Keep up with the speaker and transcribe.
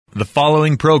The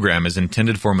following program is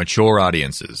intended for mature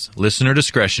audiences. Listener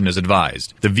discretion is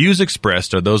advised. The views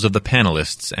expressed are those of the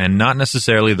panelists and not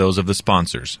necessarily those of the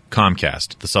sponsors.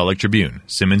 Comcast, the Salt Lake Tribune,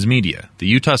 Simmons Media, the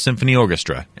Utah Symphony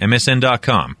Orchestra,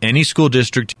 MSN.com, any school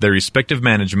district, their respective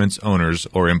managements, owners,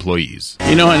 or employees.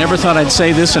 You know, I never thought I'd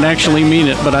say this and actually mean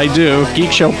it, but I do.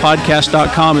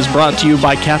 GeekShowPodcast.com is brought to you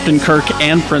by Captain Kirk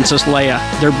and Princess Leia.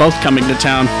 They're both coming to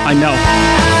town. I know.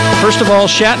 First of all,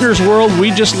 Shatner's world,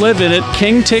 we just live in it.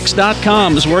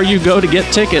 KingTix.com is where you go to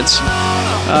get tickets.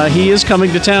 He is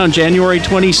coming to town January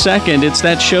 22nd. It's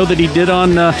that show that he did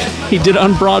on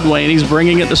Broadway, and he's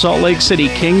bringing it to Salt Lake City.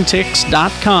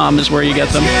 KingTix.com is where you get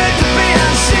them.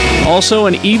 Also,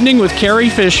 An Evening with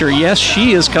Carrie Fisher. Yes,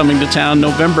 she is coming to town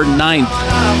November 9th.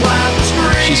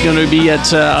 She's going to be at,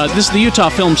 this is the Utah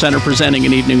Film Center presenting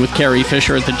An Evening with Carrie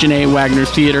Fisher at the Janae Wagner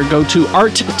Theater. Go to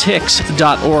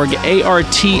arttix.org,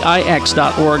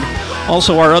 ARTIX.org.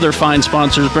 Also, our other fine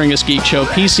sponsors bring us Geek Show.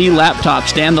 PC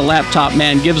Laptops. Dan the Laptop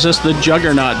Man gives us the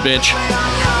juggernaut, bitch.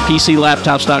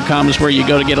 PCLaptops.com is where you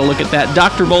go to get a look at that.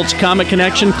 Dr. Bolt's Comic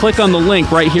Connection. Click on the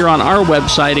link right here on our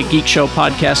website at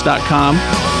GeekShowPodcast.com.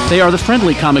 They are the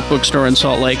friendly comic book store in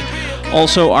Salt Lake.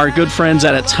 Also, our good friends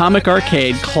at Atomic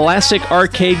Arcade. Classic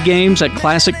arcade games at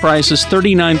classic prices.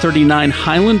 $39.39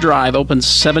 Highland Drive. Open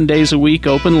 7 days a week.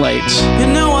 Open late. You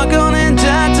know I'm gonna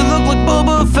die to look like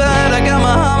Boba Fett. I got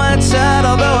my helmet set,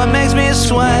 although it makes me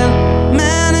sweat.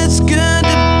 Man, it's good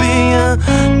to be a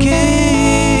king.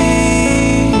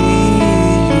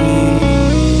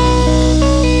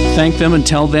 Thank them and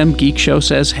tell them Geek Show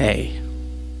says hey.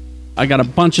 I got a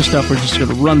bunch of stuff we're just going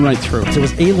to run right through. It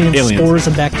was aliens, spores,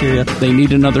 and bacteria. They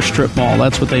need another strip mall.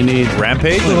 That's what they need.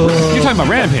 Rampage? You're talking about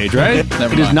Rampage, right?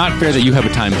 It is not fair that you have a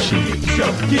time machine.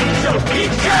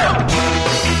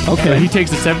 Okay. He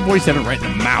takes the 747 right in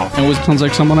the mouth. It sounds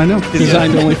like someone I know.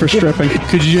 Designed only for stripping.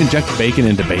 Could you inject bacon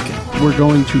into bacon? We're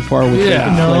going too far with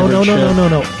that. No.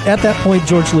 At that point,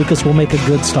 George Lucas will make a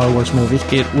good Star Wars movie.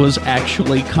 It was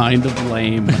actually kind of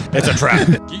lame. It's a trap.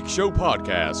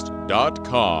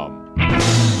 GeekShowPodcast.com.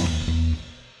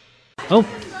 Oh,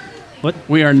 what?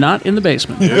 We are not in the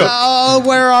basement. Oh,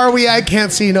 where are we? I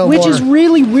can't see no more. Which is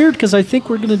really weird because I think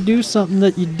we're going to do something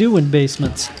that you do in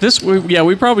basements.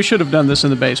 We probably should have done this in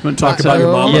the basement. Talk about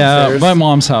your mom upstairs. My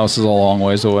mom's house is a long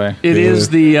ways away. It is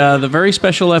the very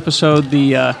special episode,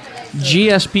 the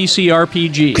GSPC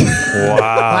RPG.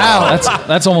 Wow.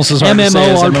 That's almost as hard to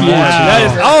say as MMORPG. That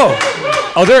is,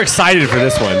 oh, they're excited for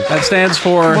this one. That stands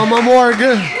for Mama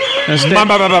Morgan.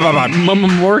 Mama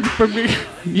Morg.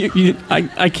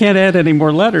 I can't add any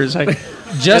more letters.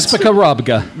 Jessica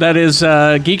Robga. That is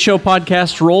Geek Show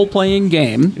Podcast role-playing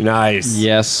game. Nice.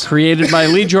 Yes. Created by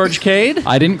Lee George Cade.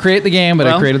 I didn't create the game, but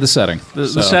I created the setting. The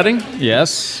setting?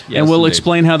 Yes. And we'll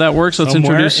explain how that works. Let's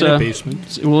introduce. In a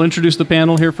basement. We'll introduce the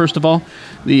panel here first of all.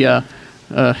 The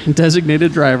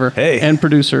designated driver and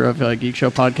producer of Geek Show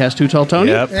Podcast, Too Tall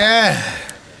Tony. Yep. Yeah.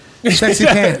 Sexy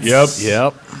pants.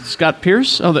 Yep. Scott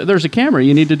Pierce. Oh, there's a camera.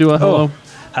 You need to do a hello.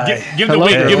 Give the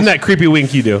wink. Give him that creepy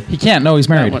wink you do. He can't. No, he's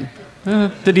married. That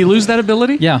one. Did he lose that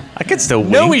ability? Yeah. I could still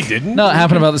wink. No, he didn't. No, it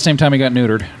happened about the same time he got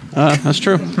neutered. That's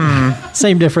true.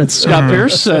 Same difference. Scott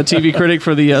Pierce, TV critic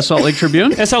for the Salt Lake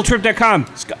Tribune. SLTrip.com.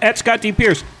 At Scott D.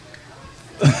 Pierce.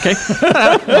 Okay.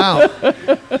 Wow.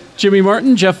 Jimmy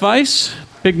Martin, Jeff Weiss,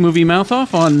 Big Movie Mouth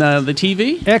Off on the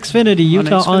TV. Xfinity,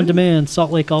 Utah Xfinity. On Demand,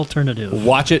 Salt Lake Alternative.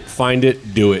 Watch it, find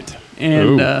it, do it.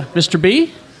 And Mr.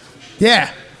 B.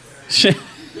 Yeah. Shannon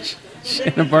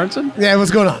Barnson. Yeah, what's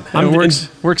going on?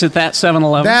 Works at that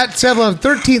 7-Eleven. That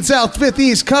 713 South 5th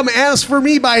East. Come ask for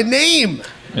me by name.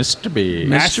 Mr. B.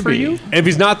 Mr. B. And if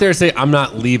he's not there, say, I'm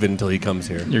not leaving until he comes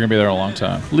here. You're going to be there a long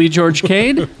time. Lee George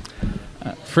Cade.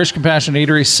 Frisch Compassion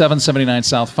Eatery, 779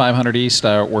 South, 500 East,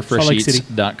 or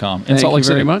frisheats.com. Thank you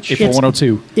very much. April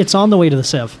 102. It's on the way to the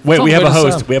Sev. Wait, we have a Wait,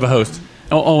 host. We have a host.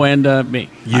 And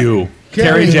me. You.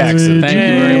 Carrie Jackson. Thank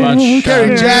you very much.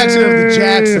 Carrie Jackson of the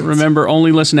Jacksons. Remember,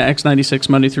 only listen to X96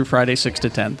 Monday through Friday, 6 to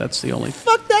 10. That's the only...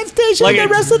 Fuck that station Like the it-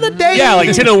 rest of the day. Yeah, like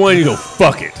 10:01, you go,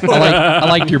 fuck it. I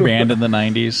liked your band in the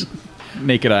 90s.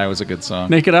 Naked Eye was a good song.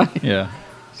 Naked Eye? Yeah.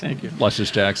 Thank you. Luscious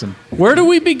Jackson. Where do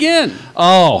we begin?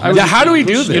 Oh. Yeah, how do we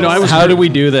do this? How do we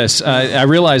do this? I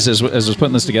realized as I was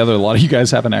putting this together, a lot of you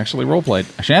guys haven't actually role-played.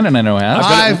 Shannon, I know, has.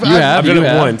 I've done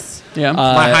it once. Yeah.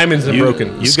 My hymens are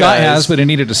broken. Scott has, but it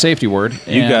needed a safety word.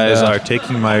 You guys are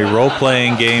taking my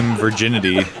role-playing game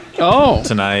virginity Oh,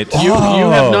 tonight. you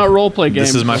have not role play games.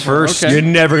 This is my before. first. Okay. You're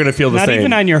never gonna feel the Not same.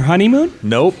 even on your honeymoon?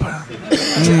 Nope.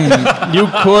 You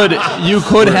could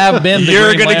have been. The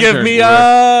You're Green gonna give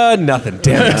Lantern. me nothing.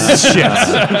 Damn it.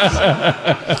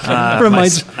 Shit.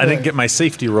 Reminds- I didn't get my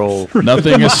safety roll.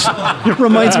 Nothing is. It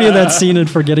reminds me of that scene in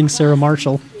Forgetting Sarah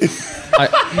Marshall.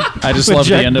 I just With love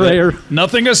Jack the end Breyer. of it.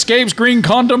 Nothing escapes Green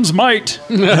Condom's might.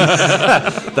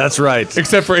 That's right.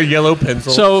 Except for a yellow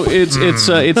pencil. So it's these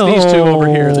two over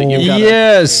here that you've got.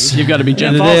 Yes, You've got to be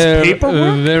gentle. They're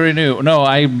paperwork? very new. No,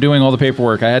 I'm doing all the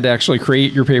paperwork. I had to actually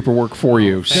create your paperwork for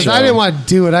you. Because So I didn't want to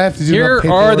do it. I have to do here the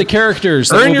are the paperwork. characters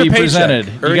that Earn will your be paycheck. presented.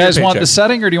 Earn You your guys want the paycheck.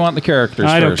 setting, or do you want the characters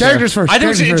I don't first? care. Characters first. I think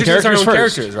we should Characters introduce our own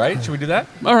Characters first. characters, right? Should we do that?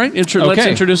 All right, let's Okay.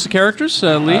 introduce the characters.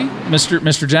 Lee,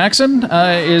 Mr. Jackson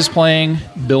is playing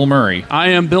Bill Murray. I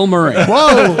am Bill Murray.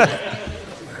 Whoa!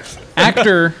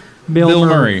 Actor Bill Bill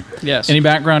Murray. Murray. Yes. Any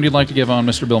background you'd like to give on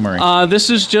Mr. Bill Murray? This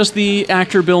is just the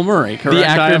actor Bill Murray, correct? The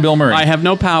actor Bill Murray. I have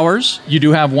no powers. You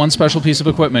do have one special piece of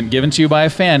equipment given to you by a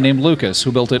fan named Lucas,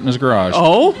 who built it in his garage.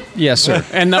 Oh, Yes, sir.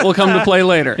 and that will come to play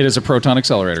later. It is a proton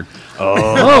accelerator. Pretty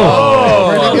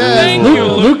good. Thank you,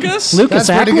 Lucas. Lucas That's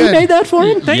pretty Ackley good. made that for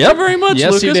him? Thank Yep. you very much,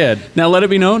 Yes, Lucas. he did. Now, let it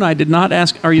be known, I did not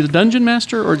ask, are you the dungeon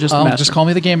master or just the master? Just call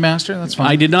me the game master. That's fine.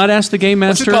 I did not ask the game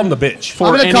Let's master. just call him the bitch. for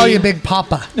I'm going to any- call you Big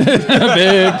Papa. Big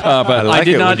Papa. I like I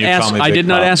did it not when you ask. call me I Big did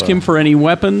not ask Papa. him for any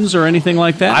weapons or anything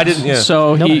like that. I didn't, yeah.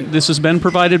 So this has been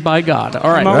provided by God. All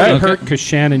right. I'm already Okay. hurt because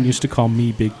Shannon used to call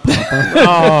me Big Papa.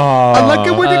 I like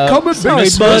it when you come and sorry,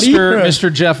 Big buddy.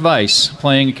 Mr. Jeff Weiss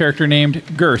playing a character named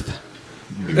Girth.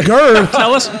 Girth.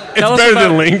 Tell us. It's Tell us better about,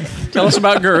 than length. Tell us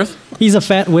about Girth. He's a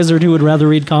fat wizard who would rather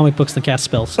read comic books than cast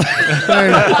spells.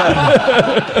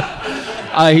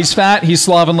 He's fat, he's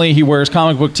slovenly, he wears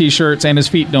comic book t-shirts, and his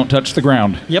feet don't touch the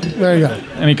ground. Yep. There you go.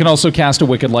 And he can also cast a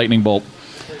wicked lightning bolt.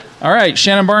 All right,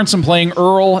 Shannon Barneson playing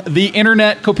Earl the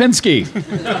Internet Kopinski.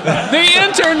 The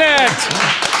internet.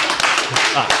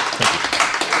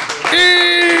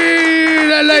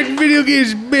 I like video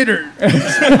games bitter.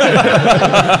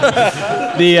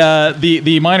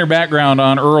 The minor background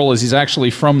on Earl is he's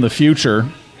actually from the future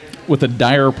with a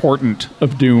dire portent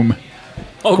of doom.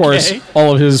 Of course, Okay.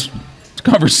 all of his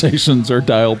conversations are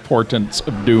dire portents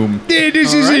of doom.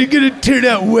 This isn't going to turn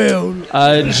out well.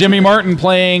 Jimmy Martin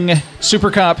playing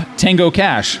Super Cop Tango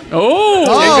Cash. Oh.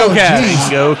 Oh, Cash.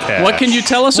 jeez. Go cat. What can you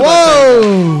tell us about that?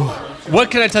 Whoa!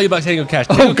 What can I tell you about Tango Cash?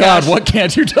 Oh Tango God, Cash- what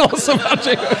can't you tell us about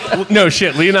Tango? No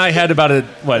shit. Lee and I had about an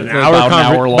About an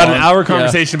hour long. about an hour Yeah.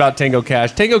 conversation about Tango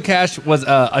Cash. Tango Cash was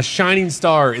a shining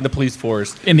star in the police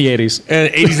force In the 80s.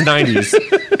 in the 80s and 90s,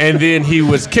 and then he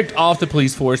was kicked off the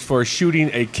police force for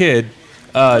shooting a kid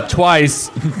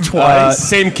twice.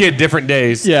 Same kid, different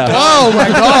days. Yeah. Oh, my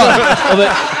God.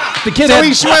 Well, the kid So had, he,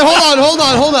 wait, hold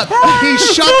on. He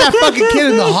shot that fucking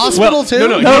kid in the hospital, too?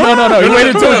 no. He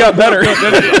waited until he got better.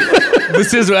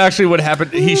 This is actually what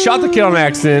happened. He shot the kid on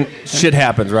accident. Shit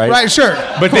happens, right? Right, sure.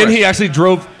 But then he actually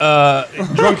drove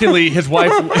drunkenly. His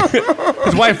wife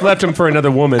left him for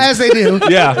another woman. As they do.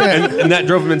 Yeah, and that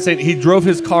drove him insane. He drove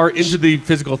his car into the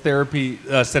physical therapy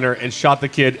center and shot the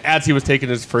kid as he was taking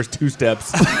his first 2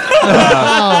 steps.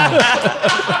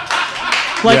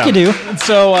 Like Yeah. you do.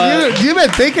 So You've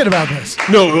been thinking about this.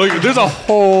 No, like, there's a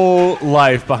whole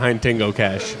life behind Tango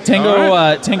Cash.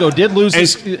 Tango did lose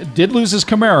his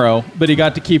Camaro, but he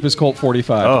got to keep his Colt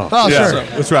 45. Oh, Yeah, sure.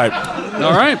 that's right.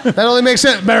 All right. That only makes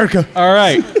sense, America. All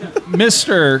right,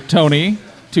 Mr. Tony,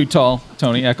 too tall,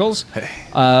 Tony Eccles,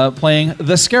 playing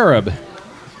the Scarab.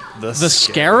 The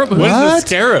Scarab? What is What? the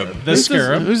Scarab? The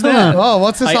Scarab. Who's that? Oh,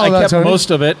 what's this all I about, kept Tony? most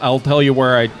of it. I'll tell you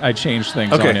where I changed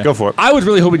things on Okay, you. go for it. I was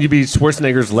really hoping you'd be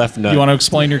Schwarzenegger's left nut. You want to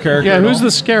explain your character? Yeah, at who's all? the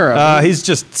Scarab? He's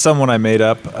just someone I made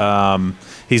up.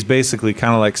 He's basically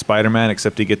kind of like Spider-Man,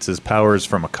 except he gets his powers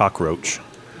from a cockroach.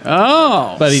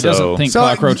 oh. But he So- doesn't think So-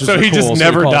 cockroaches so are he cool, just so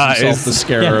never he calls dies. himself the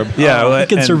Scarab. Yeah, He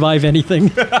can and- survive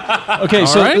anything. Okay,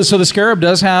 so right. so the Scarab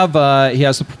does have he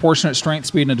has the proportionate strength,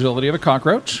 speed, and agility of a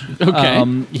cockroach. Okay.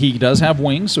 He does have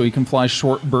wings, so he can fly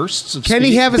short bursts. Of Can speed.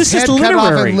 he have his This is head cut off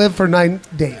literary. and live for 9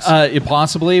 days?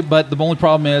 Possibly, but the only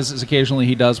problem is occasionally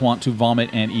he does want to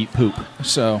vomit and eat poop.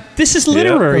 So This is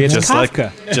literary. It's just Kafka. like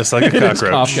a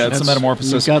cockroach. Kafka, it's a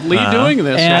metamorphosis. We've got Lee doing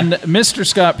this. And Mr.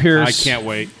 Scott Pierce, I can't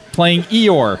wait. playing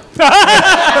Eeyore.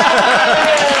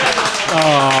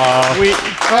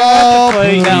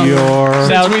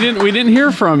 Now, we didn't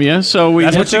hear from you, so we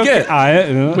That's what you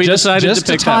get. we Just decided to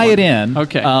pick tie that it one. in.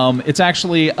 Okay. It's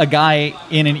actually a guy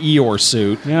in an Eeyore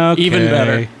suit. Even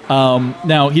better.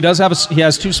 Now he does have he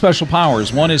has 2 special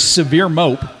powers. One is Severe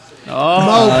Mope.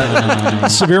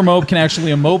 Severe Mope can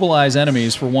actually immobilize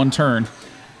enemies for 1 turn.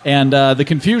 And the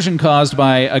confusion caused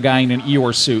by a guy in an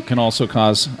Eeyore suit can also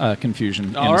cause confusion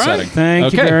in the setting.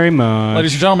 Thank you very much.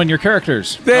 Ladies and gentlemen, your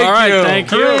characters. Thank All right, you.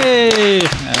 thank you. Hooray!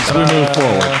 As we move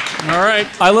forward. All right.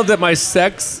 I love that my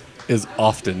sex is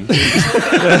often.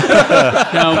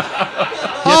 Now,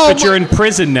 But you're in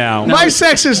prison now. My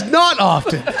sex is not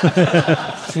often.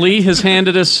 Lee has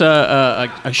handed us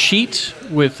a sheet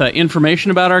with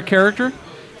information about our character.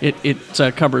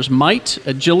 It covers might,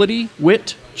 agility,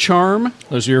 wit, charm,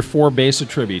 Those are your 4 base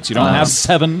attributes. You don't have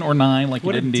 7 or 9 like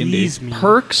you did in D&D.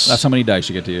 perks, That's how many dice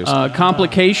you get to use.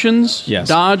 complications, Yes.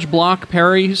 dodge, block,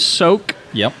 parry, soak,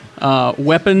 Yep.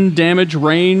 weapon, damage,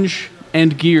 range,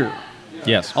 and gear.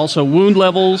 Yes. Also, wound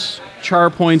levels, char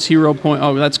points, hero point.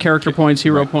 Oh, that's character points,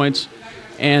 hero points,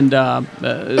 and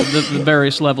the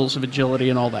various levels of agility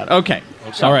and all that. Okay.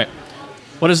 So, All right.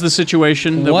 what is the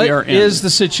situation that What we are in? is the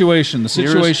situation? The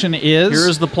situation is Here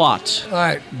is the plot. All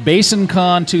right. Basin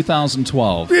Con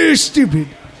 2012. You're stupid.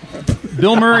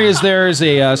 Bill Murray is there as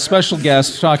a special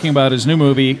guest talking about his new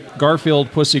movie,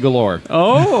 Garfield Pussy Galore.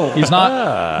 Oh, He's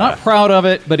not proud of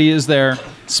it, but he is there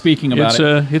speaking about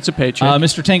it's a paycheck.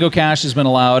 Mr. Tango Cash has been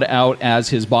allowed out as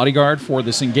his bodyguard for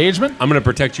this engagement. I'm going to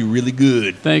protect you really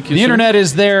good. Thank you. The sir. internet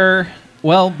is there,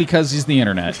 well, because he's the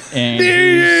internet. And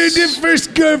The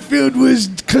first Garfield was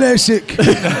classic.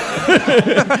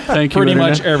 Thank you. pretty internet.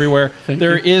 much everywhere. Thank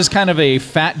There you. is kind of a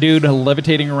fat dude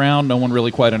levitating around. No one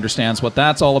really quite understands what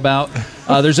that's all about.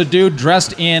 There's a dude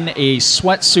dressed in a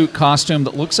sweatsuit costume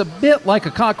that looks a bit like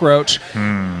a cockroach.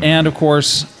 And, of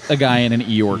course, a guy in an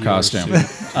Eeyore costume.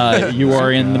 You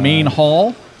are in the main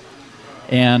hall.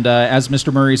 And as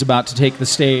Mr. Murray's about to take the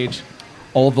stage,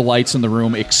 all of the lights in the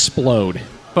room explode.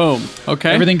 Boom.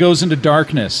 Okay. Everything goes into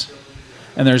darkness.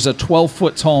 And there's a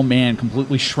 12-foot tall man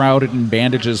completely shrouded in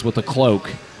bandages with a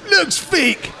cloak. Looks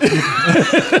fake.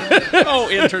 Oh,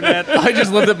 internet. I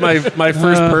just love that my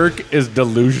first perk is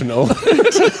delusional.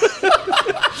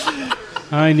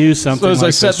 I knew something So as like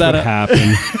I set this that would up-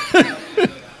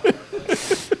 happen.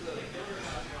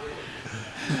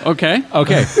 Okay.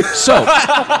 Okay, so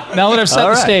now that I've set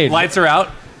the stage, Lights are out.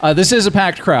 this is a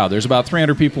packed crowd. There's about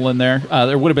 300 people in there.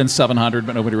 There would have been 700,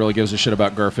 but nobody really gives a shit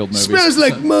about Garfield movies. Smells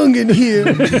like mung in here.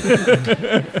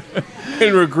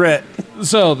 And regret.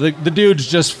 So the dude's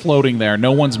just floating there.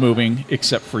 No one's moving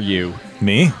except for you.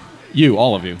 Me? You,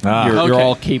 all of you. You're Okay.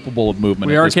 all capable of movement.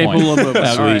 We at are this point. capable of movement.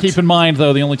 All Sweet. Keep in mind,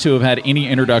 though, the only two who have had any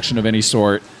introduction of any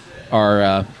sort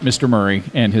are Mr. Murray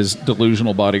and his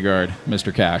delusional bodyguard,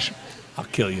 Mr. Cash. I'll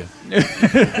kill you.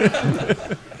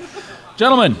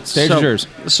 Gentlemen, stage is yours.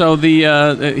 So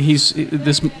he's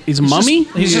a mummy.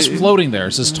 He's just floating there.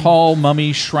 It's this tall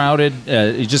mummy, shrouded.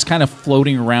 He's just kind of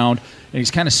floating around, and he's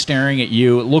kind of staring at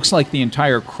you. It looks like the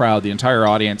entire crowd, the entire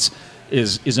audience,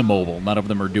 is immobile. None of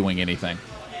them are doing anything.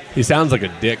 He sounds like a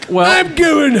dick. Well, I'm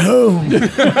going home.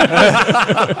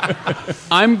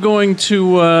 I'm going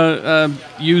to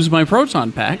use my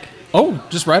proton pack. Oh,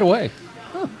 just right away.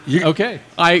 You, Okay.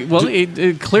 It You want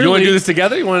to clearly. do this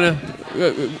together? You want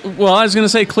to? Well, I was going to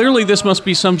say clearly this must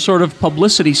be some sort of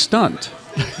publicity stunt.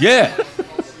 Yeah.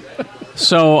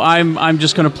 So I'm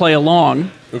just going to play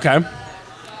along Okay.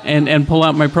 and pull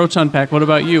out my proton pack. What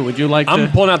about you? Would you like I'm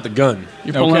to? pulling out the gun.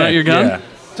 You're pulling Okay. out your gun. Yeah.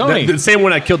 Tony. The same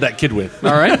one I killed that kid with.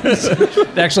 All right.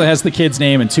 It actually has the kid's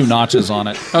name and 2 notches on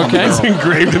it. Okay. It's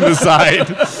engraved in the side.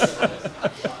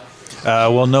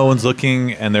 While no one's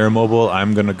looking and they're immobile,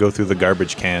 I'm going to go through the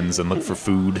garbage cans and look for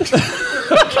food.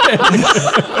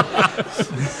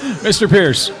 Mr.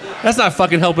 Pierce. That's not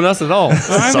fucking helping us at all.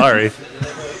 Sorry.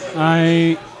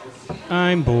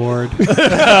 I'm bored.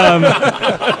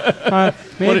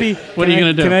 Maybe. what are you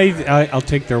gonna do? I'll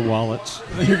take their wallets.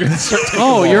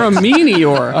 Oh, you're a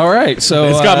meteor. All right. So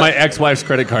It's got my ex-wife's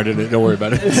credit card in it. Don't worry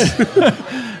about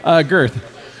it. Girth.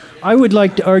 I would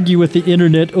like to argue with the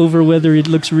internet over whether it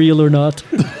looks real or not.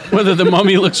 Whether the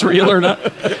mummy looks real or not.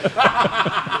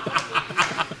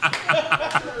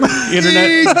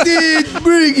 Internet,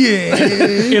 Bring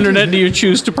it. internet. Do you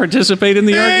choose to participate in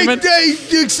the argument? I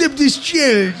accept this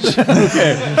challenge.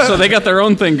 So they got their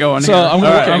own thing going So here. I'm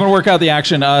going Okay. to work out the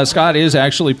action. Scott is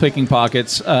actually picking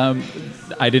pockets.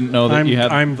 I didn't know that you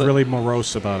had. I'm really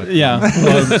morose about it. Yeah.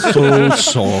 I'm so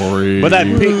sorry. But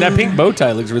that pink bow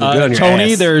tie looks really good on your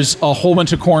Tony, ass. there's a whole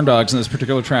bunch of corn dogs in this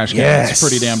particular trash can. It's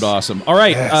pretty damned awesome. All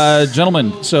right,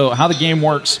 gentlemen. So how the game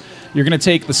works? You're going to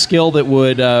take the skill that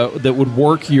would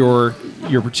work your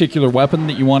particular weapon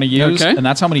that you want to use, Okay. and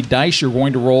that's how many dice you're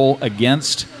going to roll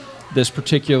against this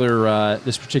particular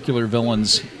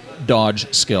villain's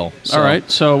dodge skill. So, All right.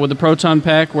 So with the proton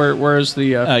pack, where is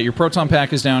the your proton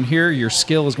pack is down here. Your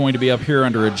skill is going to be up here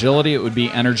under agility. It would be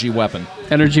energy weapon.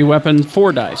 energy weapon?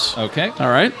 4 dice. Okay. All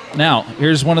right. Now,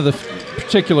 here's one of the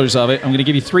particulars of it. I'm going to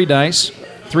give you 3 dice.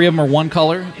 3 of them are one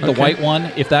color. The white one,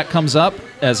 if that comes up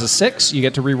as a 6, you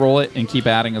get to re-roll it and keep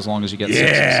adding as long as you get 6s.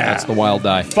 That's the wild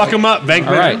die. Fuck him up, Bank.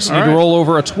 All right, so you need to roll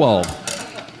over a 12.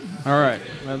 All right.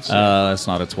 That's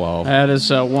not a 12. That is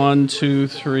 1, 2,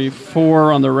 3,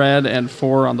 4 on the red and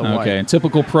 4 on the white. Okay, in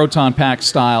typical proton pack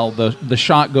style, the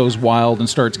shot goes wild and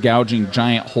starts gouging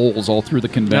giant holes all through the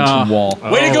convention wall.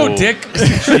 Way to go, Dick.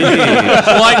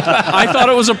 Well, I thought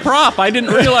it was a prop. I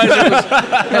didn't realize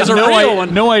it was a real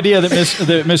one. No idea that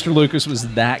Mr. Lucas was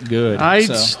that good.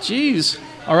 Jeez.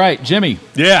 All right, Jimmy.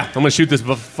 Yeah, I'm going to shoot this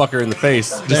fucker in the face,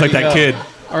 just There like you that go. kid.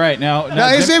 All right, now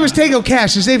His name is Tango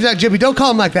Cash. His name's not Jimmy. Don't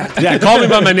call him like that. Yeah, call me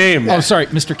by my name. Oh, sorry,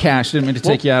 Mr. Cash. Didn't mean to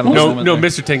take you out on No, the no,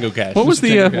 limit Mr. Tango Cash. What was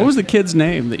the kid's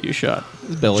name that you shot?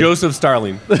 there. Billy. Joseph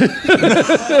Starling.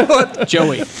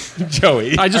 Joey.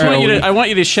 Joey. I just want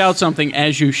you to shout something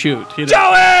as you shoot. You know?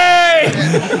 Joey!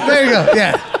 There you go.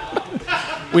 Yeah.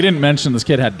 We didn't mention this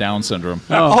kid had Down syndrome.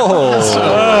 That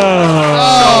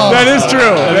is true.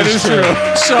 That is true.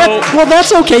 So Well,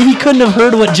 that's okay. He couldn't have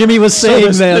heard what Jimmy was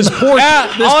saying then. All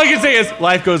I can say is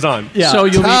life goes on. Yeah. So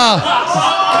you'll be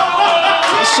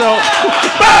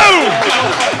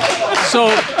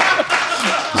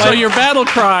so your battle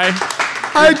cry.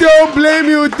 I don't blame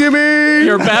you, Timmy.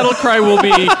 Your battle cry will be.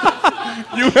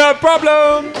 You have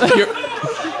problems.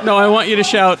 No, I want you to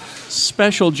shout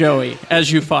 "Special Joey" as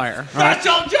you fire.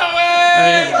 Special Joey!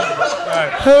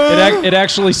 It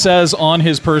actually says on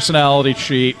his personality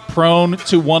sheet, prone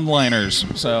to one-liners.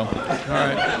 So,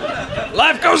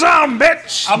 Life goes on,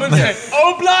 bitch. I'm going to say,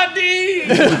 oh, bloody.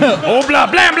 oh blah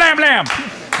blam blam blam.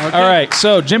 All right,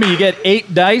 so Jimmy, you get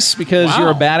 8 dice because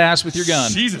you're a badass with your gun.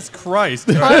 Jesus Christ.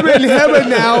 I'm in heaven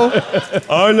now.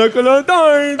 I'm not going to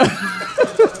die.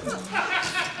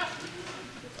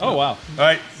 Oh wow! All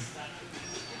right.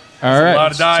 All A right.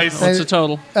 lot of dice. What's the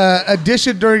total?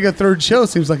 Addition during a third show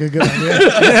seems like a good idea.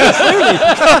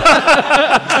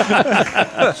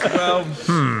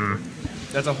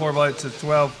 That's a horrible. It's a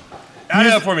 12. Add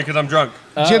it up for me because I'm drunk.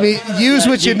 Jimmy, use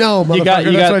what you know,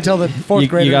 motherfucker. That's what I tell the fourth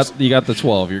graders. You got the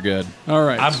 12. You're good. All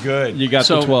right. I'm good. You got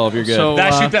the 12. You're good. So, Did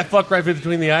I shoot that fuck right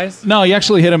between the eyes? No, you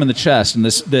actually hit him in the chest, and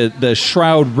the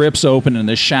shroud rips open, and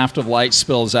this shaft of light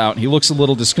spills out. He looks a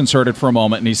little disconcerted for a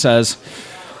moment, and he says,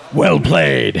 "Well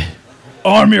played.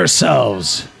 Arm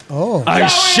yourselves. Oh. I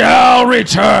shall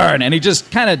return." And he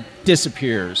just kind of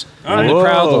disappears. And the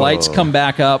crowd, the lights come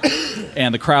back up,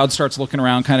 and the crowd starts looking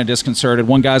around kind of disconcerted.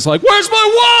 One guy's like, "Where's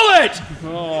my wallet?"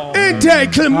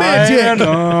 Anticlimactic.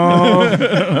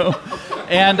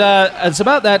 And it's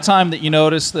about that time that you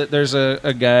notice that there's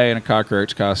a guy in a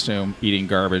cockroach costume eating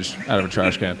garbage out of a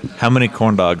trash can. How many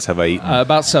corn dogs have I eaten?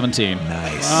 About 17.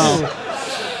 Nice.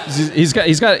 He's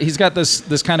got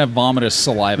this kind of vomitous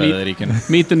saliva that he can.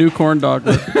 Meet the new corn dog.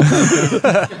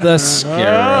 The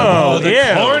scarab. Oh,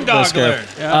 yeah. Corn The dog.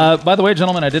 scarab. By the way,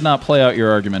 gentlemen, I did not play out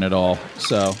your argument at all.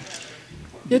 So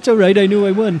It's all right. I knew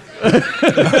I won.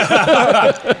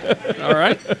 All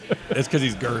right. It's because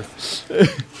he's girth.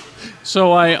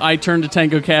 So I turn to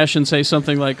Tango Cash and say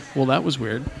something like, "Well, that was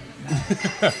weird,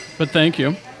 but thank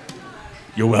you."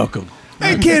 You're welcome.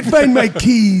 I can't find my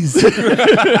keys.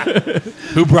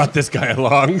 Who brought this guy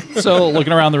along? So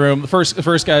looking around the room, the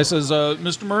first guy says,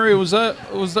 "Mr. Murray, was that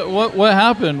what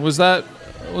happened? Was that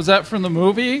from the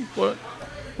movie? What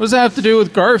does that have to do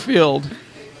with Garfield?"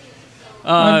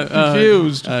 I'm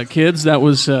confused. Kids, that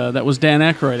was Dan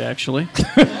Aykroyd actually,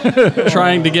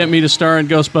 trying to get me to star in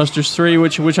Ghostbusters 3,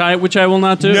 which I will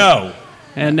not do. No.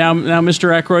 And now Mr.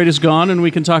 Aykroyd is gone, and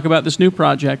we can talk about this new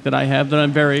project that I have that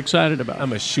I'm very excited about. I'm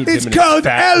going to shoot It's him called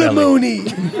in his fat belly. alimony.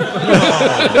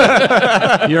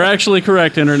 You're actually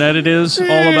correct, Internet. It is all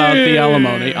about the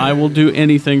alimony. I will do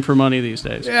anything for money these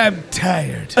days. I'm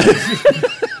tired.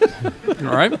 All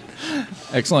right.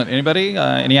 Excellent. Anybody?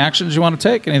 Any actions you want to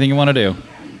take? Anything you want to do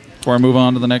before I move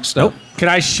on to the next step? Nope. Can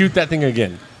I shoot that thing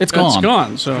again? It's gone. It's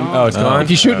gone. So Oh, it's gone? If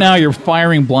you shoot now, you're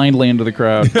firing blindly into the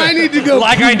crowd. I need to go.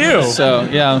 Like I do. So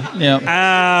yeah.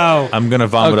 Ow. I'm going to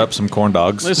vomit up some corn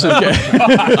dogs. listen,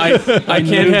 I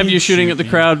can't have you shooting at the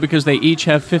crowd because they each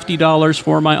have $50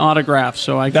 for my autograph.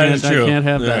 So I That can't. is true. I can't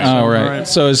have that. Yeah. So, All right.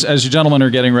 So as you gentlemen are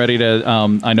getting ready to,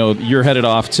 I know you're headed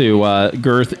off to.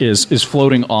 Girth is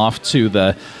floating off to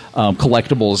the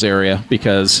collectibles area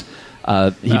because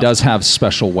he does have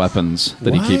special weapons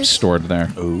that he keeps stored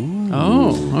there.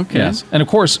 Oh, okay. Yes, and of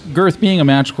course, Girth, being a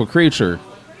magical creature,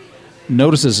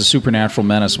 notices a supernatural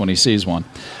menace when he sees one.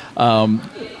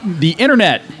 The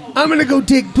internet I'm gonna go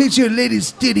take a picture of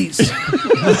ladies' titties.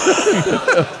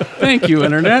 Thank you,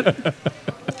 Internet.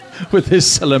 With his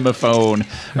Cinema phone.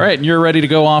 All right, and you're ready to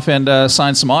go off and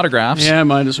sign some autographs. Yeah, I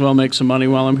might as well make some money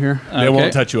while I'm here. They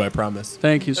won't touch you, I promise.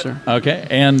 Thank you, sir. Okay,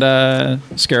 and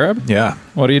Scarab? Yeah.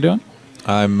 What are you doing?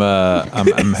 I'm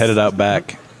headed out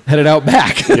back. Headed out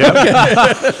back.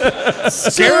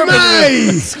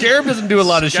 Scarab doesn't do a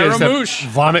lot of shit except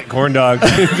vomit corn dogs.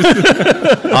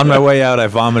 On my way out, I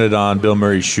vomited on Bill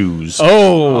Murray's shoes. Can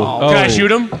I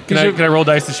shoot him? Can I roll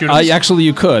dice to shoot him? Actually,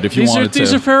 you could if you wanted to.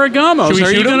 These are Ferragamos. Should we Are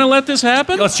shoot you him? going to let this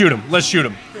happen? Let's shoot him. Let's shoot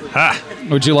him.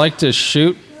 Would you like to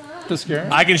shoot the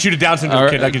Scarab? I can shoot a Down syndrome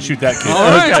kid. I can shoot that kid. All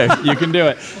right. Okay, you can do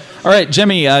it. All right,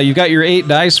 Jimmy, you got your 8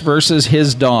 dice versus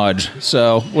his dodge.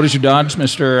 So, what is your dodge,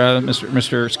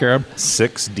 Mr. Scarab?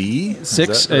 6D?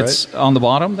 6. It's on the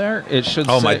bottom there. It should.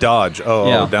 Oh, say my dodge. Oh,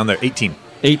 Yeah. down there. 18.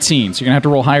 18. So you're gonna have to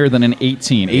roll higher than an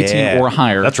 18. 18 Yeah. or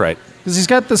higher. That's right. Because he's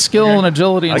got the skill and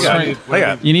agility and I got strength. it. I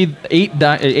got it. You need 8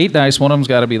 dice. One of them's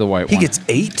got to be the white He one. gets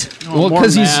 8? Well, more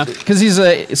because math. he's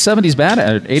a 70s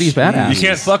badass, 80s badass. You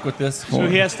can't fuck with this. So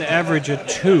he has to average a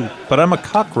 2. But I'm a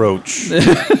cockroach.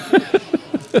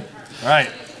 All right.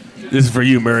 This is for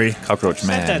you, Murray. Cockroach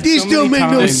man. These don't make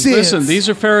no sense. Listen, these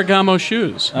are Ferragamo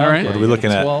shoes. All right. What are we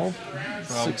looking at? 12,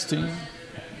 16.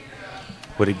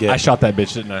 What did he get? I shot that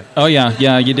bitch, didn't I? Oh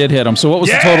yeah, you did hit him. So what was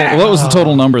the Yeah! total? What was the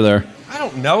total number there? I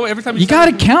don't know. Every time You got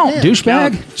to count,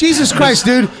 douchebag. Jesus Christ,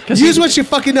 dude. Use what you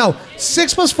fucking know.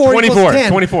 6 plus 4 equals 24. 10.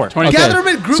 24. Okay. Gather them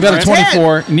in groups So got a of 10.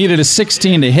 24. Needed a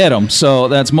 16 to hit him, so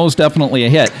that's most definitely a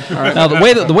hit. Now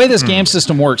the way this game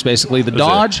system works, basically, the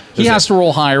dodge he has to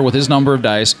roll higher with his number of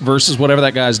dice versus whatever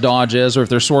that guy's dodge is, or if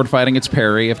they're sword fighting, it's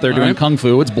parry. If they're doing kung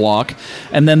fu, it's block.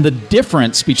 And then the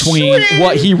difference between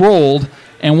what he rolled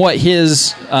and what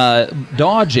his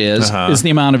dodge is the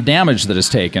amount of damage that is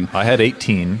taken. I had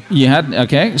 18. You had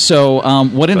okay. So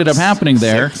what ended up happening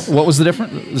there? What was the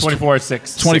difference? 24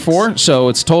 6. 24. So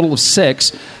it's a total of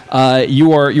 6.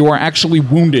 You are actually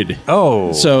wounded.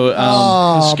 Oh. So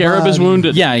The Scarab is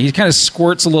wounded. yeah, he kind of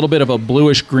squirts a little bit of a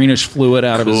bluish greenish fluid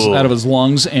out Cool. of his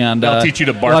lungs, and That'll teach you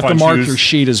to barf you'll have to on mark shoes. your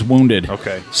sheet as wounded.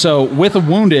 Okay. So with a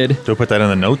wounded. Do I put that in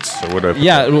the notes? Or what do I put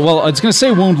Yeah, well, it's going to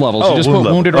say wound levels. Oh, You just wound put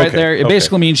level. wounded right Okay, there. It okay.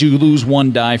 basically means you lose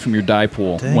 1 die from your die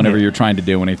pool whenever you're trying to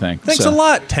do anything. Thanks So- a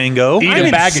lot, Tango. Eat I'm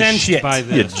a bag of incensed shit. by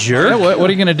You this. jerk. Yeah, what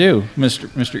are you going to do, Mr.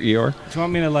 Eeyore? Do you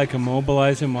want me to like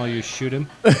immobilize him while you shoot him?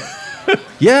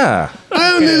 Yeah.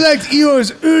 I only liked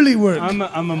Eeyore's early work. I'm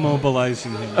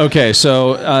immobilizing him. Okay,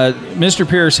 so Mr.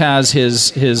 Pierce has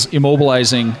his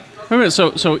immobilizing. Wait a minute, so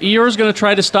Eeyore's going to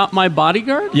try to stop my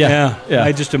bodyguard? Yeah.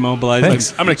 I just immobilize him.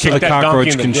 Thanks. I'm going to So kick the that donkey cockroach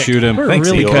in the can dick. shoot him. We're a Thanks,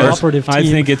 really Eeyore. cooperative team. I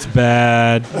think it's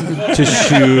bad to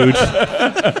shoot.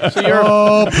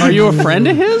 Are you a friend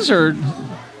of his, or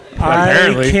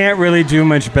Apparently. I can't really do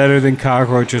much better than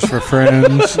cockroaches for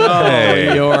friends. Hey.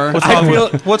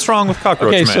 Eeyore? What's wrong with cockroach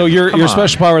Okay, man? so your Come on.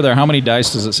 special power there. How many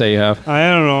dice does it say you have?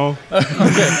 I don't know.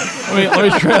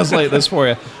 Let me translate this for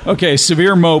you. Okay,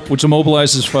 severe mope, which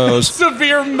immobilizes foes.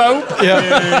 Severe mope.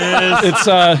 Yeah, it's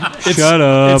Shut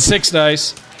up. It's 6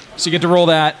 dice. So you get to roll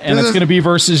that, and it's going to be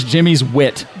versus Jimmy's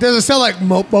wit. Does it sound like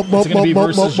mope, mope, mope, It's going to mope,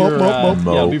 be mope, mope, versus your mope, mope, mope?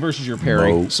 yeah, it'll be versus your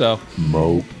parry. Mope. So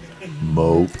Mope.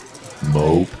 Mope.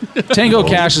 Mope. Tango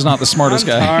Cash is not the smartest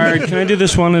guy. Hard. Can I do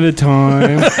this one at a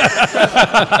time?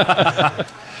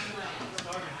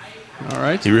 All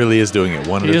right. He really is doing it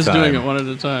one He at a is time. doing it one at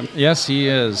a time. Yes, he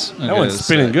is. That one's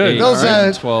spinning good.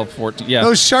 Those, 12, 14. Yeah.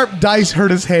 Those sharp dice hurt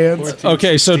his hands.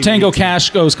 Okay, so Tango Cash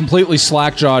goes completely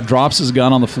slackjawed, drops his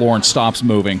gun on the floor, and stops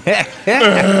moving.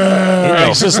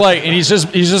 He's just like, and he's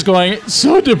just going,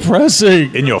 so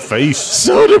depressing, In your face.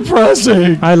 so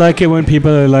depressing. I like it when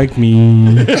people are like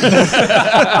me.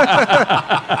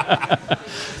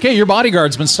 Okay, your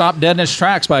bodyguard's been stopped dead in his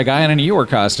tracks by a guy in an Eeyore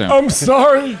costume. I'm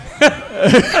sorry.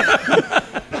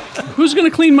 Who's going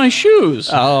to clean my shoes?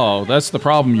 Oh, that's the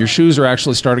problem. Your shoes are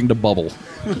actually starting to bubble.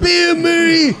 Bill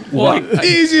Murray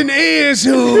is an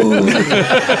asshole.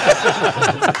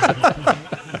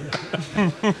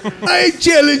 I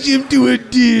challenge him to a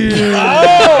duel.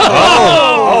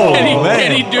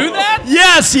 Can he do that?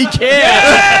 Yes, he can.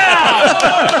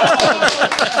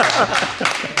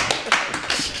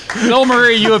 Bill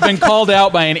Murray, you have been called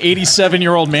out by an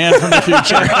 87-year-old man from the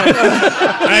future.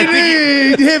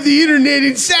 I have the internet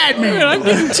inside me. I'm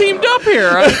getting teamed up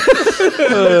here.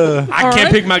 I can't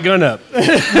pick my gun up.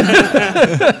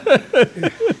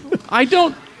 I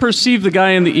don't perceive the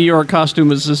guy in the Eeyore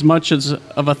costume as much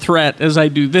of a threat as I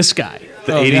do this guy.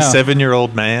 The Oh, yeah.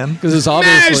 87-year-old man. Because it's My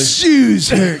obviously... shoes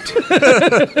hurt.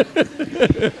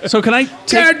 So can I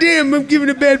take... God damn, I'm giving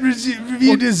a bad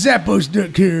review to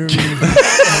Zappos.com.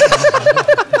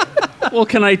 Well,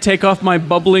 can I take off my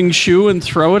bubbling shoe and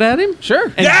throw it at him?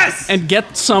 Sure. And, and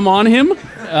get some on him?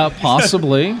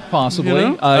 Possibly. You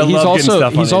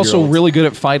know? He's also really good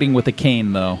at fighting with a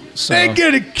cane, though. So, I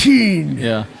got a keen.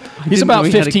 yeah. He's didn't about know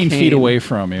he had a 15 feet cane. away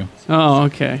from you. Oh,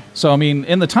 okay. So, I mean,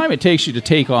 in the time it takes you to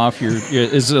take off,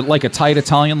 is it like a tight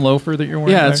Italian loafer that you're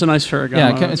wearing? Yeah, there? it's a nice Ferragamo.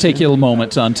 Yeah, it can take you a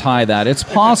moment to untie that. It's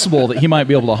possible that he might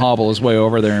be able to hobble his way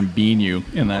over there and bean you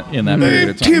in that period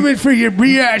of time. Timid for your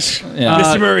biatch. Yeah.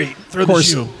 Mr. Murray, throw Of the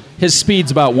course, shoe. his speed's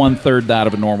about 1/3 that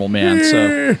of a normal man.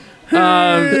 So,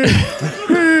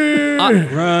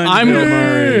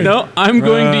 I'm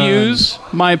going to use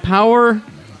my power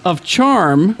of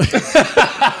charm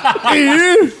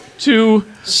to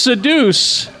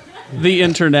seduce the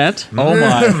internet, oh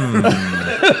my!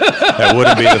 That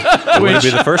wouldn't be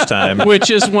the first time. which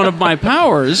is one of my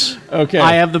powers. Okay.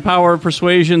 I have the power of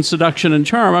persuasion, seduction, and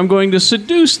charm. I'm going to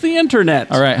seduce the internet.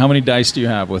 All right, how many dice do you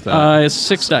have with that? It's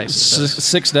 6 dice.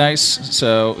 Six dice.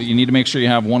 So you need to make sure you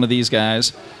have one of these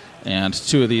guys and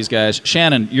two of these guys.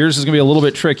 Shannon, yours is going to be a little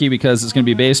bit tricky because it's going to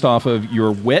be based off of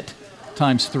your wit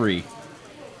times 3.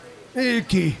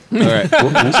 Okay. All right.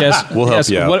 We'll help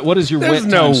you out. What is your There's wit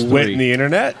no times 3? wit in the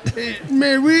internet.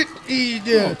 My wit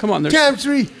is Come on, there's times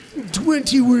 3, 21. So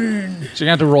you're going to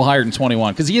have to roll higher than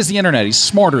 21 because he is the internet. He's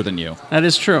smarter than you. that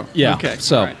is true. Yeah. Okay.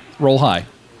 So all right. roll high.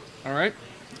 All right.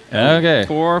 Okay.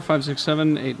 4, 5, 6,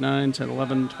 7, 8, 9, 10,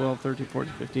 11, 12, 13,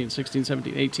 14, 15, 16,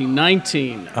 17, 18,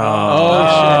 19.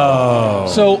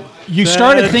 So you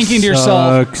started thinking to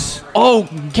yourself, Sucks. "Oh,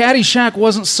 Caddyshack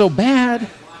wasn't so bad,"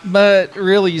 but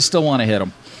really, you still want to hit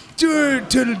him. To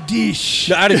the dish.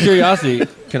 Now, out of curiosity,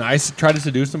 can I try to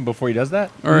seduce him before he does that?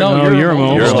 All right. No, you're You're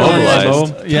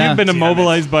immobilized. Yeah. You've been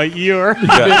immobilized by Eeyore.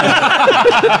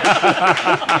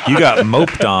 You got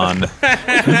moped on.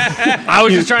 I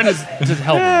was just trying to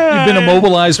help him. You've been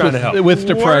immobilized Trying to help. with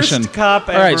depression. Worst cop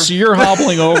All right, ever. so you're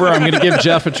hobbling over. I'm going to give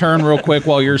Jeff a turn real quick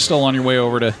while you're still on your way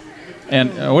over to. And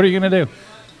what are you going to do?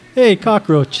 Hey,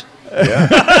 cockroach.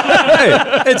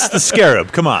 Hey, it's the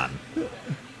scarab. Come on.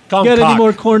 Call Got him any cock.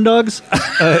 more corn dogs?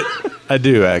 I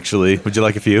do, actually. Would you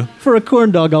like a few? For a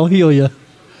corn dog, I'll heal you.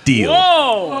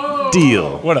 Deal.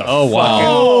 Deal. What a Oh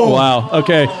wow! Wow.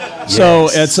 Okay. So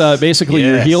it's basically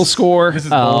your Yes. heal score. This is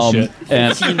bullshit.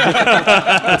 And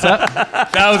That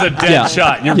was a dead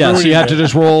shot. You're yeah. So ruining you have to it.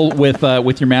 just roll with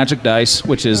your magic dice,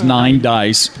 which is 9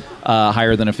 dice,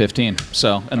 higher than a 15.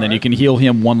 So and then you can heal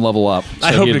him 1 level up. So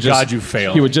I hope he'd to just- God you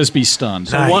fail. He would just be stunned.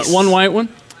 One, one white one?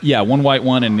 Yeah, 1 white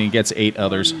one, and he gets 8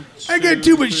 others. I got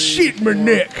too much shit in my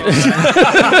neck.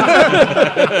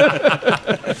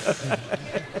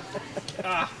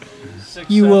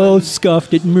 You all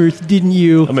scoffed at mirth, didn't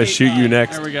you? I'm going to shoot you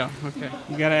next. There we go. Okay.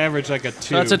 You got to average like a 2.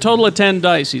 So that's a total of 10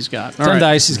 dice he's got. 10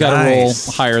 dice. He's got to roll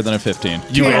higher than a 15.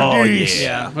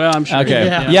 Yeah. Well, I'm sure. Okay.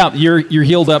 Yeah, you're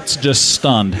healed up, just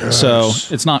stunned. So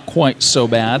it's not quite so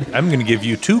bad. I'm going to give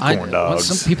you 2 corn dogs.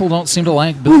 Some people don't seem to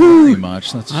like Bill very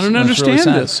much. That's, I don't that's really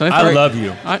understand sad. this. I thought- love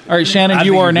you. All right, Shannon, I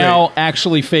you think are you're now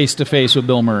actually face to face with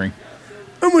Bill Murray.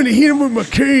 I'm going to hit him with my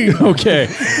cane. Okay,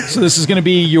 so this is going to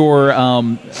be your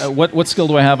what skill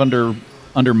do I have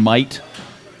under might?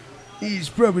 He's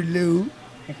probably low.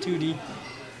 2D.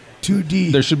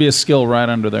 2D. There should be a skill right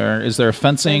under there. Is there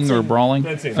fencing or brawling?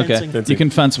 Fencing. Okay, Fencing. you can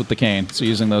fence with the cane. So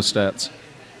using those stats.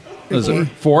 Is it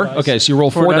 4? Okay, so you roll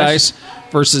 4 Four dice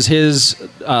versus his.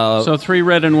 So 3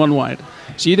 red and 1 white.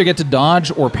 So you either get to dodge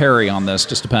or parry on this,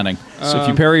 just depending. So if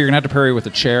you parry, you're gonna have to parry with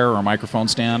a chair or a microphone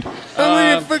stand.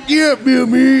 I'm going to fuck you up, Bill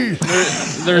Murray.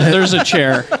 There's a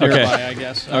chair Okay. nearby, I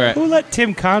guess. All right. Who let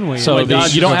Tim Conway in? So Like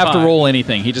dodge you don't is a have to 5. roll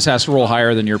anything. He just has to roll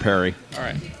higher than your parry All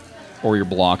right. or your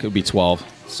block. It would be 12.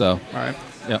 So, All right.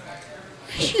 yep.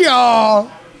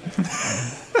 Yeah.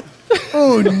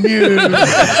 Oh, no.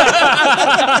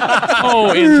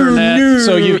 Oh, internet.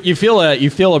 So you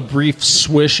feel a brief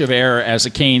swish of air as a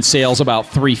cane sails about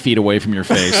 3 feet away from your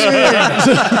face,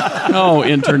 Oh,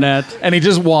 internet. and he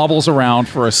just wobbles around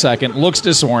for a second, looks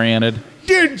disoriented.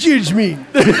 Don't judge me.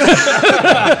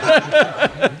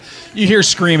 You hear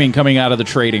screaming coming out of the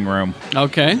trading room.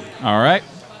 Okay. All right.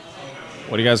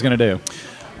 What are you guys gonna do?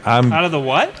 Out of the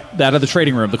what? That of the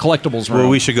trading room, the collectibles room, Well,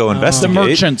 we should go the investigate.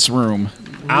 merchant's room.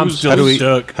 I'm How still do we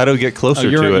stuck. how do we get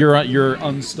closer to it? You're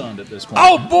unstunned at this point.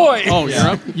 Oh, boy. Oh, you're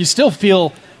up. You still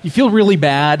feel really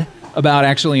bad about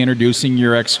actually introducing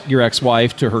your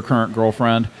ex-wife to her current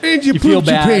girlfriend. And you feel pooped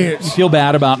your bad. pants. You feel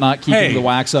bad about not keeping Hey. the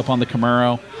wax up on the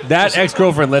Camaro. That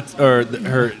ex-girlfriend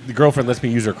the girlfriend lets me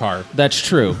use her car. That's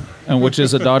true, and which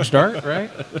is a Dodge Dart, right?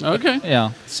 Okay.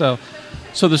 Yeah. So,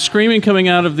 So the screaming coming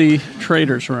out of the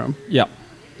trader's room. yeah.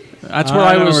 That's where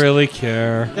I don't was. really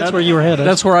care. That's where you were headed.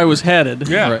 That's where I was headed.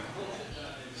 Yeah. All right.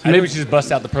 I think we should just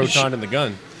bust out the proton and the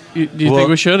gun. Do you think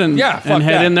we should and fuck head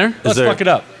that. in there? Let's fuck it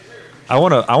up. I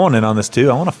want in on this too.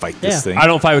 I want to fight this thing. I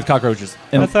don't fight with cockroaches.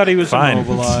 I thought he was Fine.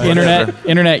 immobilized.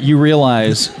 Internet. You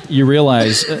realize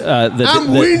that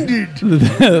I'm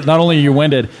winded. not only are you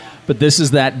winded, but this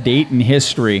is that date in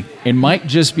history. It might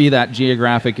just be that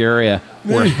geographic area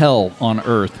where hell on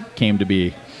Earth came to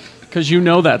be. Because you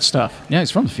know that stuff. Yeah,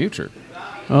 he's from the future.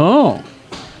 Oh.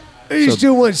 I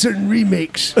still want certain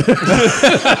remakes.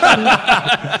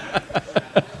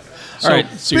 All right,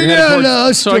 so you're But headed no,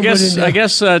 towards, no, So I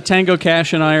guess Tango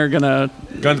Cash and I are gonna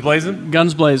Guns blazing?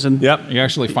 guns blazing. Yep. you're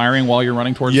actually firing while you're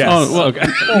running towards. Yes. Oh, well, okay.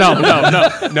 No.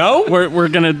 No? We're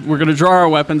gonna draw our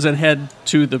weapons and head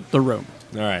to the room.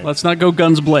 All right. Let's not go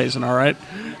guns blazing. All right.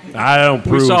 I don't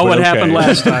prove We saw but what okay. happened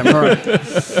last time. All right.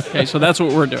 Okay, so that's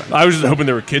what we're doing. I was just hoping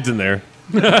there were kids in there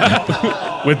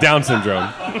with Down syndrome.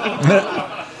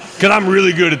 Because I'm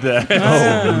really good at that.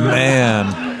 Oh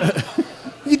man.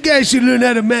 You guys should learn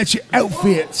how to match your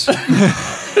outfits.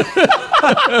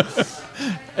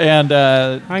 And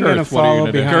I'm going to Girth, what are you follow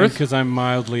gonna do? behind Girth? because I'm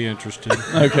mildly interested.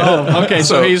 Okay. Okay,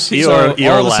 so he's Eeyore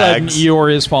all of a sudden, lags.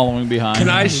 Eeyore is following behind. Can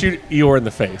I shoot Eeyore in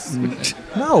the face?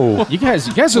 No. You guys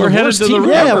are We're the headed worst to the team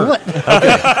room. ever. What?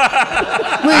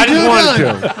 I just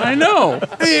wanted to. I know.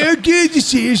 Hey, good to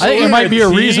see you. I think it might be a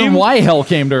reason why hell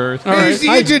came to Earth. It's the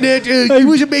internet. It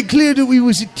wasn't made clear that we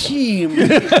was a team.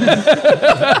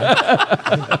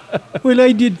 Well,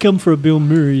 I did come for a Bill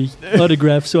Murray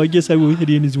autograph, so I guess I will head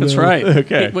in as well. That's right.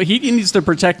 Okay. Well, he needs to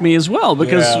protect me as well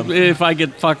because if I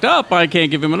get fucked up, I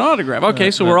can't give him an autograph. Okay,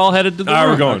 so we're all headed to the All right,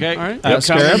 room. we're going. Okay. All right.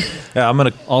 Scarab Yeah,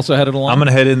 also headed along. I'm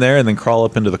gonna head in there and then crawl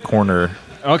up into the corner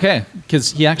Okay,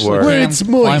 because he actually Where can it's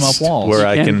climb up moist. walls. where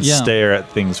I can Yeah. stare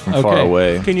at things from far Okay.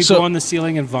 away. Can you So- go on the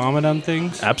ceiling and vomit on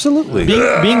things? Absolutely.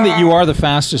 Being that you are the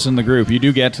fastest in the group, you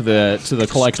do get to the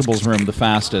collectibles room the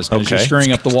fastest. And as you're Okay.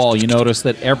 scurrying up the wall, you notice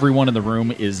that everyone in the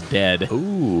room is dead.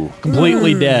 Ooh.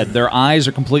 Completely dead. Their eyes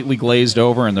are completely glazed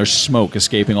over, and there's smoke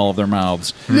escaping all of their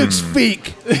mouths. Looks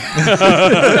fake.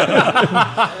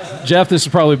 Jeff, this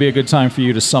would probably be a good time for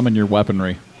you to summon your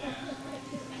weaponry.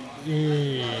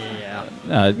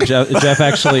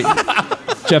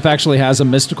 Jeff actually has a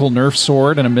mystical Nerf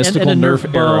sword and a mystical and a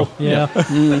Nerf arrow. Yeah.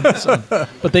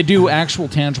 But they do actual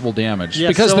tangible damage Yes,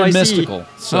 because so they're I see. mystical.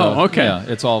 So, Oh, okay. Yeah,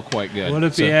 it's all quite good. What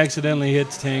if So- he accidentally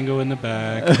hits Tango in the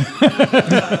back?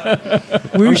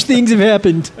 Worse things have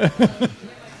happened.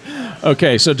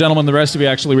 Okay, so gentlemen, the rest of you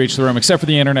actually reached the room, except for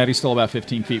the internet. He's still about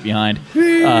 15 feet behind.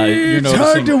 You're It's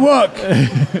hard to walk.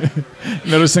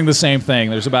 noticing the same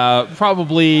thing. There's about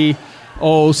probably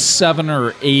 7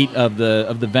 or 8 of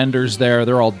the vendors there.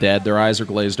 They're all dead. Their eyes are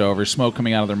glazed over, smoke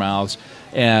coming out of their mouths,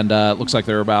 and it looks like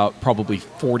there are about probably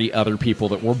 40 other people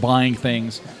that were buying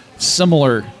things.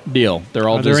 Similar deal. They're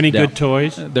all Are there just any down. good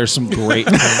toys? There's some great.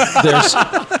 there's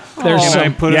Can I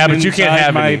some. put Yeah, them but you can't inside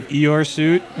have my any. Eeyore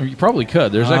suit? You probably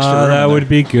could. There's extra room. That in would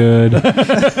be good.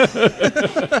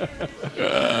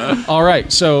 there. All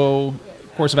right. So,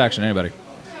 course of action. Anybody?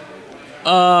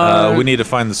 We need to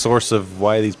find the source of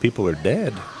why these people are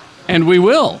dead. And we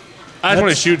will. I just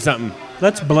want to shoot something.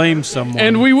 Let's blame someone.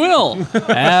 And we will.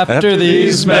 After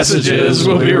these messages,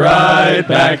 we'll be right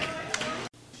back.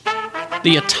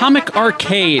 The Atomic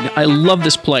Arcade. I love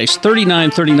this place.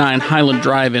 3939 Highland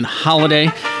Drive in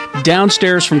Holiday.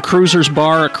 Downstairs from Cruiser's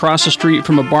Bar, across the street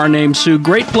from a bar named Sue.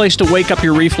 Great place to wake up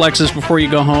your reflexes before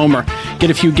you go home or get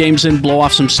a few games in, blow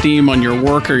off some steam on your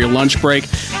work or your lunch break.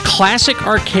 Classic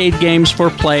arcade games for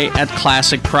play at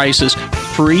classic prices.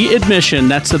 Free admission,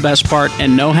 that's the best part,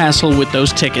 and no hassle with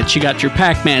those tickets. You got your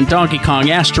Pac-Man, Donkey Kong,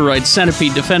 Asteroid,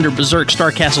 Centipede, Defender, Berserk,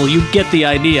 Star Castle. You get the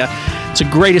idea. It's a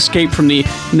great escape from the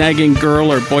nagging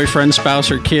girl or boyfriend,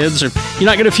 spouse, or kids. Or you're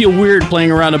not going to feel weird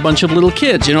playing around a bunch of little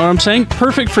kids. You know what I'm saying?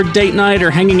 Perfect for date night or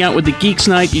hanging out with the geeks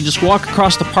night. You just walk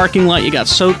across the parking lot. You got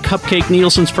soap, cupcake,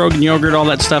 Nielsen's frozen yogurt, all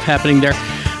that stuff happening there.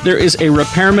 There is a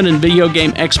repairman and video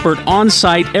game expert on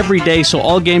site every day, so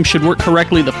all games should work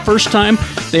correctly the first time.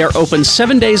 They are open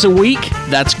 7 days a week.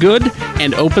 That's good.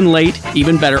 And open late,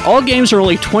 even better. All games are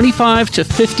only 25 to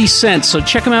 50 cents, so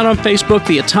check them out on Facebook.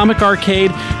 The Atomic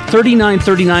Arcade,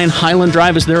 3939 Highland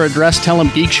Drive is their address. Tell them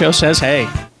Geek Show says hey.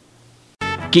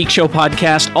 Geek Show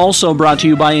Podcast also brought to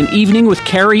you by An Evening with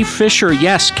Carrie Fisher.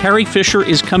 Yes, Carrie Fisher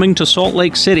is coming to Salt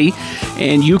Lake City,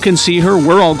 and you can see her.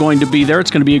 We're all going to be there.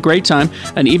 It's going to be a great time.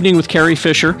 An Evening with Carrie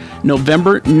Fisher,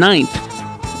 November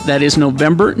 9th. That is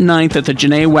November 9th at the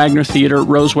Janae Wagner Theater,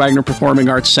 Rose Wagner Performing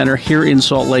Arts Center here in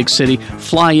Salt Lake City.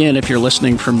 Fly in if you're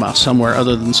listening from somewhere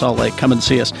other than Salt Lake. Come and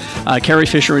see us. Carrie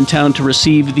Fisher in town to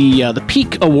receive the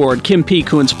Peak Award. Kim Peak,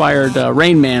 who inspired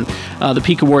Rain Man. The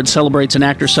Peak Award celebrates an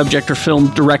actor, subject, or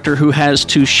film director who has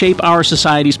to shape our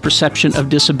society's perception of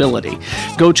disability.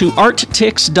 Go to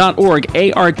arttix.org,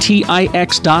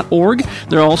 ARTIX.org.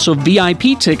 There are also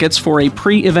VIP tickets for a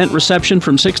pre-event reception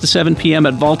from 6 to 7 p.m.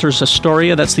 at Valters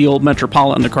Astoria. That's the old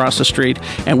Metropolitan across the street,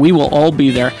 and we will all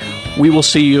be there. We will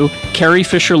see you. Carrie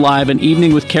Fisher Live, an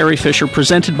evening with Carrie Fisher,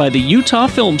 presented by the Utah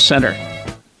Film Center.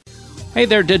 Hey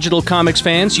there, digital comics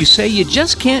fans. You say you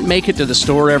just can't make it to the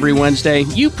store every Wednesday.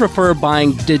 You prefer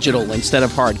buying digital instead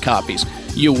of hard copies.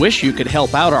 You wish you could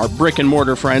help out our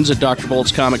brick-and-mortar friends at Dr.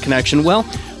 Volt's Comic Connection. Well,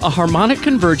 a harmonic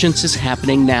convergence is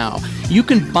happening now. You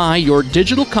can buy your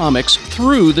digital comics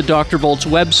through the Dr. Volt's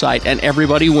website, and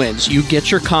everybody wins. You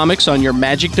get your comics on your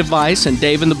magic device, and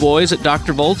Dave and the boys at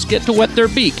Dr. Volt's get to wet their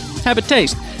beak, have a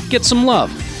taste, get some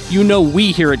love. You know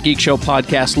we here at Geek Show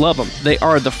Podcast love them. They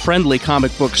are the friendly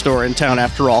comic book store in town,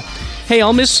 after all. Hey,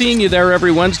 I'll miss seeing you there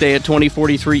every Wednesday at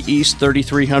 2043 East,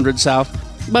 3300 South.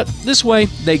 But this way,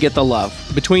 they get the love.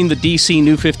 Between the DC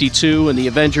New 52 and the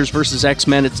Avengers vs.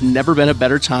 X-Men, it's never been a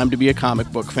better time to be a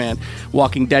comic book fan.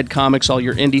 Walking Dead comics, all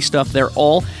your indie stuff, they're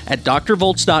all at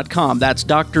drvolts.com. That's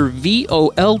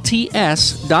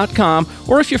drvolts.com.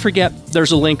 Or if you forget,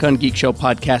 there's a link on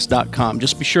geekshowpodcast.com.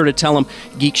 Just be sure to tell them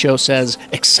Geek Show says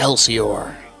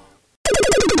Excelsior.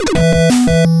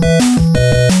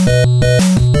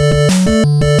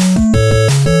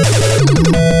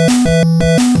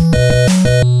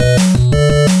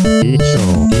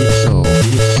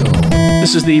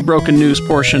 This is the broken news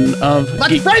portion of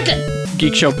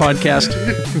Geek Show Podcast.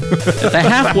 At the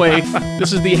halfway,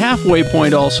 this is the halfway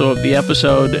point also of the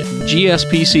episode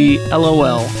GSPC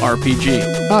LOL RPG.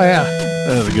 Oh yeah,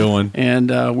 That was a good one.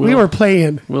 And we were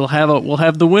playing. We'll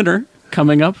have the winner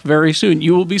coming up very soon.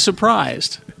 You will be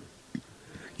surprised.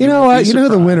 You know what? You know who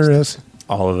the winner is?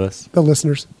 All of us. The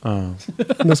listeners. Oh.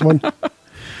 In this one.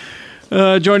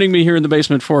 Joining me here in the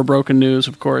basement for broken news,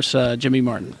 of course, Jimmy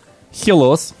Martin.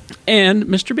 Hello. And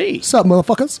Mr. B. What's up,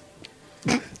 motherfuckers?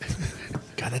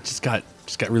 God, that just got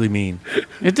really mean.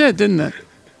 It did, didn't it?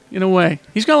 In a way.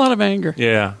 He's got a lot of anger.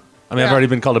 Yeah. I mean, I've already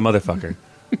been called a motherfucker.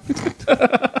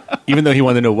 Even though he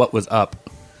wanted to know what was up.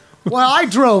 Well, I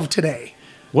drove today.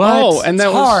 What? Oh, and that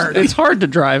It's was hard. It's hard to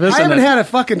drive, isn't I haven't it? had a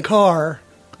fucking car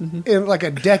in like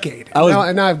a decade.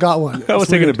 And now I've got one. I was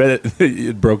It's taking a weird. bet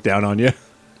it broke down on you.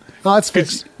 Oh, it's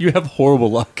fixed. You have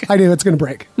horrible luck. I do. It's going to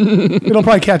break. It'll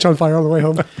probably catch on fire on the way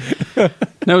home.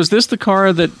 Now, is this the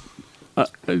car that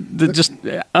just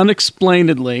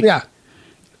unexplainedly, Yeah.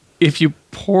 if you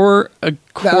pour a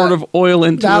quart of oil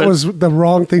into That it, was the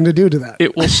wrong thing to do to that.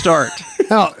 it will start?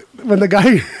 Now, when the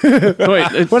guy...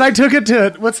 Wait, when I took it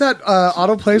to... What's that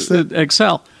auto place? That,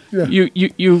 Excel. Yeah.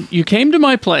 You came to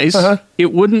my place. Uh-huh.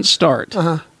 It wouldn't start.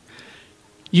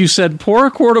 You said pour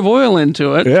a quart of oil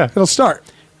into it. Yeah. it'll start.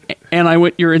 And I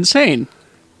went, you're insane.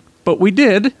 But we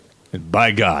did, And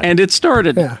by God. and it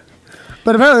started. Yeah.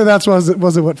 But apparently that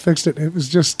wasn't what fixed it. It was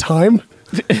just time.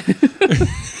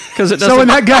 Because it doesn't. So when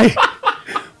that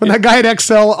guy at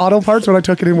Excel Auto Parts, when I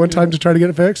took it in one time to try to get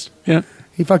it fixed, yeah.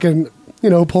 he fucking,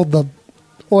 pulled the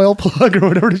oil plug or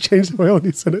whatever to change the oil, and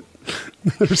he said it.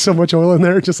 There's so much oil in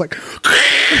there, it just like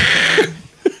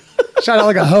shot out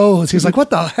like a hose. He's like, "What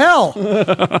the hell?"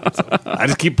 I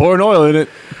just keep pouring oil in it.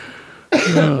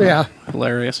 Yeah,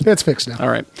 Hilarious. it's fixed now. All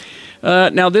right.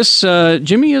 Now this,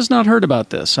 Jimmy has not heard about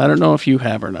this. I don't know if you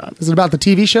have or not. Is it about the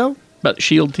TV show? About the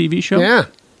S.H.I.E.L.D. TV show? Yeah.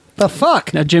 The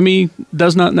fuck? Now, Jimmy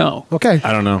does not know. Okay.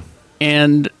 I don't know.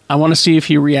 And I want to see if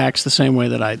he reacts the same way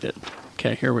that I did.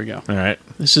 Okay, here we go. All right.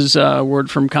 This is a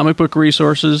word from Comic Book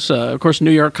Resources. Of course,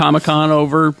 New York Comic Con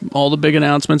over, all the big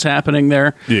announcements happening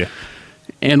there. Yeah.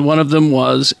 And one of them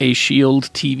was a S.H.I.E.L.D.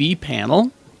 TV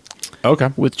panel Okay.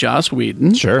 with Joss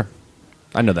Whedon. Sure.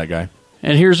 I know that guy.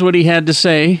 And here's what he had to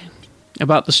say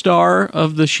about the star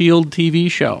of the S.H.I.E.L.D. TV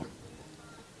show.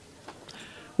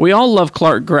 We all love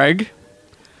Clark Gregg.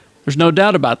 There's no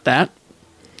doubt about that.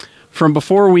 From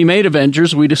before we made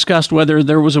Avengers, we discussed whether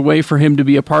there was a way for him to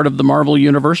be a part of the Marvel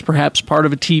Universe, perhaps part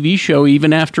of a TV show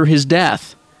even after his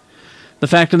death. The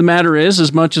fact of the matter is,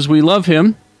 as much as we love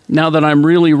him, now that I'm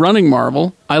really running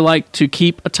Marvel, I like to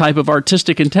keep a type of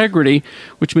artistic integrity,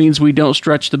 which means we don't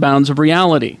stretch the bounds of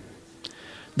reality.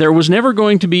 There was never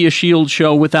going to be a S.H.I.E.L.D.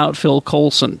 show without Phil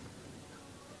Coulson.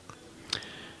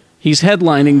 He's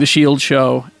headlining the S.H.I.E.L.D.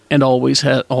 show and always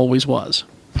was.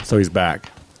 So he's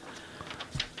back.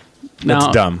 Now,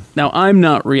 That's dumb. Now, I'm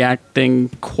not reacting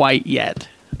quite yet.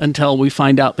 until we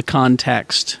find out the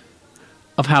context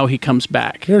of how he comes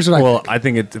back. Here's what Well, I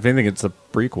think if anything, it's a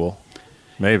prequel.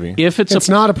 Maybe. If it's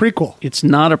not a prequel. It's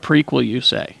not a prequel, you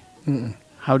say.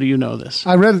 How do you know this?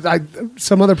 I read it.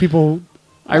 Some other people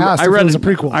asked if it was a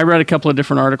prequel. I read a couple of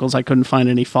different articles. I couldn't find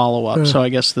any follow-up, Yeah. so I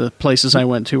guess the places I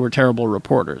went to were terrible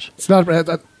reporters. It's not.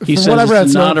 He from says what I read,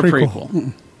 it's it's not a prequel.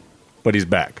 Mm-mm. But he's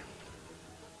back.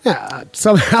 Yeah,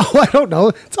 somehow I don't know.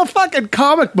 It's a fucking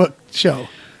comic book show.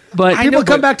 But people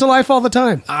come back to life all the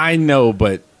time. I know,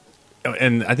 but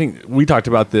and I think we talked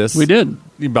about this. We did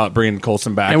about bringing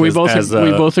Coulson back, and we as, both as,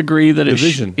 we both agree that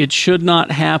division. it should not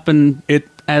happen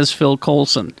as Phil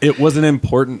Coulson. It was an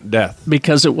important death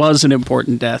because it was an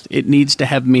important death. It needs to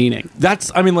have meaning.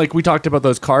 That's, I mean, like we talked about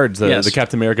those cards, Yes. the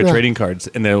Captain America Yeah. trading cards,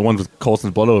 and the ones with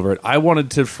Coulson's blood over it. I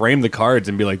wanted to frame the cards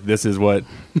and be like, this is what,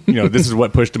 this is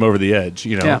what pushed him over the edge.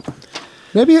 Yeah.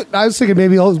 Maybe I was thinking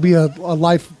maybe it'll be a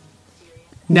life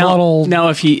model. Now,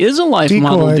 if he is a life decoy.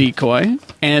 model decoy,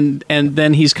 and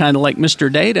then he's kind of like Mr.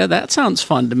 Data, that sounds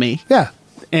fun to me. Yeah.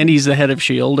 And he's the head of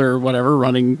S.H.I.E.L.D. or whatever,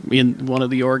 running in one of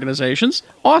the organizations.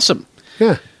 Awesome.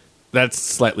 Yeah. That's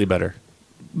slightly better.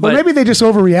 But maybe they just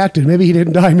overreacted. Maybe he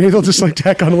didn't die. Maybe they'll just like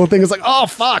tack on a little thing. It's like, oh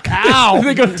fuck, ow!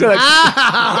 They go to like,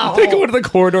 Ow! they go into the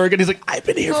corridor again. He's like, I've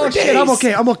been here for days. Shit, I'm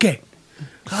okay. I'm okay.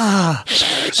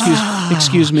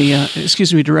 Excuse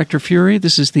me, Director Fury.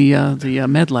 This is the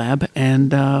med lab,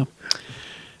 and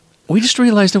we just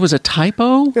realized there was a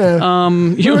typo. We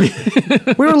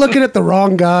were looking at the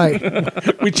wrong guy.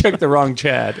 We checked the wrong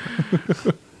Chad.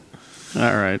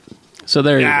 All right. So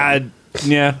there you go.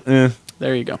 Yeah.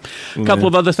 There you go. A couple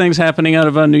of other things happening out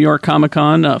of New York Comic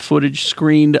Con. Footage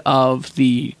screened of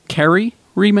the Carrie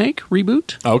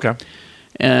reboot. Oh, okay.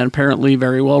 And apparently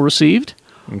very well received.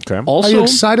 Okay. Also, Are you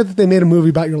excited that they made a movie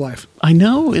about your life? I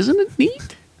know, isn't it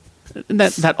neat?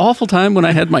 That awful time when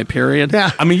I had my period.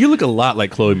 Yeah. I mean, you look a lot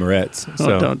like Chloe Moretz.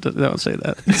 So. Oh, don't say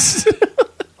that.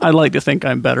 I like to think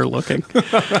I'm better looking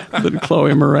than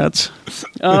Chloe Moretz.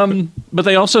 But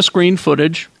they also screened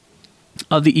footage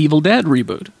of the Evil Dead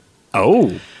reboot.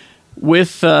 Oh,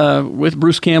 with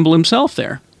Bruce Campbell himself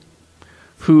there,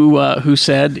 who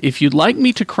said, "If you'd like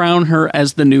me to crown her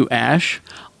as the new Ash,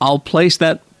 I'll place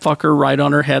that fucker right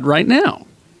on her head right now."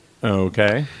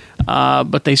 Okay.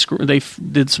 But they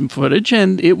did some footage,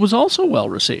 and it was also well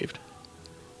received.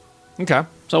 Okay.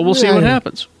 So we'll see what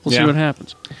happens. We'll see Yeah. what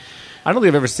happens. I don't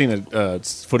think I've ever seen a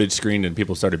footage screened and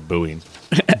people started booing.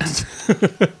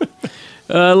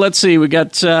 Let's see. We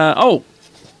got.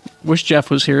 Wish Jeff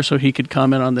was here so he could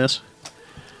comment on this.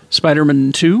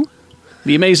 Spider-Man 2,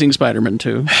 The Amazing Spider-Man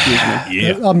 2.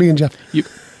 Excuse me. I'm being Jeff.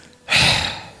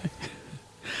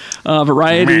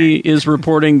 Variety is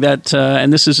reporting that,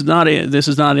 and this is not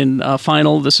in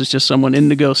final. This is just someone in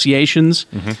negotiations.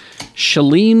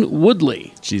 Shailene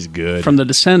Woodley. She's good from The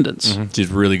Descendants. She's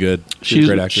really good. She's a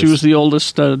great actress. She was the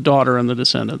oldest daughter in The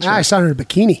Descendants. I saw her in a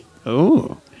bikini.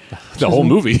 Oh, the whole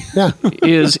movie. Yeah,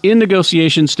 is in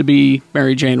negotiations to be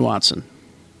Mary Jane Watson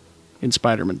in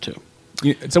Spider-Man 2.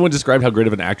 Someone described how great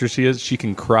of an actress she is. She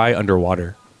can cry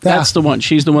underwater. That's the one.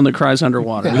 She's the one that cries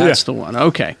underwater. Yeah. That's the one.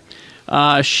 Okay.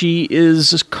 She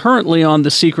is currently on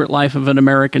The Secret Life of an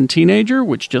American Teenager,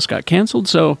 which just got canceled,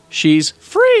 so she's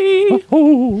free.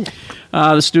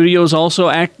 The studio is also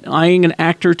eyeing an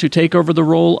actor to take over the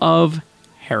role of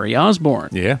Harry Osborn.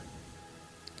 Yeah.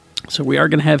 So we are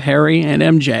going to have Harry and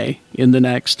MJ in the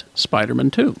next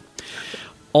Spider-Man 2.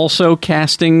 Also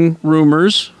casting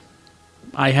rumors,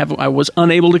 I was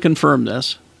unable to confirm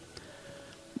this,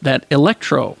 that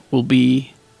Electro will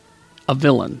be a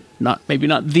villain. Maybe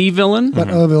not the villain, but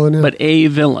a villain. Yeah. but a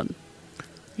villain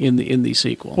in the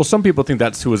sequel. Well, some people think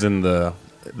that's who was in the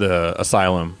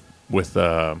asylum with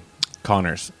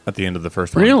Connors at the end of the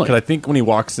first one. Really? Because I think when he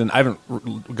walks in, I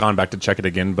haven't gone back to check it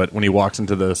again, but when he walks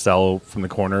into the cell from the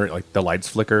corner, like the lights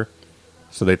flicker,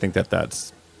 so they think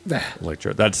that's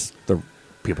Electro. That's the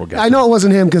people guessing. I know it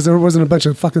wasn't him because there wasn't a bunch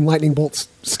of fucking lightning bolts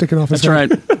sticking off his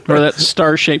That's head. right. Or that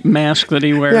star-shaped mask that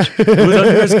he wears. It was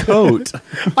under his coat.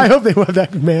 I hope they wear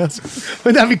that mask.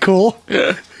 Wouldn't that be cool?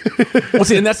 Well,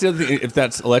 see, and that's the other thing. If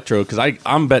that's Electro, because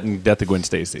I'm betting Death of Gwen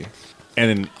Stacy,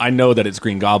 and I know that it's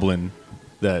Green Goblin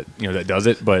that does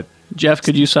it. But Jeff,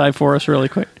 could you sigh for us really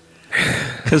quick?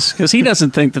 Because he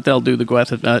doesn't think that they'll do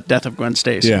the Death of Gwen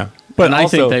Stacy. Yeah, but and I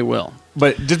also, think they will.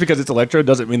 But just because it's Electro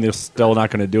doesn't mean they're still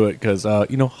not going to do it. Because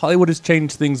Hollywood has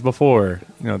changed things before.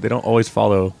 They don't always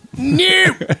follow. No.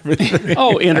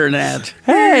 Oh, internet.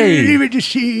 Hey, leave it to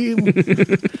shame.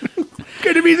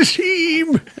 Gonna be the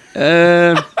shame.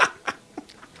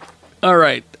 All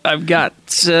right, I've got.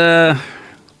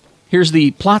 Here's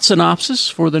the plot synopsis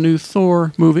for the new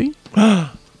Thor movie.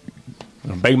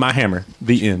 Bang my hammer.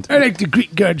 The end. I like the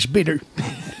Greek gods better.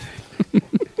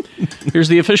 Here's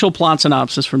the official plot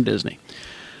synopsis from Disney.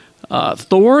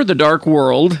 Thor, the Dark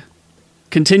World,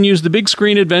 continues the big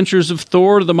screen adventures of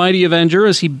Thor, the Mighty Avenger,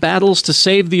 as he battles to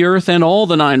save the Earth and all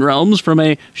the Nine Realms from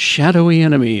a shadowy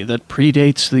enemy that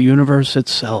predates the universe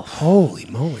itself. Holy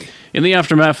moly. In the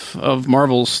aftermath of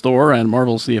Marvel's Thor and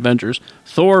Marvel's The Avengers,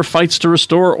 Thor fights to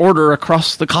restore order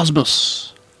across the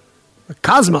cosmos.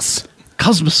 Cosmos.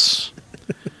 Cosmos.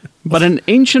 But an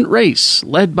ancient race,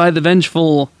 led by the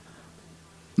vengeful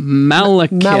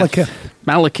Malekith,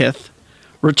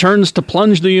 returns to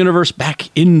plunge the universe back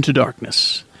into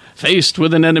darkness. Faced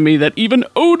with an enemy that even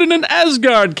Odin and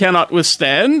Asgard cannot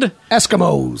withstand,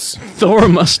 Eskimos. Thor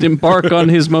must embark on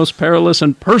his most perilous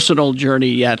and personal journey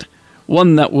yet,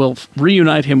 one that will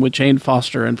reunite him with Jane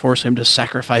Foster and force him to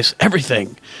sacrifice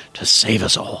everything to save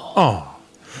us all. Oh.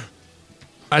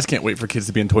 I just can't wait for kids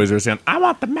to be in Toys R Us saying, I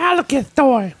want the Malekith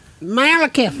toy.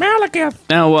 Malekith.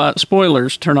 Now,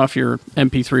 spoilers, turn off your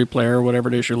MP3 player or whatever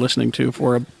it is you're listening to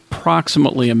for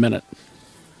approximately a minute.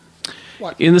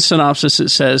 What? In the synopsis, it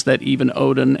says that even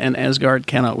Odin and Asgard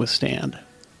cannot withstand,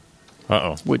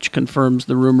 Uh-oh. which confirms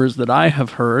the rumors that I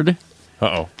have heard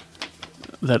Uh-oh.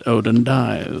 that Odin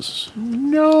dies.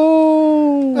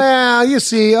 No. Well, you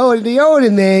see, the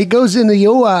Odin there goes into the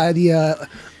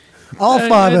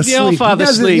All-Father sleep. The All-Father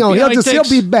sleep. He'll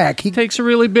be back. He takes a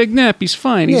really big nap. He's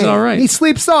fine. He's all right. He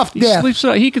sleeps off death.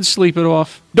 He can sleep it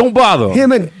off. Don't bother him.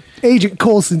 Him and Agent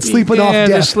Coulson sleeping off Yeah, death.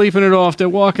 they're sleeping it off. They're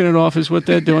walking it off is what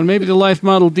they're doing. Maybe the life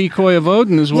model decoy of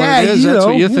Odin is what it is. That's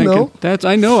what you're thinking.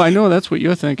 I know. That's what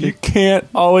you're thinking. You can't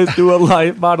always do a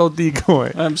life model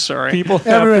decoy. I'm sorry. People have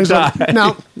Everybody's to like,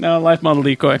 die. No, life model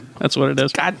decoy. That's what it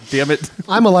is. God damn it.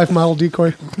 I'm a life model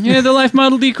decoy. Yeah, the life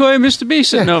model decoy of Mr. B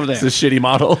sitting over there. It's a shitty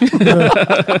model.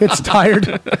 It's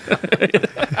tired.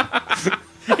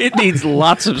 It needs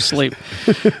lots of sleep.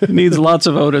 It needs lots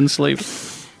of Odin sleep.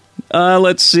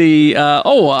 Let's see.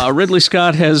 Ridley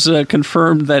Scott has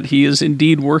confirmed that he is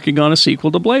indeed working on a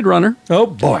sequel to Blade Runner. Oh,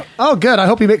 boy. Oh, good. I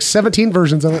hope he makes 17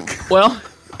 versions of it. Well,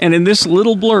 and in this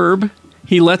little blurb,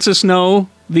 he lets us know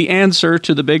the answer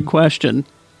to the big question,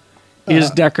 is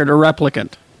Deckard a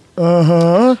replicant?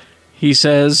 Uh-huh. He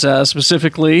says,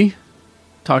 specifically,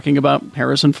 talking about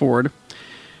Harrison Ford,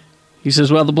 he says,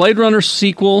 well, the Blade Runner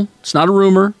sequel, it's not a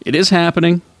rumor, it is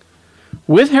happening.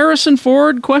 With Harrison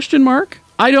Ford, ?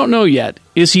 I don't know yet.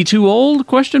 Is he too old, ?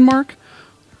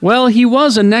 Well, he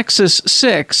was a Nexus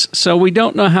 6, so we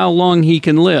don't know how long he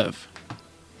can live.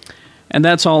 And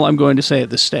that's all I'm going to say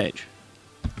at this stage.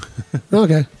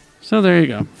 Okay. So there you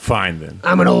go. Fine, then.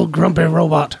 I'm an old grumpy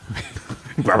robot.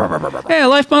 Hey, a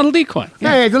life model decoy.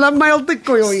 Hey, the life model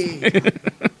decoy.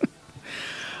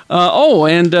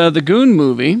 And the Goon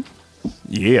movie.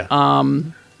 Yeah.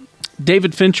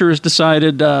 David Fincher has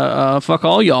decided, fuck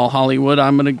all y'all, Hollywood,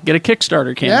 I'm going to get a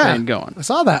Kickstarter campaign going. I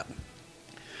saw that.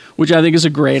 Which I think is a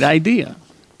great idea.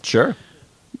 Sure.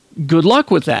 Good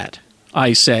luck with that,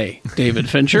 I say, David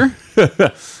Fincher.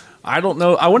 I don't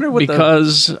know. I wonder what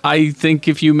because I think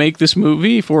if you make this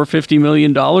movie for $50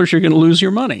 million, you're going to lose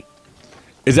your money.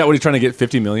 Is that what he's trying to get,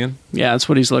 $50 million? Yeah, that's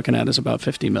what he's looking at, is about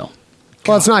 $50 mil.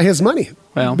 Well, it's not his money.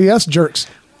 Well, be us jerks.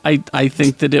 I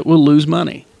think that it will lose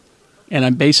money. And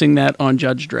I'm basing that on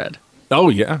Judge Dredd. Oh,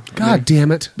 yeah. God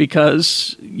damn it.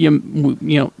 Because, you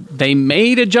know, they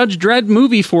made a Judge Dredd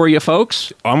movie for you,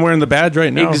 folks. I'm wearing the badge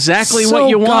right now. Exactly what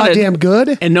you wanted. Goddamn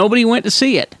good. And nobody went to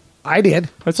see it. I did.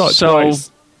 I saw it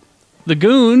twice. The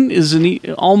Goon is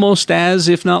almost as,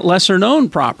 if not lesser known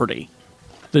property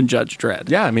than Judge Dredd.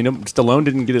 Yeah, I mean, Stallone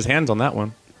didn't get his hands on that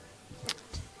one.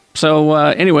 So,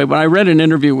 anyway, when I read an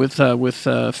interview with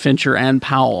Fincher and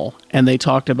Powell, and they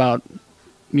talked about,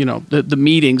 you know, the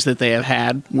meetings that they have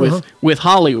had with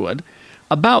Hollywood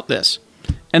about this.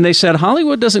 And they said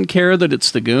Hollywood doesn't care that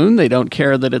it's the Goon. They don't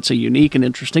care that it's a unique and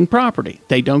interesting property.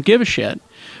 They don't give a shit.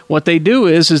 What they do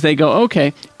is they go,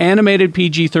 okay, animated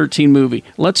PG-13 movie.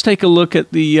 Let's take a look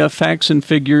at the facts and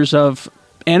figures of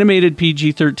animated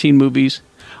PG-13 movies.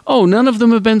 Oh, none of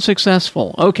them have been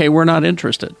successful. Okay, we're not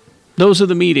interested. Those are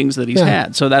the meetings that he's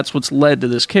had. So that's what's led to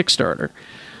this Kickstarter.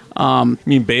 You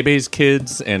mean Bebe's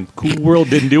Kids and Cool World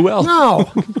didn't do well?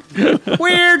 No.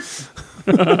 Weird.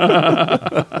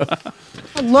 I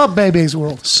love Bebe's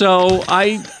World. So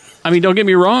I mean, don't get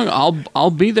me wrong.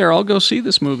 I'll be there. I'll go see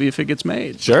this movie if it gets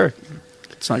made. Sure.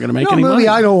 It's not going to make No any movie money.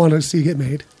 I don't want to see get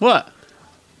made. What?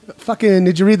 Fucking,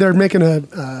 did you read they're making a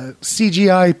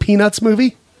CGI Peanuts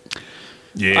movie?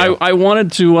 Yeah. I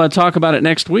wanted to talk about it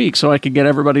next week so I could get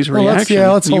everybody's reaction.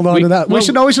 Let's hold on to that. We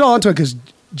should hold on to it because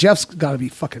Jeff's got to be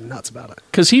fucking nuts about it.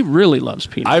 Because he really loves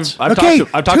peanuts. I've Okay,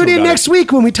 talked to tune him in about next it.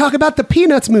 week when we talk about the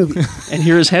Peanuts movie. And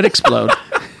hear his head explode.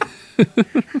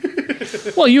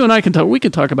 Well, you and I can talk. We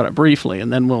can talk about it briefly,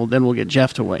 and then we'll get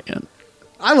Jeff to weigh in.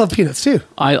 I love Peanuts too.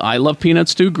 I love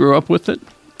peanuts too. Grew up with it.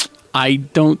 I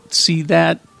don't see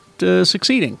that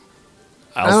succeeding.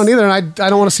 I don't either. And I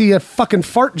don't want to see a fucking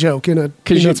fart joke in a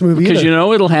Peanuts movie because either. you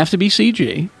know it'll have to be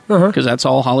CG because that's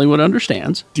all Hollywood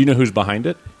understands. Do you know who's behind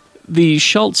it? The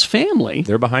Schultz family.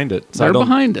 They're behind it. They're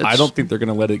behind it. I don't think they're going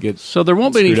to let it get So there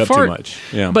won't be any screwed up fart. too much.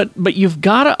 Yeah. But you've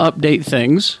got to update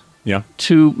things yeah.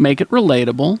 to make it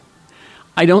relatable.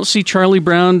 I don't see Charlie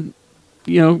Brown,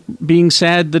 being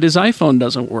sad that his iPhone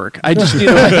doesn't work. I just,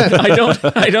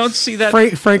 I don't see that.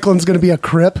 Franklin's going to be a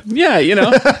Crip. Yeah,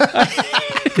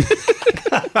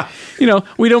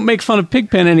 we don't make fun of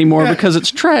Pigpen anymore because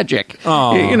it's tragic.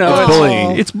 Oh, it's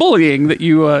bullying. It's bullying that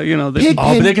you, that Pigpen.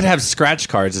 Oh, but they could have scratch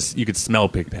cards. You could smell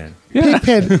Pigpen.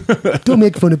 Pigpen. Don't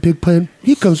make fun of Pigpen.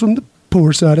 He comes from the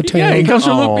poor side of town. Yeah, it comes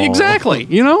from exactly.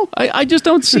 I just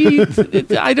don't see.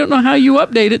 I don't know how you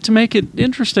update it to make it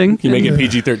interesting. You make it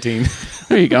PG-13.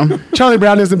 There you go. Charlie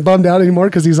Brown isn't bummed out anymore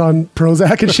because he's on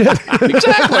Prozac and shit.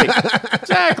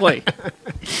 Exactly.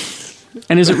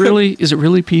 And is it really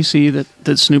PC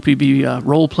that Snoopy be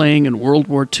role playing in World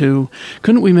War II?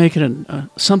 Couldn't we make it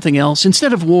something else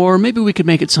instead of war? Maybe we could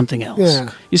make it something else.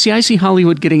 Yeah. You see, I see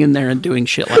Hollywood getting in there and doing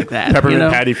shit like that.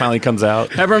 Peppermint Patty finally comes out.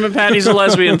 Peppermint Patty's a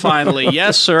lesbian finally.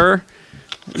 Yes, sir.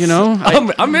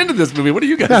 I'm into this movie. What are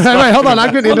you guys? Right, hold on.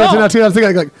 I'm getting into Well, it no. now too. I was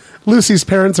thinking like Lucy's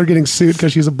parents are getting sued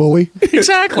because she's a bully.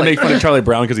 Exactly. They make fun of Charlie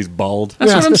Brown because he's bald.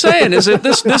 That's what I'm saying. Is it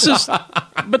this is?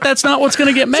 But that's not what's going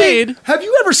to get made. See, have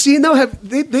you ever seen though? Have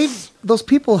those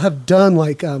people have done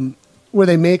like where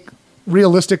they make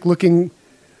realistic looking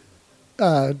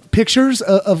pictures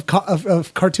of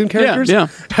cartoon characters? Yeah.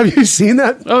 Have you seen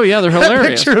that? Oh yeah, they're That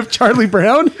hilarious. picture of Charlie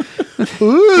Brown.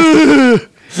 Ooh.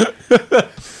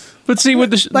 But see, with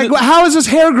the How does his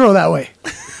hair grow that way?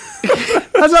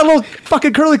 How's that little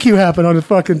fucking curlicue happen on the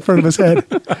fucking front of his head?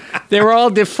 they're all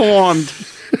deformed.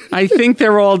 I think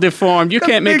they're all deformed. You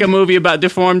can't make a movie about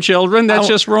deformed children. That's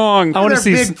just wrong. I want to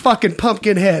They're see. big fucking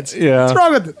pumpkin heads. Yeah. What's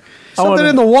wrong with it? Something wanna-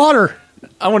 in the water.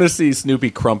 I want to see Snoopy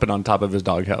crumping on top of his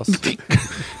doghouse.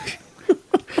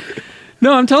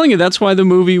 No, I'm telling you, that's why the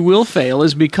movie will fail,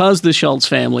 is because the Schultz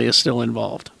family is still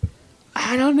involved.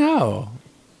 I don't know.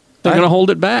 They're going to hold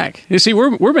it back. You see,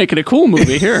 we're making a cool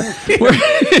movie here.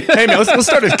 Hey man, let's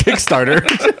start a Kickstarter.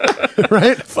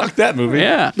 Right? Fuck that movie.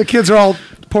 Yeah. The kids are all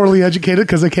poorly educated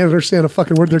because they can't understand a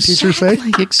fucking word their teachers say.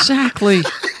 Exactly.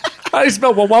 I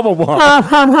spell wah wah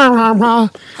wah.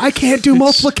 I can't do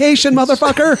multiplication,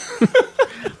 motherfucker.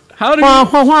 How How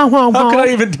can I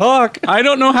even talk? I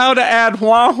don't know how to add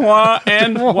wah wah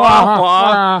and wah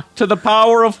wah to the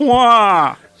power of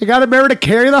wah. You got to be able to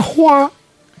carry the wah.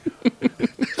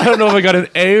 I don't know if I got an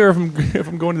A or if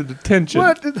I'm going to detention.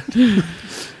 What?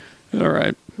 All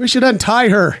right. We should untie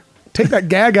her. Take that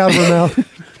gag out of her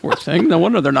mouth. Poor thing. No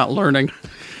wonder they're not learning.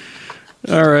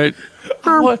 All right.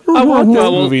 I want this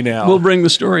Well, movie now. We'll bring the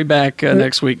story back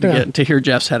next week to hear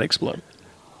Jeff's head explode.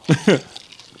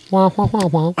 Wah, wah, wah,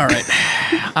 wah. All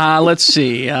right. Let's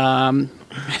see. I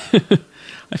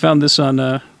found this on,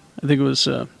 I think it was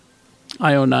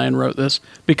IO9 wrote this.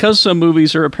 Because some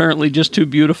movies are apparently just too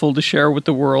beautiful to share with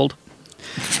the world,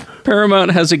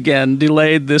 Paramount has again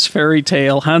delayed this fairy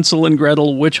tale, Hansel and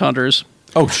Gretel Witch Hunters.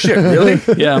 Oh shit! Really?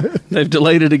 Yeah, they've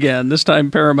delayed it again. This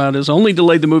time Paramount has only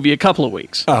delayed the movie a couple of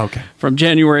weeks. Oh, okay. From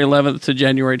January 11th to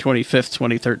January 25th,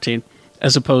 2013,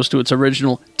 as opposed to its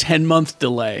original 10-month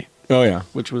delay, Oh yeah.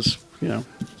 which was,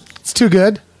 It's too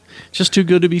good. just too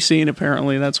good to be seen,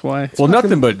 apparently. That's why. Well,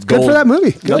 nothing but gold. Good for that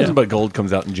movie. Good. Nothing but gold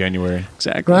comes out in January.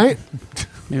 Exactly. Right?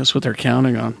 Maybe that's what they're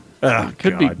counting on. Oh,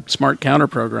 Could God. be smart counter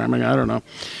programming. I don't know.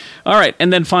 All right.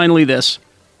 And then finally this.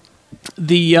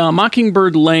 The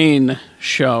Mockingbird Lane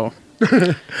show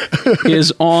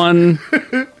is on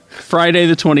Friday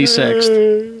the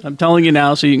 26th. I'm telling you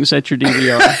now so you can set your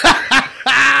DVR.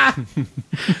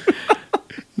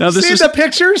 Now this See is... the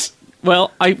pictures?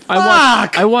 Well,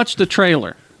 I watched the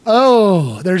trailer.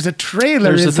 Oh, there's a trailer.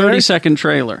 There's a is there? 30-second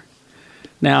trailer.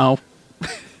 Now,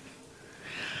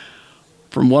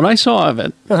 from what I saw of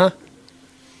it,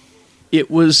 it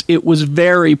was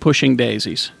very Pushing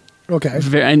Daisies. Okay.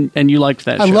 And you liked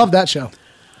that show. I love that show.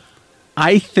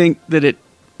 I think that it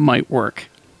might work.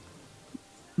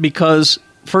 Because,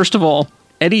 first of all,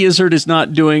 Eddie Izzard is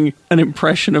not doing an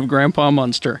impression of Grandpa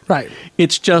Munster. Right.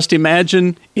 It's just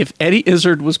imagine if Eddie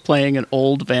Izzard was playing an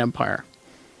old vampire.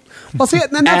 Well, see,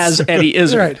 and that's, As Eddie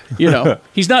Izzard. Right. You know,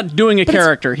 he's not doing a But it's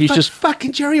character. He's just...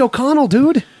 fucking Jerry O'Connell,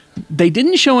 dude. They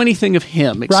didn't show anything of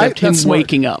him except Right? him That's smart.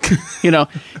 waking up.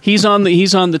 He's on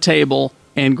the table,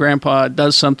 and Grandpa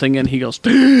does something, and he goes,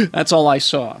 "That's all I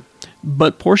saw."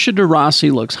 But Portia de Rossi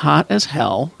looks hot as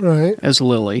hell Right. as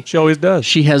Lily. She always does.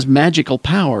 She has magical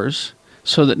powers,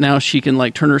 so that now she can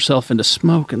like turn herself into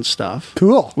smoke and stuff.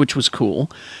 Cool. Which was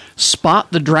cool. Spot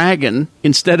the dragon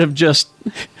instead of just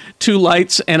 2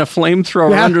 lights and a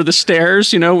flamethrower Yeah. under the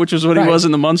stairs, which is what he Right. was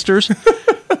in the Munsters.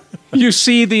 You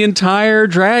see the entire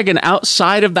dragon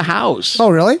outside of the house. Oh,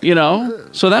 really?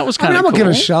 So that was I kind mean, of I'm cool. gonna give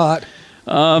it a shot.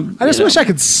 I just wish I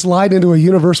could slide into a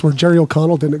universe where Jerry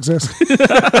O'Connell didn't exist.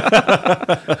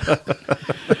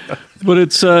 But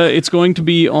it's going to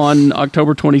be on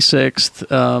October 26th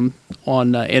on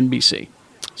NBC.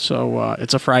 So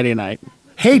it's a Friday night.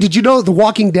 Hey, did you know The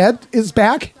Walking Dead is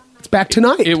back? It's back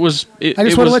tonight. I just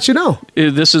want to let you know.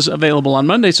 This is available on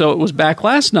Monday, so it was back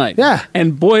last night. Yeah.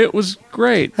 And boy, it was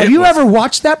great. Have you ever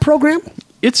watched that program?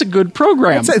 It's a good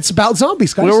program. It's about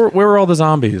zombies, guys. Where were all the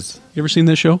zombies? You ever seen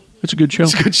this show? It's a good show.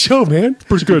 It's a good show, man.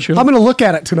 Pretty good show. I'm going to look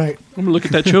at it tonight. I'm gonna look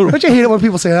at that show. Don't you hate it when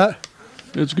people say that?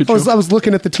 It's a good I show. was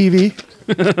looking at the TV.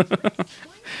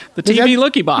 The TV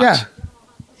Looky Box. Yeah.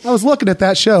 I was looking at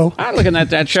that show. I'm looking at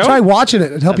that show. Try watching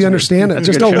it and help you understand it. that's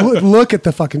a Just good don't show. look at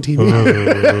the fucking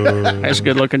TV. That's a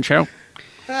good looking show.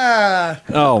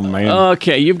 Oh man.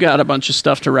 Okay, you've got a bunch of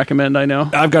stuff to recommend, I know.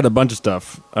 I've got a bunch of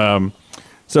stuff.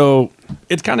 So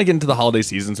it's kind of getting to the holiday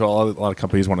season, so a lot of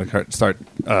companies want to start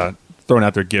throwing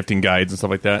out their gifting guides and stuff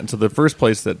like that. And so the first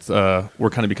place that we're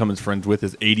kind of becoming friends with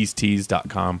is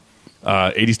 80stees.com.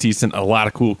 80s Tees sent a lot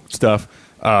of cool stuff.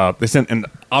 They sent an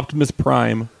Optimus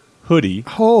Prime hoodie.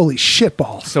 Holy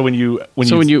shitballs. So when you When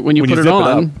you put it zip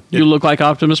on, up, you look like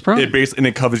Optimus Prime. and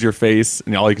it covers your face,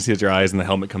 and all you can see is your eyes, and the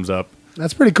helmet comes up.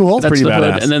 That's pretty cool. That's pretty the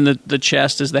badass. hood, and then the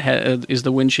chest is is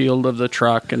the windshield of the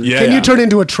truck, and Yeah. Can you turn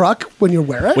into a truck when you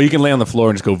wear it? Well, you can lay on the floor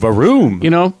and just go varoom.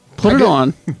 put it get-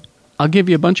 on. I'll give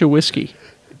you a bunch of whiskey,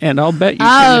 and I'll bet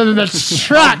you.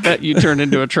 truck. Bet you turn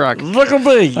into a truck. Look at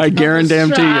me. I guarantee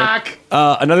you.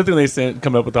 Another thing they sent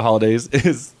coming up with the holidays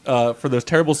is for those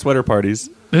terrible sweater parties.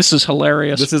 This is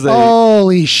hilarious. This is a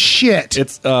Holy shit.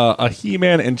 it's a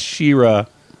He-Man and She-Ra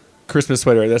Christmas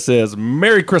sweater that says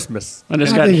 "Merry Christmas." and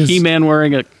it's that got thing is- He-Man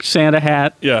wearing a Santa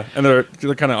hat. Yeah, and they're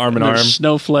kind of arm in And arm. there's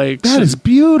snowflakes. That is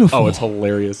beautiful. Oh, it's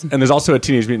hilarious. And there's also a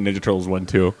Teenage Mutant Ninja Turtles one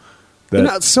too. You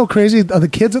know, it's so crazy. The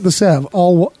kids at the Sev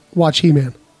all watch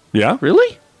He-Man. Yeah,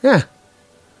 Really? Yeah.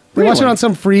 They watch it Really? on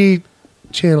some free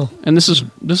channel. And this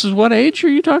is what age are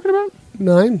you talking about?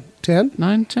 9, 10.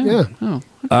 9, 10? Yeah. Oh.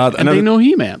 And another- they know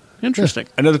He-Man. Interesting.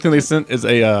 Another thing they sent is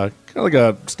a kind of like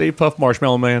a Stay Puft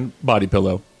Marshmallow Man body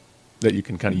pillow that you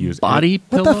can kind of use. Body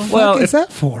What pillow? the fuck Well, is if-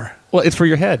 that for? Well, it's for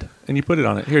your head, and you put it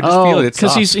on it. Here, just feel it. It's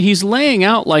because soft. he's laying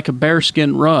out like a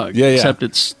bearskin rug. Yeah, yeah. Except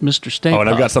it's Mr. Stay Oh, and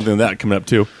I've got Puft. something of that coming up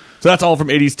too. So that's all from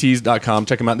 80stees.com.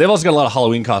 Check them out. They've also got a lot of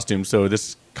Halloween costumes, so this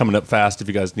is coming up fast if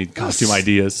you guys need costume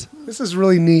ideas. This is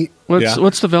really neat.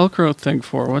 What's the Velcro thing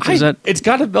for? Is that? It's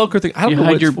got a Velcro thing. I don't You know what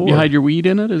hide it's your for. you hide your weed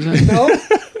in it? Is that?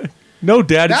 No,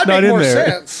 Dad, it's not in there.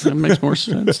 sense. That makes more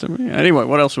sense to me. Anyway,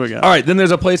 what else we got? All right, then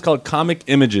there's a place called Comic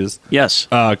Images. Yes.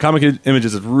 Comic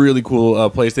Images is a really cool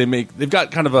place. They've got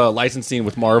kind of a licensing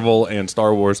with Marvel and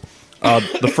Star Wars.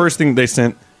 The first thing they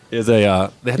sent is they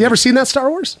had You ever seen that Star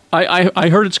Wars? I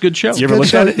heard it's a good show. You ever Good looked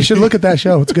show. at it? You should look at that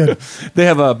show. It's good. They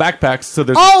have backpacks. So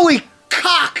there's Holy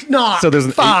cock knock. there's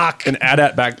an fuck. an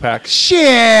AT-AT backpack.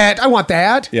 Shit. I want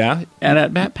that. Yeah, And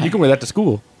at backpack. you can wear that to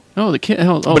school, Oh, the kid.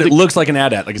 Oh, but the, it looks like an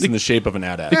AT-AT, like it's in the shape of an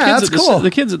AT-AT. Yeah, kids that's at the, cool.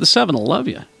 The kids at the 7 will love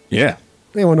you. Yeah.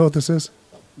 Anyone know what this is?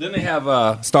 Then they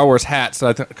have Star Wars hats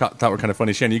that I thought were kind of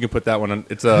funny. Shannon, you can put that one on.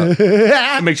 It's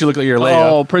it makes you look like you're Leia.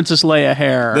 Oh, Princess Leia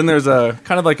hair. Then there's a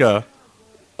kind of like a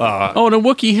and a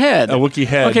Wookiee head. A Wookiee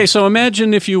head. Okay, so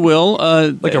imagine, if you will,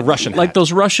 Like a Russian like hat.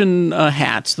 those Russian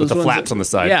hats, with those the ones flaps that- on the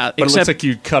side. Yeah, but it looks except like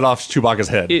you cut off Chewbacca's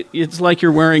head. it's like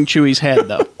you're wearing Chewie's head,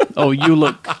 though. Oh, you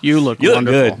look You look wonderful.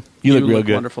 good. You look real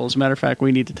good. Wonderful. As a matter of fact,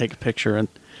 we need to take a picture and.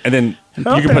 And then you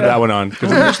can put that one on. 'cause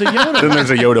There's the Yoda. then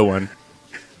there's a Yoda one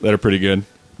that are pretty good.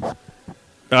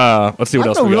 Let's see what I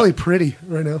else feel we got. really pretty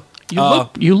right now.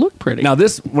 You look pretty. Now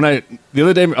this the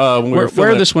other day when we were wear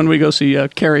filming this when we go see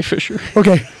Carrie Fisher.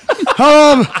 Okay.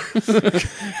 Hello.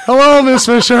 Hello, Miss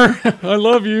Fisher. I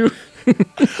love you.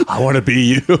 I want to be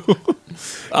you.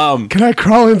 Can I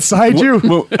crawl inside you?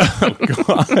 Well,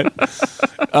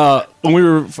 when we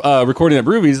were recording at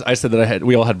Broovies, I said that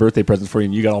we all had birthday presents for you,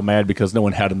 and you got all mad because no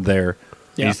one had them there.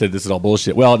 And you said this is all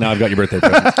bullshit. Well, now I've got your birthday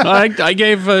present. I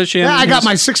gave Shannon. Yeah, I got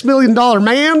my $6 million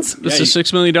mans. This is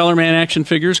 $6 million man action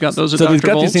figures. Got those at So Dr. they've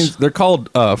got Volt's. these things. They're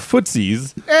called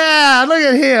footsies, Yeah, look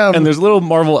at him. and there's little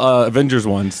Marvel Avengers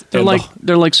ones. They're and like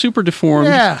like super deformed.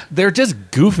 yeah, they're just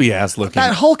goofy ass looking.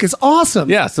 that Hulk is awesome.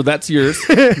 Yeah, so that's yours.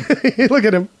 Look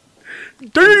at him.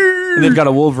 And they've got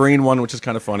a Wolverine one, which is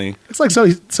kind of funny. It's like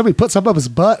somebody put something up his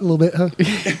butt a little bit, huh? And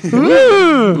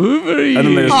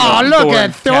then there's Oh, look Thor at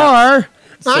and Cap. Thor.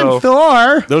 So- I'm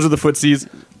Thor. Those are the footsies.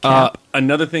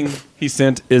 Another thing he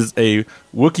sent is a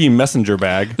Wookiee messenger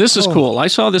bag. This is cool. I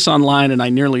saw this online and I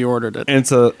nearly ordered it. And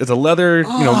it's a leather,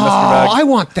 messenger bag. Oh, I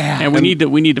want that. And we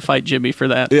need to fight Jimmy for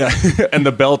that. Yeah, and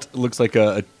the belt looks like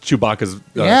a Chewbacca's.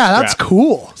 Yeah, that's strap.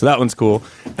 cool. So that one's cool.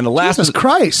 And the last, Jesus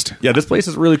Christ. yeah, this place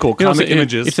is really cool. You know, Comic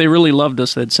Images. If they really loved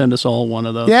us, they'd send us all one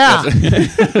of those. Yeah.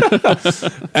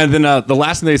 And then the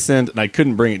last thing they sent, and I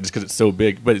couldn't bring it just because it's so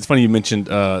big. But it's funny you mentioned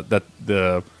that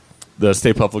the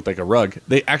Stay Puft looked like a rug.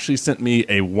 They actually sent me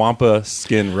a Wampa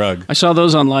skin rug. I saw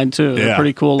those online too. They're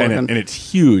pretty cool looking. And it's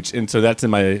huge, and so that's in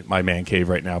my man cave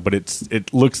right now. But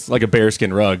it looks like a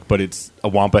bearskin rug, but it's a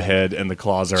Wampa head, and the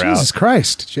claws are Jesus out.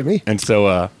 Christ, Jimmy. And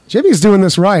so Jimmy's doing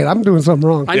this right. I'm doing something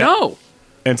wrong. I know.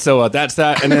 And so that's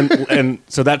that, and then and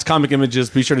so that's Comic Images.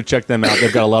 Be sure to check them out.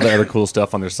 They've got a lot of other cool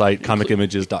stuff on their site,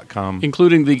 comicimages.com.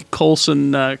 Including the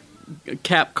Coulson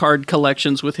cap card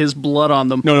collections with his blood on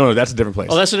them. No, that's a different place.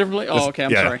 Oh, that's a different place? Oh, okay.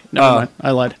 I'm yeah. sorry. Never mind.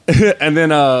 I lied. And then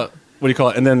what do you call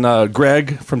it? And then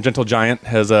Greg from Gentle Giant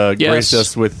has graced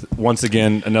us with once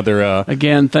again another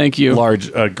Again, thank you.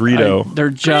 large Greedo.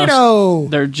 Greedo.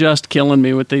 They're just killing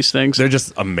me with these things. They're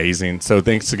just amazing. So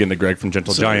thanks again to Greg from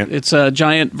Gentle Giant. It's a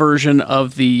giant version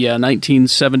of the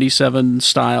 1977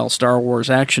 style Star Wars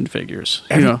action figures.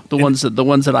 The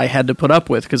ones that I had to put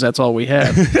up with because that's all we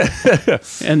had.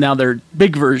 And now they're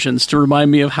big versions to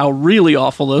remind me of how really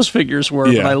awful those figures were.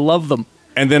 Yeah. But I love them.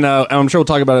 And then I'm sure we'll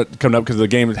talk about it coming up because the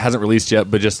game hasn't released yet,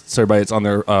 but just so everybody it's on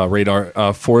their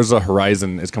radar, Forza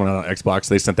Horizon is coming out on Xbox.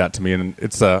 They sent that to me, and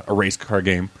it's a race car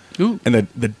game. Ooh. And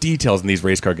the details in these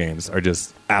race car games are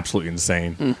just absolutely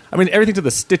insane. I mean, everything to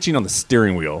the stitching on the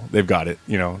steering wheel, they've got it,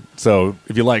 So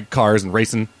if you like cars and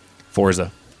racing,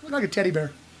 Forza. Look like a teddy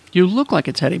bear. You look like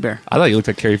a teddy bear. I thought you looked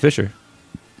like Carrie Fisher.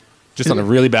 Just on a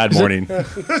really bad morning.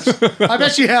 I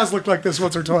bet she has looked like this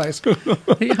once or twice.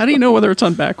 Hey, how do you know whether it's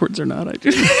on backwards or not? I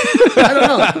don't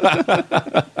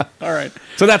know. All right.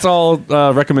 So that's all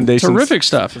recommendations. Terrific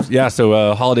stuff. Yeah,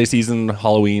 so holiday season,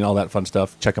 Halloween, all that fun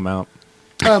stuff. Check them out.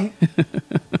 We're going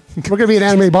to be at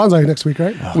Anime Bonsai next week,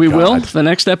 right? We will. The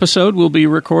next episode will be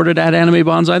recorded at Anime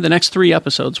Bonsai. The next 3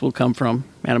 episodes will come from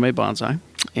Anime Bonsai.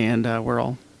 And we're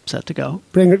all set to go.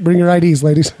 Bring your IDs,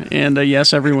 ladies. And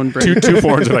yes, everyone bring Two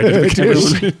forms of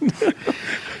identification.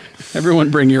 everyone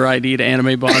bring your ID to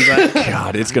Anime Bonsai.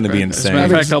 God, it's going to be As a matter insane.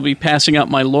 of fact, I'll be passing out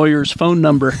my lawyer's phone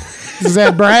number. Is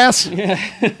that brass?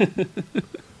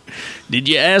 Did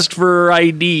you ask for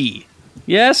ID?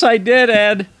 Yes, I did,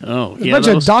 Ed. Oh, There's yeah. a bunch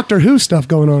of Doctor Who stuff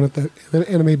going on at the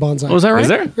Anime Bonsai. Oh, is that right? Is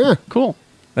there? Yeah, Cool.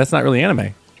 That's not really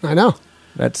anime. I know.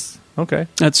 That's okay.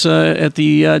 That's at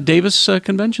the Davis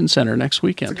Convention Center next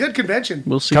weekend. It's a good convention.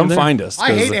 We'll see Come you there. find us.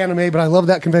 I hate anime, but I love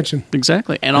that convention.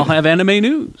 Exactly. And I'll have anime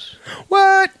news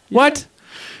What? What?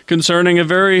 concerning a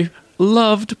very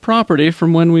loved property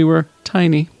from when we were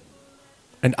tiny.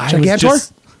 And I Gigantor? was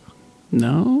just...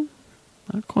 No,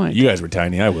 not quite. You guys were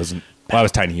tiny. I wasn't. Well, I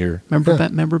was tinier.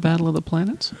 Remember Battle of the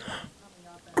Planets?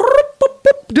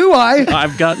 Do I?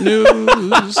 I've got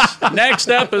news. Next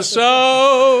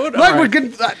episode. Like, All we're right.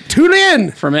 good. Tune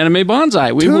in. From Anime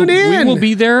Bonsai. We Tune in. We will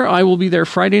be there. I will be there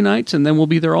Friday nights, and then we'll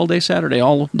be there all day Saturday,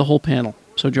 the whole panel.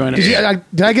 So join us.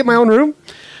 Did I get my own room?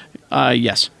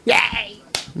 Yes. Yay!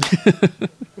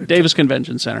 Davis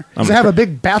Convention Center. Does it have a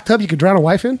big bathtub you could drown a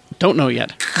wife in? Don't know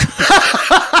yet.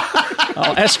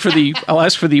 I'll ask for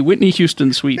the Whitney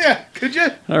Houston suite. Yeah, could you?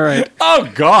 All right.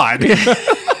 Oh, God.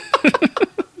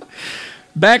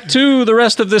 Back to the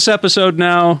rest of this episode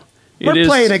now. We're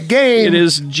playing a game. It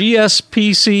is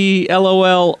GSPC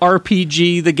LOL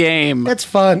RPG the game. It's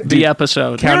fun. The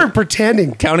episode. We were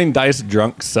pretending. Counting dice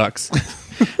drunk sucks.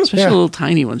 Especially Yeah. little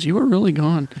tiny ones. You were really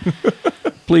gone.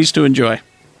 Pleased to enjoy.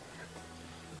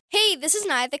 Hey, this is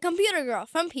Nia, the computer girl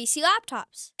from PC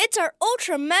Laptops. It's our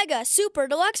Ultra Mega Super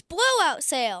Deluxe Blowout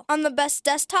sale on the best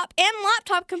desktop and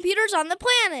laptop computers on the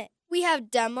planet. We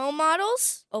have demo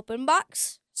models, open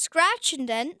box, scratch and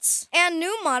dents, and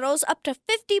new models up to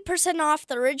 50% off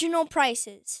the original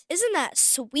prices. Isn't that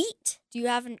sweet? Do you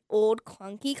have an old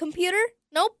clunky computer?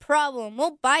 No problem.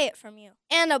 We'll buy it from you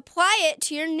and apply it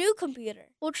to your new computer.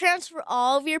 We'll transfer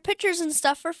all of your pictures and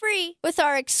stuff for free with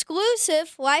our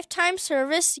exclusive lifetime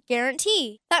service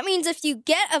guarantee. That means if you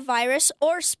get a virus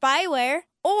or spyware,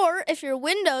 or if your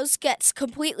Windows gets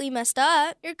completely messed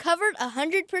up, you're covered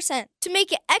 100%. To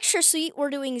make it extra sweet,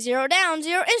 we're doing 0 down,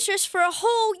 0 interest for a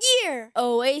whole year.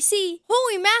 OAC.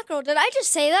 Holy mackerel, did I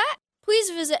just say that?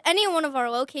 Please visit any one of our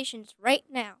locations right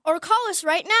now. Or call us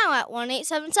right now at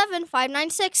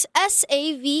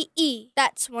 1-877-596-SAVE.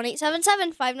 That's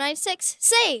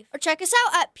 1-877-596-SAVE. Or check us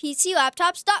out at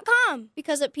PCLaptops.com.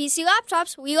 Because at PC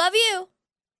Laptops, we love you.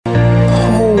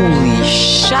 Holy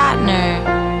Shatner.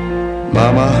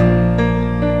 Mama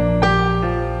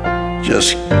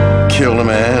just killed a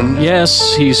man.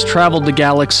 Yes, he's traveled the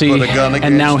galaxy,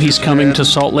 and now he's coming to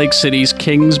Salt Lake City's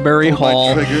Kingsbury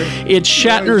Hall. It's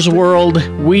Shatner's world.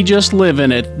 We just live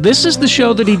in it. This is the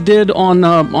show that he did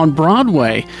on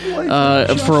Broadway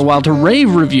for a while to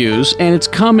rave reviews, and it's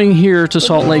coming here to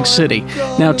Salt Lake City.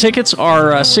 Now, tickets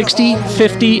are $60,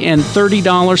 $50, and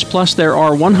 $30, plus there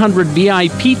are 100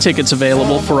 VIP tickets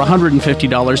available for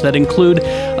 $150 that include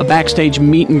a backstage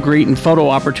meet and greet and photo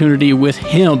opportunity with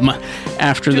him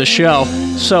after the show.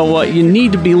 So you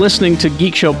need to be listening to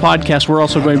Geek Show Podcast. We're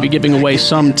also going to be giving away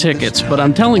some tickets, but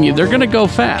I'm telling you, they're going to go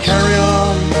fast.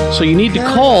 So you need to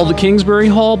call the Kingsbury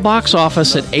Hall box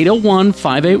office at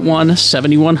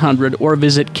 801-581-7100 or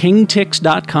visit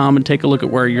kingtix.com and take a look at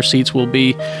where your seats will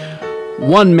be.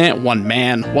 One man,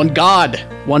 one God,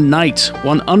 one night,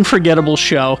 one unforgettable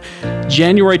show.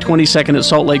 January 22nd at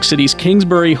Salt Lake City's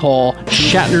Kingsbury Hall,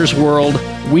 Shatner's World.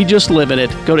 We just live in it.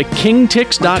 Go to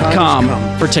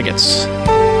kingtix.com for tickets.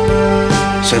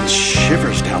 Sent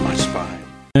shivers down my spine.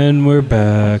 And we're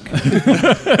back.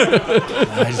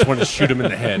 I just want to shoot him in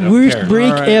the head. Worst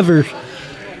break ever.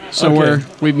 So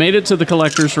we've made it to the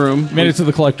collector's room. Made it to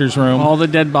the collector's room. All the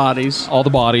dead bodies. All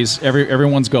the bodies.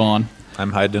 Everyone's gone.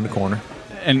 I'm hiding in a corner.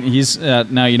 And he's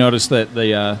now you notice that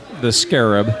the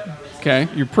scarab. Okay,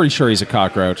 you're pretty sure he's a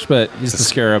cockroach, but he's the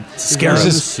scarab. Scarab. He's The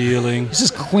just, ceiling. he's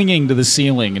just clinging to the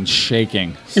ceiling and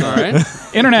shaking. All right.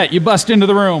 Internet, you bust into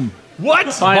the room.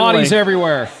 What? Finally. Bodies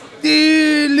everywhere.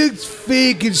 It looks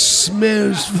fake and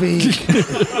smells fake.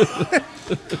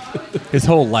 His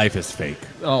whole life is fake.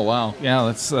 Oh wow, yeah,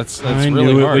 that's I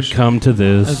really knew harsh. it would come to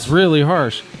this. That's really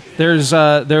harsh. There's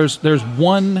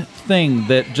one thing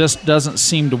that just doesn't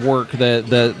seem to work.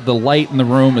 The light in the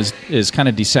room is kind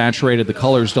of desaturated. The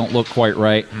colors don't look quite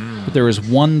right. But there is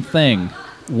one thing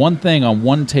on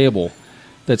one table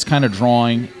that's kind of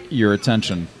drawing your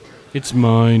attention. It's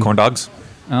mine. Corn dogs?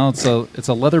 Oh, it's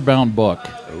a leather-bound book.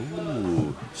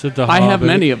 Is it the I have Hobbit?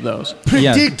 many of those.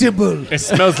 Predictable. It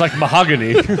smells like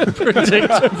mahogany.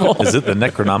 Predictable. Is it the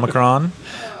Necronomicon?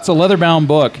 It's a leather-bound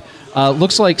book.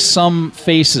 Looks like some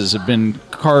faces have been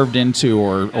carved into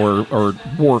or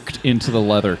worked into the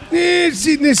leather.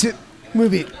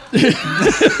 Move it.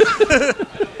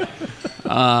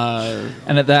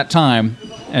 And at that time,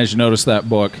 as you notice that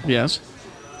book, Yes.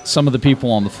 some of the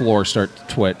people on the floor start to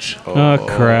twitch. Oh,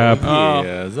 crap.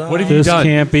 Yes. What have you This done?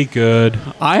 can't be good.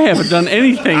 I haven't done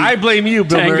anything. I blame you,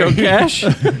 Bill Tango Murray. Cash.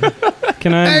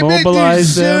 Can I bet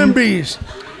mobilize there's them? zombies.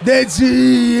 That's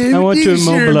I want to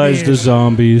immobilize the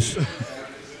zombies.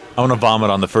 I want to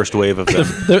vomit on the first wave of them.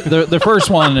 The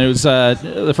first one is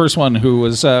the first one who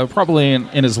was probably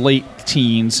in his late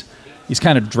teens. He's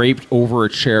kind of draped over a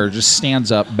chair, just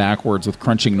stands up backwards with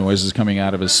crunching noises coming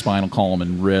out of his spinal column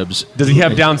and ribs. Does he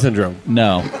have Down syndrome?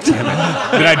 No. Then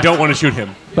I don't want to shoot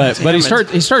him. But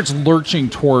he starts lurching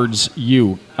towards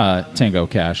you, Tango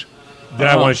Cash. Then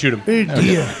I want to shoot him.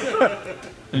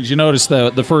 As you notice,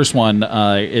 the first one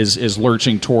is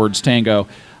lurching towards Tango.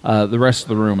 The rest of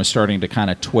the room is starting to kind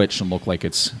of twitch and look like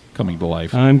it's coming to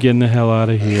life. I'm getting the hell out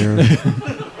of here.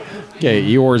 Okay,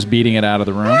 Eeyore's beating it out of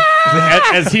the room.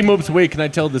 As he moves away, can I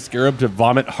tell the scarab to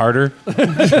vomit harder?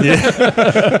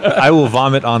 I will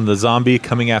vomit on the zombie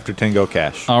coming after Tango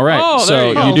Cash. All right, Oh,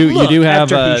 there so you go. you do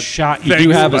have After a he shot you you, do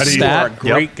have a buddy. You are a stat.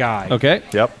 great guy. Okay.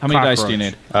 Yep. How many dice do you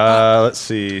need? Let's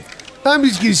see. I'm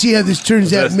just going to see how this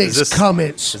turns out and make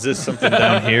comments. Is this something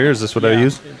down here? Is this what I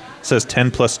use? It says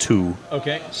 10 plus 2.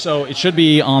 Okay, so it should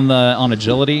be on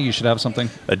agility. You should have something.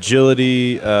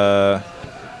 Agility,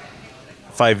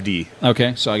 5D.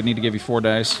 Okay, so I need to give you 4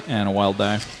 dice and a wild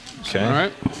die. Okay. All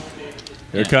right.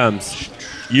 Here it comes.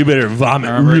 You better vomit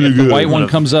Remember, really if the good. white one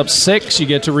comes up 6, you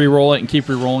get to re-roll it and keep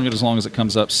re-rolling it as long as it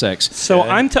comes up 6. So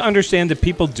I'm to understand that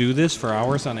people do this for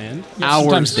hours on end?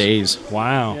 Sometimes days.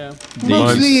 Wow.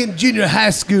 Mostly in junior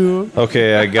high school.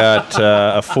 Okay, I got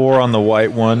a 4 on the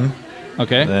white one.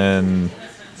 Okay. Then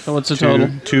So what's the total?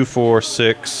 2, 4,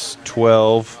 6,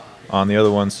 12 on the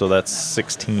other one, so that's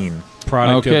 16.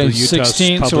 Product Okay, of the Utah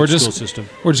 16. public So we're school just system.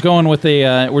 we're just going with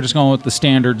the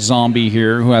standard zombie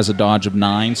here, who has a dodge of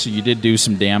 9. So you did do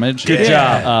some damage. Good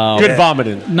job. Good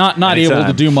vomiting. Not Anytime. able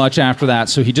to do much after that.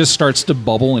 So he just starts to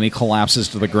bubble and he collapses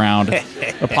to the ground,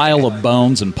 a pile of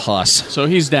bones and pus. So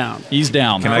he's down. He's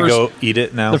down. Can The I first- go eat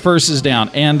it now? The first is down,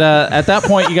 and at that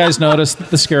point, you guys notice that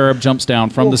the scarab jumps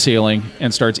down from the ceiling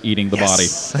and starts eating the body.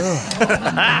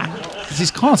 He's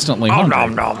constantly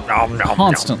hungry.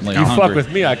 Constantly You hungry. fuck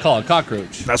with me, I call a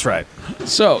cockroach. That's right.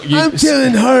 So you, I'm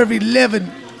telling Harvey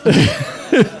Levin.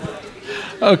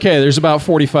 okay, there's about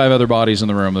 45 other bodies in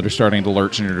the room that are starting to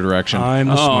lurch in your direction. I'm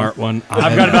the smart one.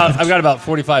 I've got about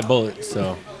 45 bullets.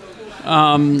 So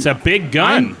It's a big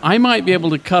gun. I might be able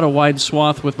to cut a wide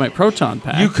swath with my proton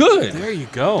pack. you could. There you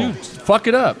go. Dude, fuck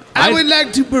it up. I would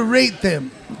like to berate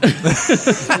them.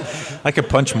 I could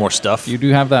punch more stuff. You do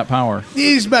have that power.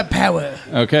 Here's my power.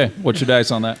 Okay, what's your dice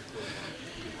on that?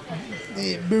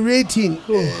 Berating.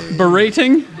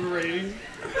 Berating?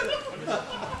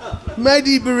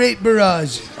 Mighty berate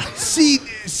barrage. Seed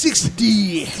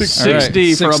 6D.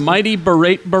 6D for a mighty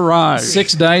berate barrage.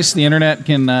 6 dice. The internet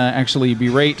can actually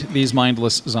berate these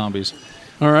mindless zombies.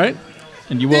 All right.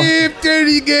 And you will. If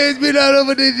 30 guys been all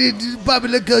over the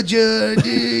popular culture.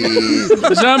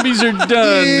 Zombies are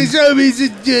done. Zombies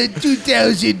in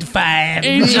 2005.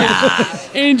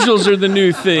 Angels are the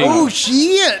new thing. Oh,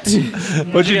 shit.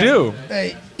 What'd you do?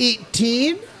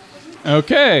 18,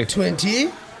 Okay. 20,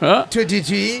 Huh?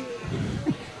 23,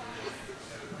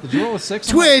 Did you roll a 6?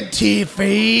 24.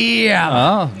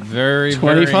 Oh, very,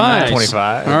 25. very nice.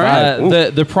 25. All right.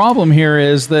 The problem here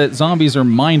is that zombies are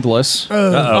mindless.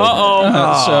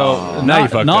 Uh-oh. So Now you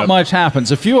not, fucked not up. much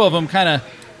happens. A few of them kind of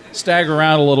stagger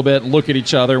around a little bit, look at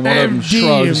each other. One of them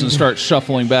shrugs damned. and starts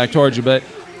shuffling back towards you. But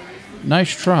nice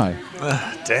try.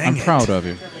 Dang I'm it. proud of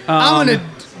you. I'm going to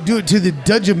do it to the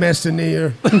dungeon master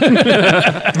near.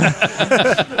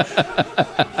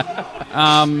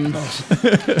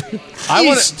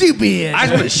 You stupid. I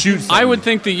want to shoot something. I would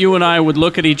think that you and I would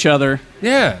look at each other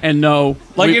Yeah. and know.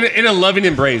 Like we- in a loving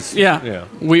embrace. yeah, Yeah.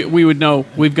 we would know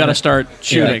we've got to start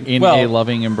shooting. In Well- a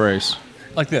loving embrace.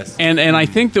 Like this. And I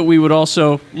think that we would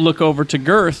also look over to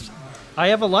Girth I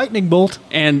have a lightning bolt.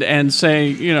 and say,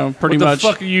 you know, pretty What the much.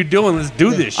 fuck are you doing? Let's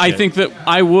do this shit. I think that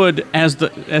I would, as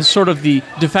sort of the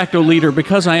de facto leader,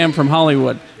 because I am from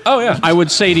Hollywood. Oh, yeah. I would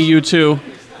say to you two,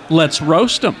 let's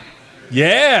roast them.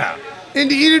 Yeah. And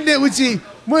the internet would say,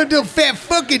 why don't fat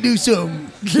fucking do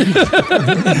something?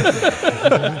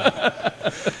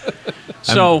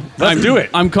 So Let's do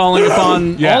it. I'm calling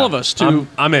upon Yeah. all of us to.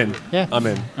 I'm in. Yeah. I'm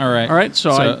in. All right. All right,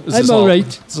 so I- is this I'm all right.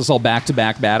 Is this all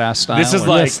back-to-back badass style? This is or-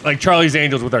 like Charlie's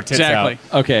Angels with our tits exactly.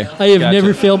 out. Okay. I have Gotcha.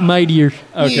 never felt mightier.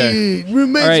 Okay. Yeah,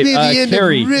 reminds All right, me of the end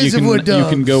Carrie, of Reservoir you Dogs.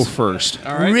 can go first.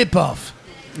 All right. Rip off.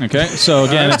 Okay, so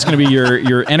again, it's going to be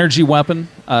your energy weapon,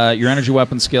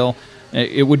 skill.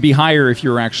 It would be higher if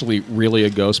you were actually really a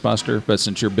Ghostbuster, but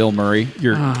since you're Bill Murray,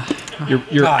 you're God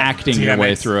acting your damn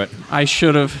way it. through it. I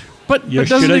should have. But You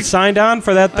doesn't should have it- signed on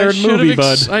for that I third should have movie,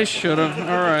 bud. I should have. All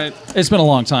right. It's been a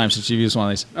long time since you've used one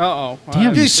of these. Uh-oh.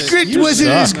 Damn, The you script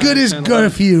wasn't as good as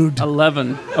Garfield.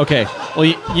 11. Okay, well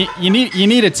you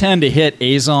need a 10 to hit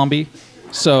a zombie,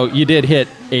 so you did hit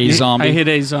a zombie. I hit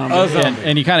a zombie.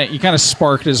 and you kind of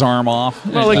sparked his arm off.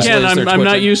 Well, His again, legs are I'm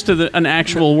not twitching. used to an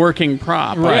actual working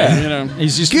prop. Right. You know.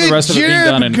 He's used to Good the rest of it being job,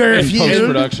 done in Garfield.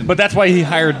 post-production. But that's why he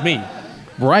hired me.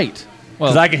 Right.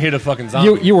 Because Well, I can hit a fucking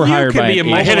zombie. you were hired can by be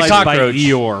an I hit a immobilized by cockroach.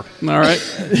 Eeyore. All right.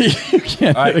 You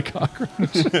can't hit a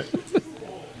cockroach.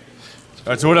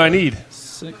 That's what I need.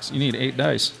 6. You need 8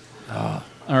 dice. All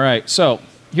right. So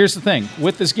here's the thing: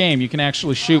 with this game, you can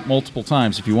actually shoot multiple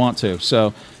times if you want to.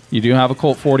 So you do have a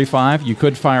Colt 45. You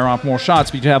could fire off more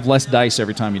shots, but you have less dice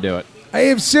every time you do it. I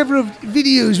have several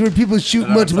videos where people shoot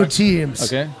multiple teams.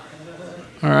 Okay.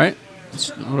 All right.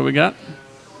 What do we got?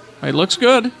 It looks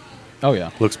good. Oh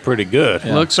yeah. Looks pretty good.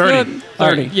 Looks 30. good. All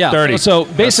 30. right, yeah. 30. So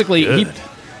basically, good.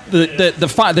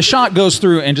 the shot goes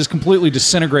through and just completely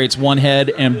disintegrates one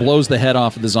head and blows the head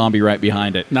off of the zombie right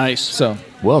behind it. Nice. So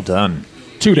Well done.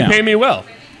 2 down, Pay me well.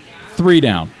 3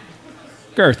 down.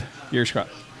 Girth, your shot.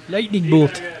 Lightning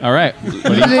bolt. All right. What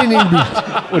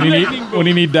do you need? What do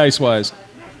you need dice wise?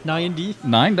 90.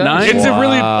 9 dice. 9?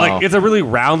 It's a really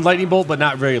round lightning bolt, but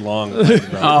not very long.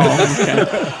 Oh, okay.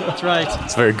 That's right.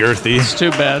 It's very girthy. It's too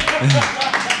bad.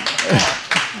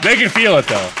 They can feel it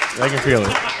though. They can feel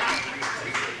it.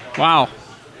 Wow.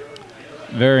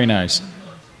 Very nice.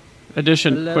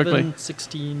 Addition, 11, quickly.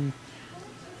 16,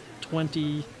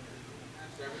 20.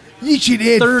 You should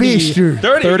add 30. faster.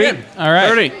 30. All right.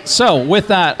 30. So with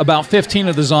that, about 15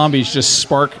 of the zombies just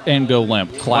spark and go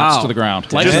limp, collapse Wow. to the ground.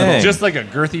 Just like a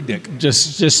girthy dick.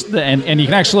 And you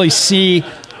can actually see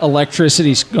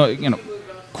electricity,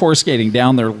 coruscating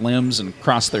down their limbs and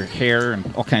across their hair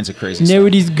and all kinds of crazy stuff. Now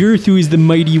it is Girth who is the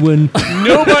mighty one.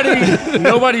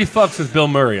 Nobody fucks with Bill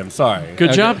Murray. I'm sorry.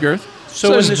 Good job, Girth.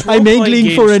 So in this I'm role-playing angling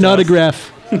game for an stuff,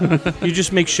 autograph. You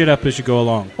just make shit up as you go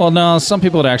along. Well, no, some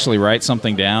people would actually write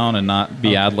something down and not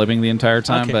be ad-libbing the entire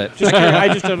time, Okay. but Just kidding. I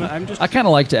just don't. I'm just. I kind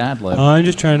of like to ad-lib. I'm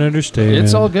just trying to understand.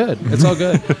 It's all good. It's all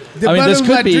good. The I mean, this bottom of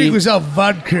could my drink be, was all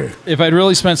vodka. if I'd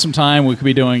really spent some time, we could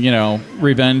be doing,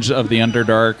 Revenge of the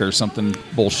Underdark or something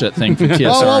bullshit thing from TSR.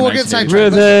 well, we'll get 1980.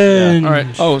 sidetracked. Revenge. All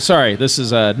right. Oh, sorry. This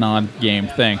is a non-game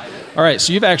thing. All right.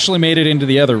 So you've actually made it into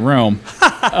the other room.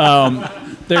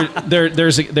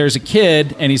 There's a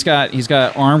kid, and he's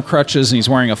got arm crutches, and he's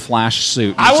wearing a flash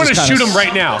suit. I want to shoot him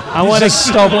right now. I want to.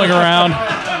 Stumbling around.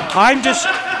 I'm just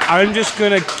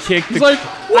gonna kick the. He's like,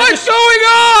 what's going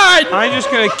on? I'm just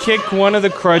gonna kick one of the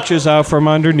crutches out from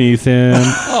underneath him,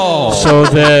 Oh. so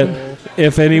that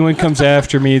if anyone comes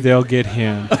after me, they'll get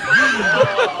him.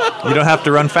 You don't have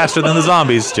to run faster than the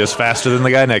zombies, just faster than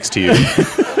the guy next to you.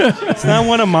 It's not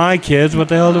one of my kids. What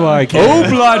the hell do I care? Oh,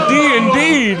 bloody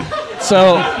indeed.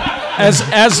 So,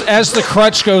 as the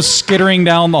crutch goes skittering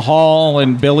down the hall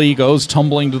and Billy goes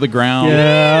tumbling to the ground,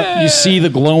 Yeah. you see the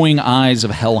glowing eyes of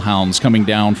hellhounds coming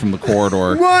down from the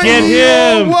corridor. Get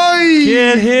him!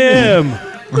 Get him!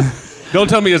 Don't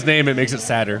tell me his name. It makes it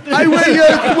sadder. I wear your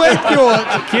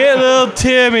sweatshirt. Get little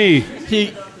Timmy!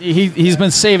 He's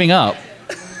been saving up.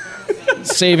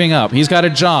 He's got a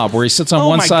job where he sits on Oh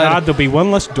one my side God! There'll be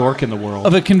one less dork in the world.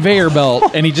 of a conveyor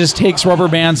belt, and he just takes rubber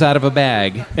bands out of a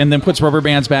bag and then puts rubber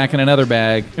bands back in another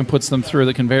bag and puts them through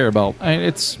the conveyor belt.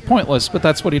 It's pointless, but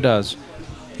that's what he does.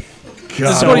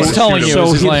 This is what he's telling you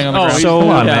as he's laying on the ground. So, Come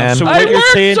on, man. So I what you're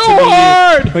worked saying so to me,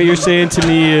 hard! what you're saying to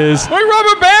me is, My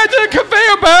rubber bands in a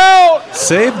conveyor belt!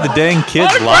 Save the dang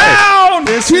kid's life. Ground!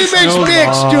 Teammates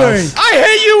backstory. I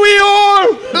hate you,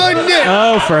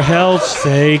 oh, for hell's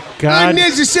sake, God!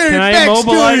 Unnecessary Can I backstory.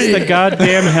 immobilize the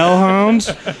goddamn hellhounds?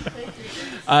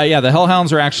 Yeah, the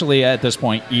hellhounds are actually at this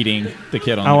point eating the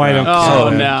kid on the I ground.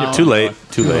 don't care. Oh, no. Too late.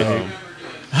 Too late.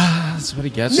 That's what he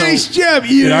gets. Nice job,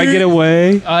 you. Did I get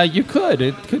away? You could.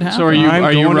 It could happen. So are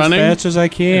I'm you going running? as fast as I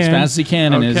can? as fast as he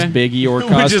can in his Okay. big Eeyore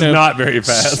costume. Which is not very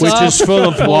fast. Which is full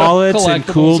of wallets and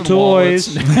Collectibles cool and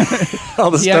toys. wallets.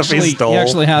 All the he, stuff actually, he stole. he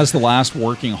actually has the last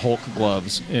working Hulk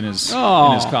gloves in his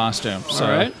costume. So,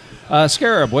 All right.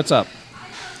 Scarab, what's up?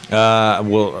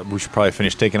 Well, we should probably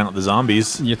finish taking out the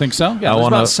zombies. You think so? Yeah, I there's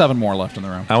wanna- about 7 more left in the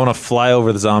room. I want to fly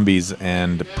over the zombies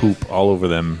and poop all over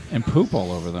them. And poop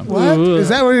all over them. What? Is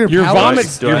that what your powers?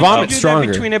 vomit's Your You vomit's do that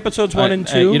stronger. between episodes 1 and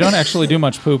 2. You don't actually do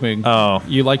much pooping. Oh.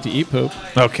 You like to eat poop.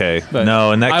 Okay. But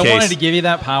No, in that I case. wanted to give you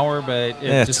that power, but it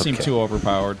It's just seemed okay. too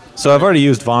overpowered. So I've already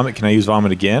used vomit. Can I use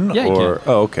vomit again? Yeah, you or can.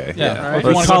 oh, okay. Yeah. Or if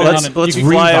you wanna Let's, go down let's, and- let's you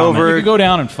can fly re-vomit. over. You could go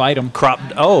down and fight them. Crop.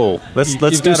 Oh, let's You've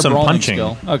do got a some brawling punching.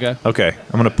 skill. Okay. Okay.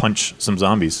 I'm gonna punch some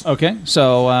zombies. Okay,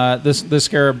 so this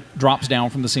scarab drops down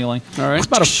from the ceiling. All right. It's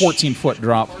about a 14-foot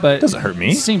drop, but Doesn't hurt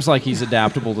me. It seems like he's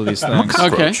adaptable to these I'm a things.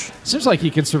 cockroach. Okay. Seems like he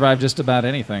could survive just about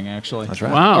anything, actually. That's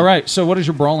right. Wow. All right, so what is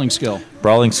your brawling skill?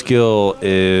 Brawling skill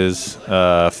is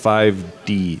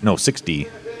 5D. No, 6D.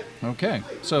 Okay,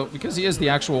 so because he is the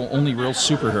actual only real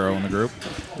superhero in the group,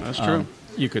 That's true.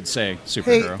 you could say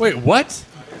superhero. Wait, what?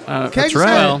 Can I That's just right.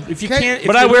 ask- If you can- can't, if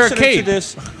But you're I wear a listening to cape.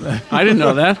 this, I didn't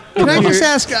know that. Can I just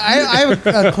ask? I have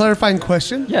a clarifying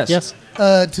question. Yes. Yes.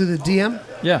 To the DM.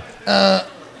 Yeah.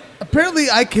 Apparently,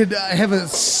 I could have a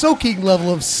soaking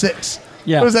level of 6.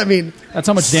 Yeah. What does that mean? That's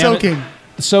how much damage. Soaking.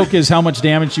 Soak is how much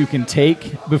damage you can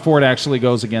take before it actually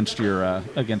goes against your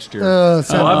against your.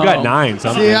 So- I've got 9.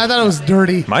 So See, I thought it was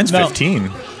dirty. Mine's No.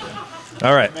 15.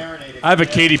 All right. I have a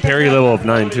Katy Perry level of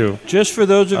 9 too. just for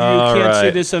those of you who All can't see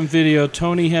right. this on video,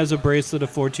 Tony has a bracelet a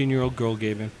 14-year-old girl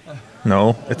gave him.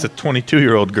 No, it's a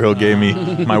 22-year-old girl gave me.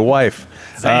 My wife.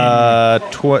 10,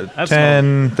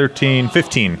 13,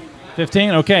 15.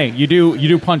 15. Okay, you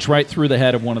do punch right through the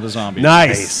head of one of the zombies.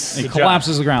 Nice. It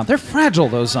collapses to the ground. They're fragile,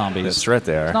 those zombies. That's right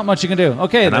there. Not much you can do.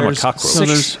 Okay, And I'm a there's cockroach. 6 So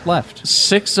there's- left.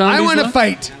 6 zombies I want to left?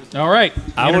 fight. All right,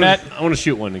 internet. I want to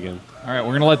shoot one again. All right,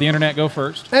 we're gonna let the internet go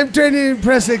first. I'm trying to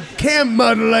impress a cam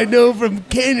model I know from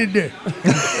Canada.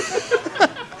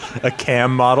 A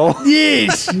cam model.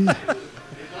 Yes.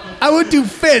 I would do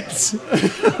fence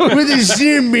with a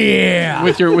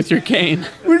zombie. With your cane.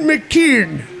 With my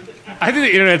cane. I think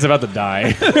the internet's about to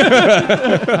die.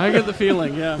 I get the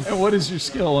feeling, yeah. And what is your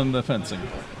skill in the fencing?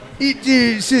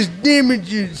 It says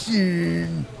damages.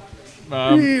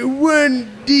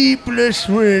 1D plus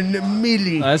 1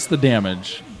 milli. That's the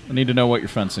damage. I need to know what your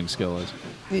fencing skill is.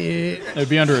 Yeah. It'd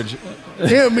be under a...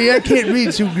 Help me, I can't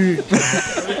read so good.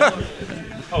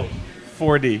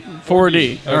 4D.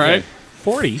 4D. All right.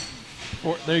 40.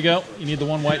 There you go. You need the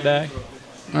one white die.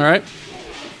 All right.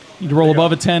 You need to roll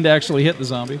above a 10 to actually hit the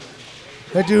zombie.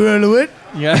 I do roll a what?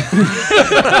 Yeah.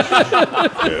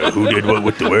 Who did what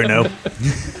with the where now?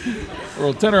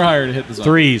 Roll 10 or higher to hit the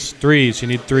zombie. Threes. You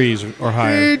need 3s or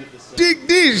higher. Take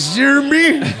this,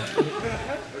 Jeremy.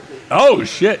 Oh,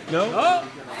 shit. No.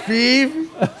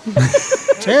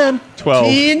 5, 10, 12.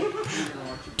 10,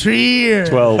 3.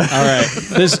 12. All right.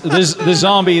 The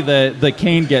zombie, the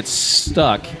cane gets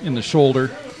stuck in the shoulder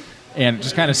and it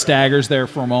just kind of staggers there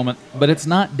for a moment, but it's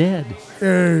not dead.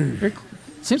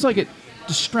 Seems like it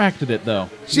distracted it, though.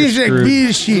 Seems like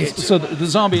bullshit. So the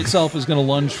zombie itself is going to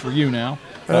lunge for you now.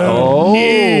 Uh-oh.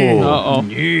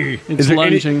 Yeah. It's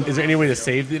lunging. Is there any way to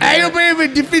save the... I don't have a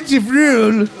defensive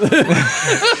rule.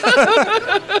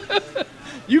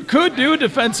 You could do a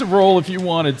defensive roll if you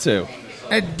wanted to.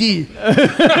 I did.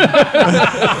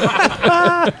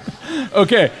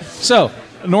 Okay, so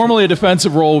normally a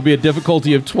defensive roll would be a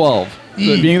difficulty of 12.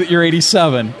 So being that you're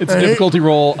 87, it's a difficulty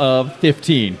roll of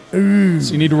 15. So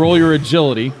you need to roll your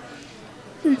agility.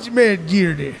 It's my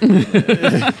agility.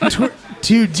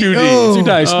 2D. Oh. 2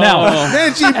 dice. Now,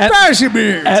 that's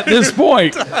impossible. At this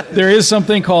point, there is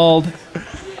something called...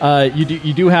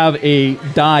 you do have a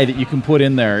die that you can put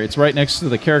in there. It's right next to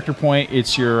the character point.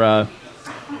 It's your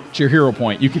hero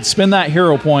point. You can spend that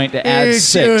hero point to add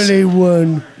 6. It's only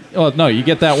 1. Oh, no, you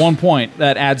get that 1 point.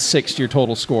 That adds 6 to your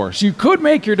total score. So you could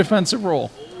make your defensive roll.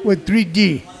 With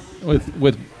 3D.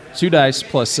 With 2 dice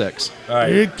plus 6. All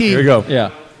right. Okay. Here we go. Yeah.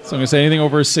 So I'm going to say anything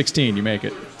over a 16, you make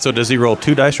it. So does he roll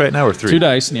 2 dice right now or 3? 2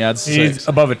 dice, and he adds 6. He's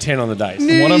above a 10 on the dice.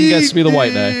 And one of them gets to be the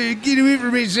white die. Get away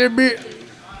from me, Zebra.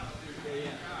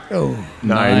 Oh.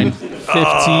 9. 15.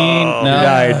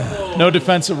 No. No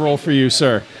defensive roll for you,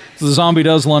 sir. So the zombie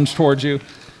does lunge towards you.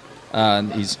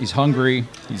 He's hungry.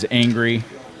 He's angry.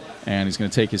 And he's going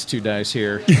to take his 2 dice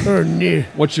here. Oh, no.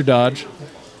 What's your dodge?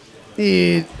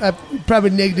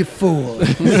 Probably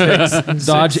 -4.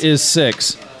 Dodge is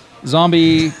 6.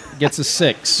 Zombie gets a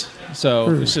 6.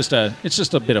 So it's just a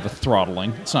bit of a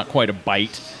throttling. It's not quite a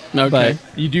bite. Okay. But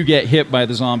you do get hit by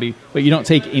the zombie, but you don't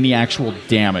take any actual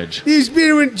damage. It's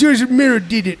better when Joseph Miro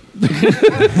did it.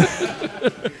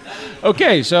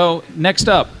 Okay, so next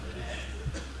up.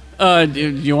 Do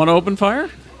you want to open fire?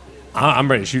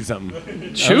 I'm ready to shoot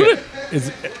something. Shoot it.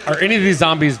 Are any of these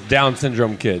zombies Down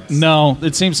syndrome kids? No,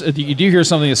 it seems you do hear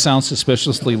something that sounds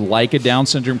suspiciously like a Down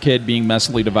syndrome kid being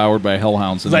messily devoured by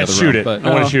hellhounds in the other room. Let's shoot it. But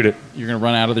I want to shoot it. You're going to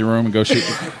run out of the room and go shoot.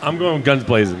 I'm going guns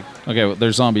blazing. Okay, well,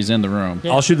 there's zombies in the room.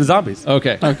 I'll shoot the zombies.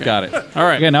 Okay, got it. All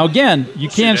right. Okay, now again, you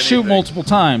can shoot multiple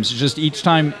times. It's just each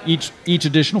time, each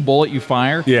additional bullet you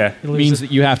fire means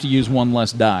that you have to use 1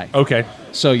 less die. Okay.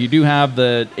 So you do have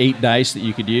the 8 dice that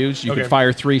you could use. You Okay. could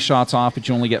fire 3 shots off, but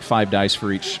you only get 5 dice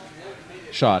for each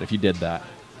shot if you did that.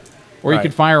 Or you Right.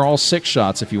 could fire all 6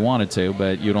 shots if you wanted to,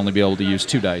 but you'd only be able to use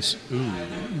 2 dice.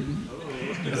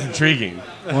 It's intriguing.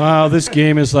 Wow, this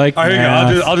game is like All right, here we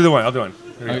go. I'll do the one.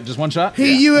 Here we go. Just 1 shot?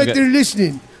 Hey, you out Okay. there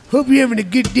listening. Hope you're having a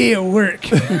good day at work.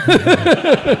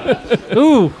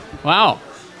 Ooh, wow.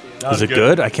 Is it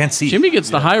good? I can't see. Jimmy gets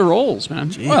the high rolls,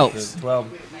 man. Well, 12.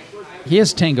 he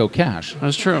has Tango Cash.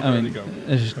 That's true. I mean,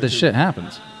 this shit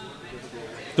happens.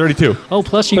 32. Oh,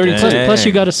 plus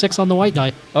you got a 6 on the white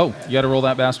die. Oh, you got to roll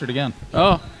that bastard again.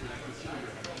 Oh,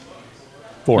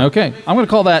 4. Okay, I'm going to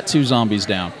call that 2 zombies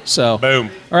down. So, Boom.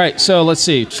 all right. So let's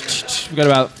see. We've got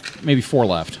about maybe 4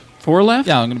 left. 4 left?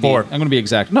 Yeah, I'm going to be. 4. I'm going to be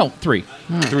exact. No, 3.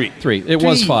 3. 3. It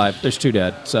was 3. 5. There's 2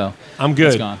 dead. So I'm good.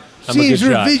 It's gone. I'm a good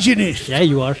Seems shot. revisionist. Yeah,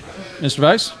 you are. Mr.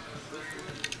 Vice,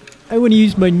 I want to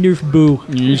use my Nerf bow.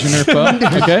 you use your Nerf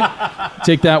bow. Okay,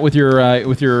 take that with your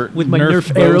my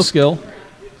Nerf bow arrow. skill.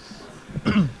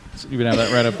 So you can have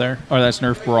that right up there. Oh, that's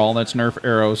Nerf brawl. That's Nerf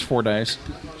arrows. 4 dice.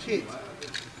 Shit.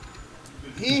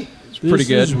 It's pretty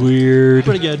good. This is weird.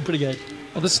 Pretty good.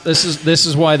 Well, this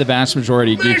is why the vast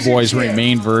majority of geek boys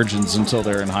remain virgins until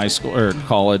they're in high school or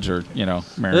college or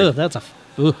married. Ugh, that's a.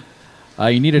 Ugh.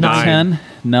 You need a 9. 10.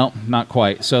 No, not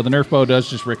quite. So the Nerf bow does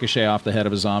just ricochet off the head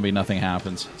of a zombie. Nothing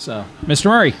happens. So, Mr.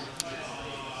 Murray.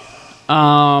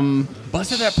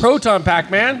 Busted that proton pack,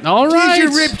 man. all right.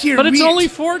 your rip, your But it's wheat. only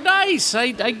 4 dice.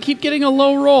 I keep getting a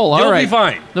low roll. All You'll right. be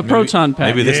fine. The proton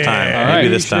pack. Maybe this time. All Maybe right.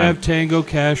 this We should time. have Tango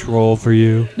Cash roll for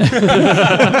you.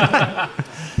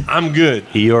 I'm good.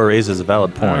 He raises a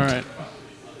valid All point. right.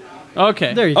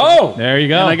 Okay. There you go. Oh! There you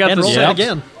go. And I got And the roll six. that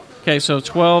again. Okay, so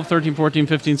 12, 13, 14,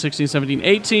 15, 16, 17,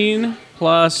 18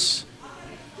 plus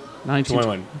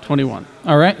 21. 21.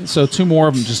 All right, so 2 more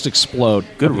of them just explode.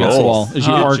 Good against the roll. wall as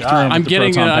you arc through them I'm with the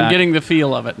proton I'm pack. getting the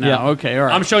feel of it now. Yeah. Okay, all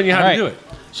right. I'm showing you how All right. to do it.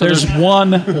 So There's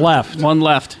one left. one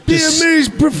left. Man's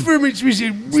performance was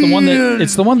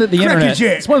It's the one that the internet.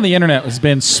 It's one the internet has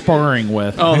been sparring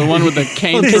with. Oh, the one with the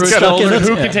cane through its So shoulder.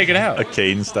 who Yeah. can take it out? A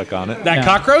cane stuck on it. That Yeah.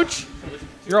 cockroach?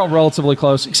 You're all relatively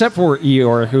close, except for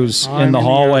Eeyore, who's in the in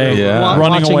hallway, the Yeah.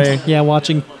 running watching, away. Yeah,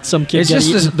 watching some kid It's get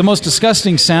just eaten. the most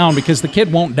disgusting sound because the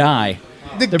kid won't die.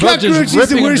 The They're both cockroach just is the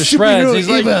ripping him to worst shreds. superhero He's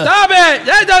like, ever. "Stop it!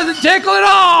 That doesn't tickle at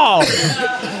all."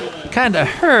 Kind of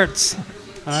hurts.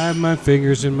 I have my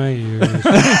fingers in my ears.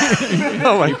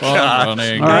 Oh my god!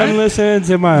 Running. I'm listening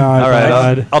to my iPod. All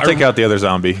right, I'll take out the other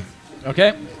zombie.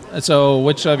 Okay. So,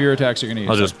 which of your attacks are you going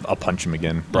to use? I'll punch him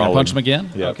again. You're gonna Brawling. punch him again.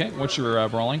 Yep. Okay. What's your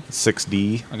brawling?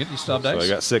 6D. I'll get you stub So dice. I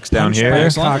got 6 down Punch here. back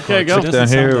Excellent. cockroach. Okay, go. It Down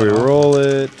doesn't here, sound we that roll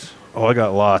it. Oh, I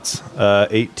got lots.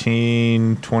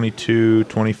 18, 22,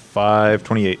 25,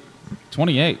 28.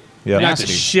 28. Yeah. Knock the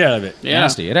shit out of it. Yeah.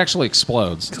 Nasty. It actually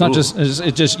explodes. It's not just.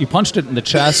 It just you punched it in the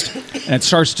chest, and it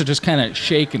starts to just kind of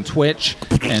shake and twitch,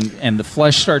 and the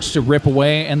flesh starts to rip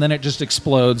away, and then it just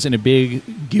explodes in a big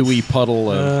gooey puddle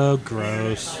of Oh,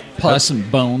 gross. pus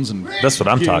and bones and. That's what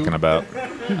I'm talking about.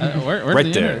 Where's Right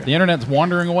the there. internet? The internet's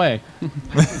wandering away.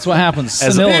 That's what happens.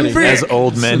 As, Senility. as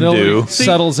old men Senility do.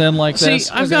 settles in like See,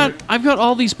 this. I've got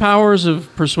all these powers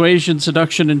of persuasion,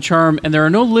 seduction, and charm, and there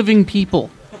are no living people.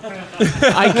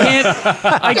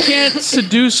 I can't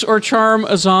seduce or charm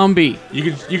a zombie.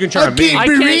 You can charm me.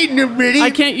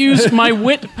 I can't use my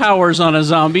wit powers on a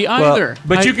zombie either.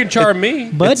 But you can charm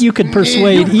me. But you could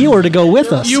persuade Eeyore to go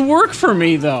with us. You work for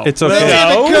me though. It's okay.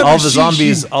 All the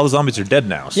zombies are dead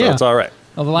now, so Yeah. it's all right.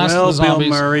 Well, the last Well, of the Bill zombies.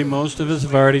 Murray, most of us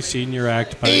have already seen your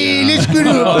act by now. Let's go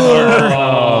to a bar.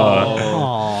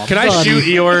 Aw, Can I buddy. shoot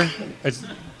Eeyore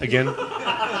again?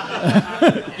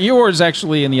 Eeyore's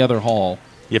actually in the other hall.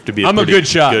 You have to be. I'm a good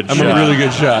shot. I'm a really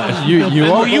good shot. You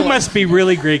Oh, are. you must be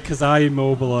really great because I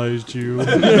immobilized you. I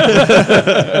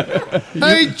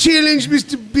challenge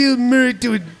Mr. Bill Murray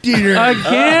to a dinner.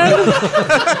 Again?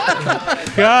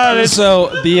 God, it's So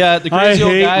the crazy I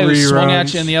old hate guy who swung at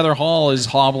reruns. you in the other hall is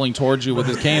hobbling towards you with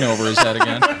his cane over his head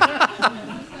again.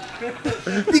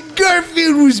 The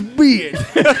Garfield was weird.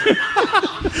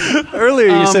 Earlier,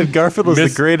 you said Garfield was the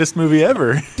greatest movie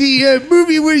ever. The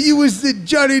movie where you was the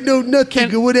Johnny Know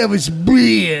Nothing or whatever was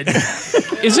weird.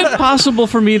 Is it possible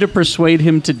for me to persuade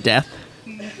him to death?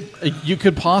 You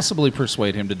could possibly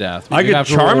persuade him to death. But I you'd could have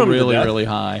to charm roll him to really, death. really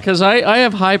high. Because I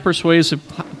have high persuasive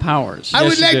powers. I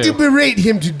would you like do. to berate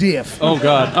him to death. Oh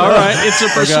God! All right, it's a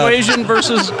persuasion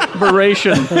versus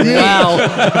beration. Wow. All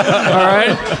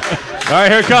right. All right,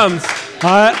 here it comes. All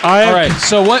right.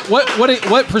 So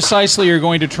what precisely are you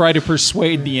going to try to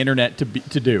persuade the internet to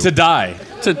do? To die.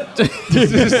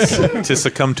 To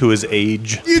succumb to his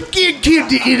age. You can't kill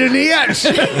the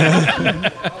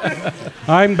internet.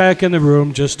 I'm back in the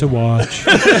room just to watch.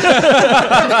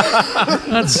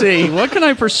 Let's see. What can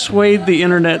I persuade the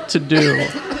internet to do?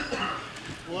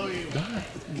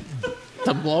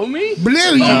 To blow me?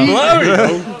 Blow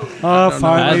you.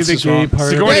 Finally, the gay part.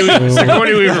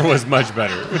 Sigourney Weaver was much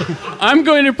better. I'm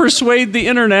going to persuade the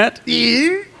internet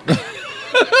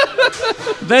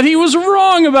that he was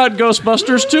wrong about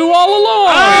Ghostbusters 2 all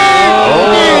along.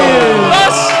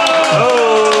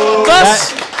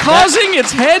 Thus causing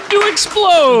its head to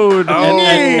explode.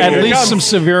 At least some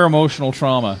severe emotional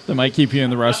trauma that might keep you in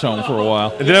the rest home for a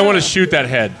while. And then I want to shoot that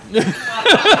head.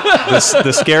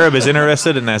 The scarab is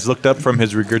interested and has looked up from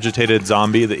his regurgitated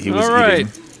zombie that he was All right.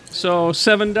 eating. So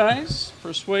 7 dice.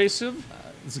 Persuasive.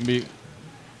 It's gonna be.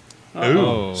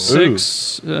 Ooh.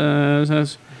 6,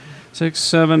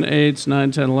 7, 8,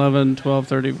 9, 10, 11, 12,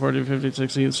 13, 14, 15,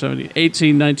 16, 17,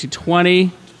 18, 19,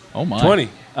 20. Oh my. 20.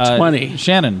 20.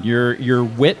 Shannon, your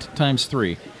wit times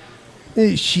 3.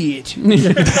 Oh, shit.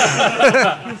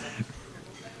 My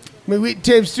weight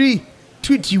times 3,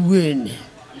 21.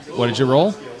 What did you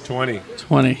roll? 20.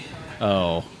 20.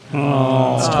 Oh.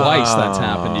 It's twice that's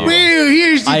happened to you. Well,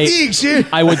 here's the thing, sir.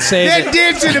 I would say that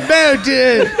dancing about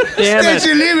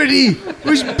Statue of Liberty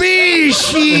was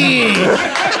bullshit.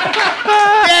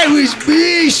 That was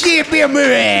bullshit, Bill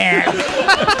Murray.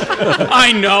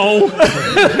 I know.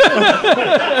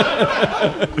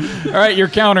 All right, your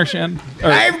counter, Shannon. Or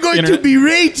I'm going internet. to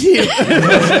berate him.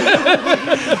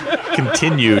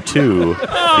 Continue to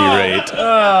berate.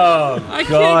 I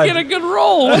can't get a good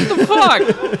roll. What the fuck?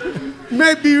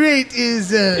 My berate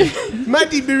is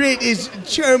Monty Berate is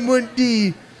Charm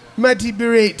 1D. Monty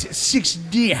Berate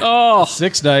 6D. Oh,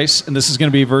 6 dice, and this is going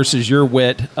to be versus your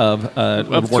wit of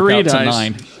work 3 out to dice.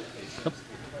 9.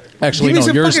 Actually, Give me no.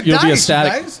 some Yours, fucking you'll be a dice,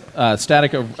 static. guys.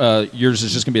 Static of yours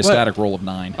is just going to be a What? static roll of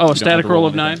 9. Oh, You a don't static have to roll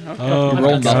of anything. 9? Okay. Oh, You my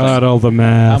rolled God, nothing. all the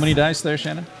math. How many dice there,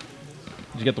 Shannon?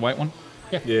 Did you get the white one?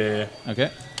 Yeah.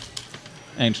 Okay.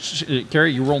 And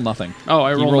Carrie, you roll nothing. Oh,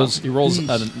 I roll He rolls a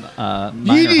 9 You or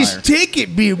higher. just take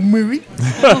it, Bill Murray.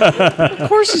 Of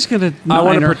course he's going to I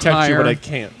want to 9 or protect you, higher. but I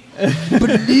can't.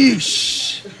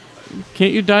 Please.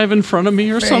 Can't you dive in front of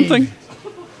me or something?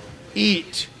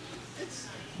 8.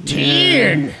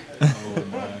 10.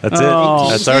 That's Oh.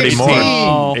 it. That's already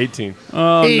more. 18. Oh,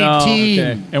 no. 18.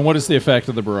 Okay. And what is the effect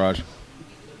of the barrage?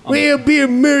 Well, Bill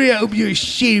Murray, I hope you're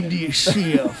ashamed of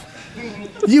yourself.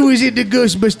 You was in the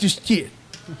Ghostbusters kid.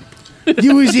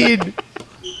 You was in...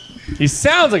 He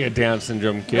sounds like a Down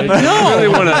syndrome kid. No. I really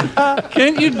want to.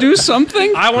 Can't you do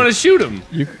something? I want to shoot him.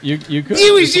 You could.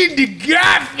 You was in the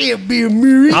Garfield, Bill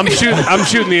Murray. I'm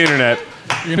shooting the internet.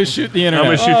 You're going to shoot the internet. I'm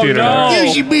going to shoot the internet.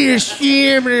 You should be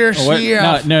ashamed of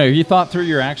yourself. No, you thought through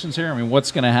your actions here? I mean,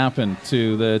 what's going to happen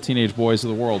to the teenage boys of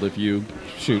the world if you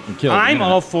shoot and kill? I'm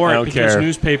all for I it don't because care.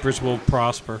 newspapers will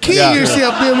prosper. Kill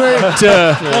yourself, Bill Murray.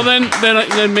 Well, then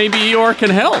maybe Eeyore can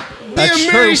help.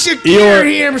 Bill Murray should kill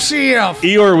himself.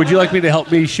 Eeyore, would you like me to help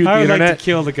me shoot I the would internet? like to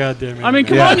kill the goddamn internet. I mean,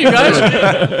 come on, you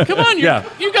guys. Come on, Yeah.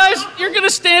 you guys. You're going to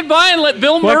stand by and let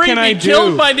Bill What Murray can I be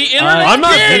killed do? by the internet? I'm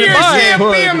not Kill kidding. yourself,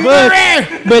 Bill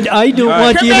Murray. But I don't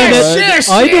want the Come on, internet. sis.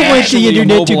 I don't want the Actually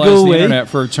internet to immobilize go the away. internet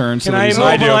for a turn. So Can that I he's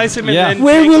immobilize him and Yeah. then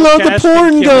Where take will his all the cash and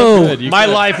porn kill him? go? You My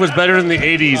could. life was better in the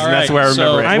 80s, All and that's right, where I so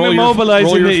remember it. I'm roll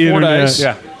immobilizing your the 4 internet. dice.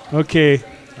 Yeah. Okay.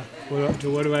 What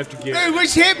do I have to get? Hey,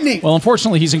 what's happening? Well,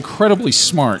 unfortunately, he's incredibly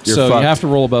smart, You're so fucked. you have to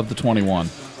roll above the 21.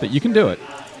 But you can do it.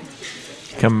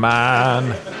 Come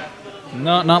on.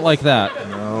 Not like that.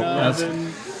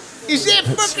 Is that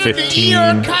fucking the 15.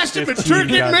 Eeyore costume a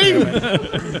turkey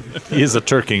me? He is a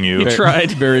turking you. He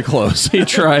tried. Very close. He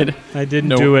tried. I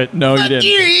didn't do it. No, you Fuck didn't.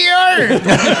 you, Eeyore.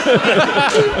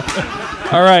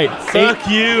 All right. Fuck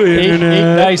you, Eight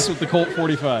internet. dice with the Colt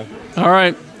 45. All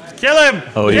right. Kill him.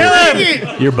 Oh, Bring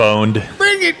it. you're boned.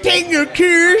 Bring it, Tango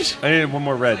Curs. I need one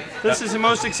more red. This is the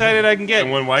most excited I can get.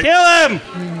 And one white? Kill him.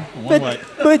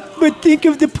 But think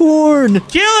of the porn.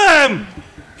 Kill him.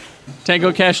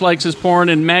 Tango Cash likes his porn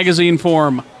in magazine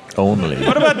form. Only.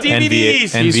 What about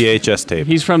DVDs? And VHS tape.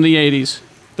 He's from the 80s.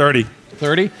 30.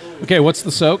 30? Okay, what's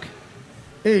the soak?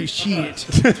 Oh, shit.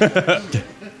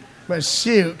 My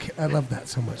silk. I love that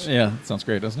so much. Yeah, that sounds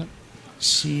great, doesn't it?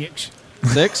 6.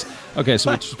 6? Okay,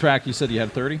 so we subtract, you said you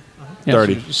had 30? Yes.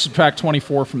 30. So subtract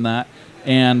 24 from that.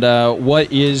 And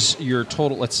what is your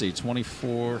total? Let's see,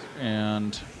 24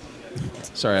 and...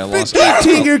 Sorry, I lost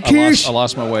I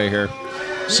lost my way here.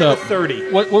 So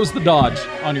 30. What was the dodge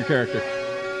on your character?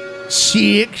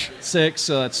 6. 6,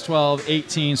 so that's 12,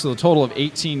 18. So the total of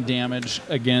 18 damage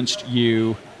against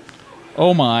you.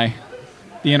 Oh my.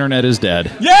 The internet is dead.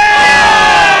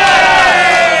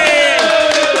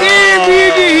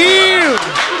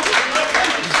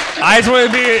 I just want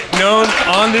to be known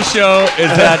on the show is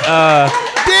that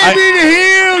Damn me to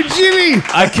hell, Jimmy.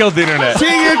 I killed the internet. Take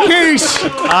a case.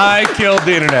 I killed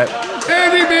the internet.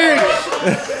 Every bit.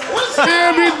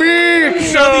 Every bit.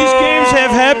 So these games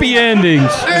have happy endings.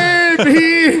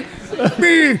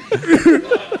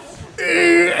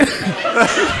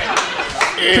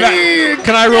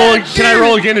 Can I roll? Can I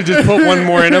roll again and just put one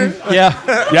more in him? Yeah.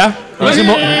 Yeah.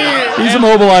 He's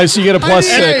immobilized, so you get a plus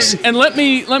Hey. 6. And let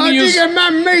me I use. think I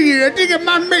might make it. I think I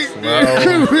might make it.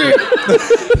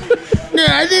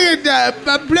 Yeah, I think I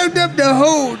plugged up the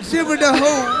hole, severed the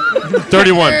hole.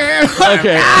 31.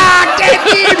 Okay. Ah, damn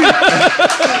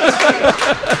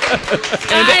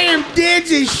it! I am dead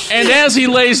as shit. And as he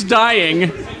lays dying,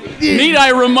 need I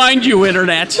remind you,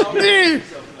 internet,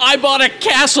 I bought a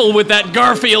castle with that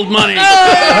Garfield money.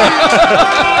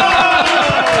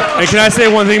 And can I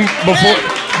say one thing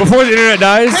before the internet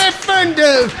dies? Have fun,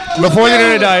 though. Before the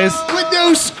internet dies, With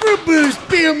those scruples,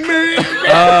 Bill Murray.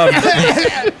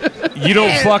 you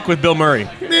don't fuck with Bill Murray.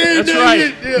 That's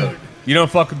right. You don't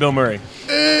fuck with Bill Murray.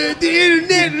 The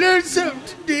internet learned something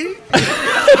today.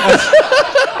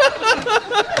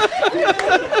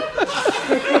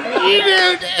 You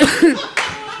know,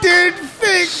 don't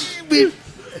fuck with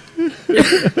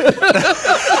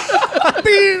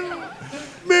Bill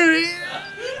Murray.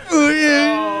 Oh,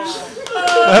 yeah.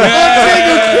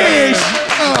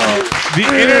 The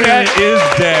internet is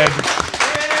dead.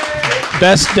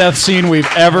 Best death scene we've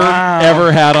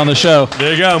ever had on the show.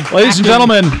 There you go. Ladies and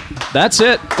gentlemen, that's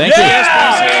it. Thank you.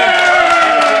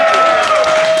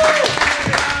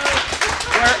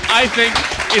 Where I think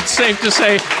it's safe to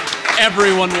say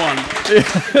Everyone won.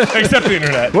 Except the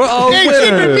internet. Except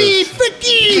for me, fuck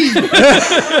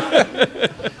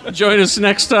you. Join us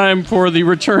next time for the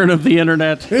return of the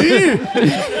internet. You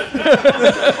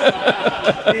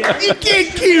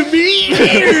can't kill me.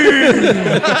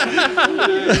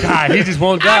 God, he just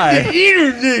won't die.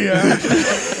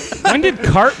 When did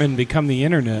Cartman become the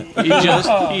internet? He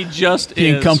just He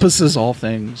is. encompasses all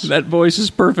things. That voice is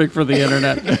perfect for the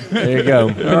internet. There you go.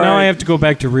 But now I have to go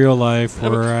back to real life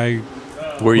where I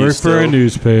Were you work for a still?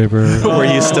 newspaper. Were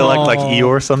you still act like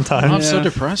Eeyore sometimes? I'm so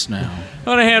depressed now.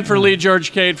 On a hand for Lee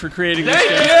George Cade for creating this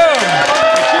game.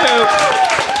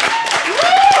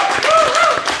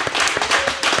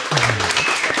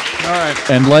 All right.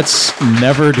 And let's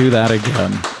never do that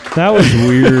again. That was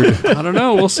weird. I don't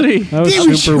know. We'll see. That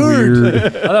was super weird. Oh,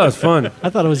 that was fun. I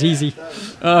thought it was easy.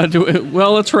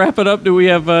 Well, let's wrap it up. Do we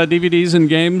have DVDs and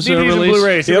games DVDs and released?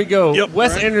 Blu-rays. Here we go. Yep.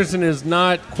 Wes Anderson is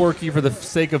not quirky for the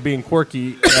sake of being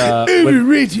quirky. No,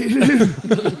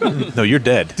 you're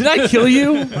dead. Did I kill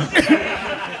you?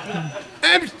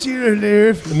 I'm still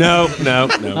alive. No.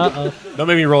 Uh-oh. Don't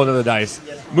make me roll another dice.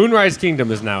 Moonrise Kingdom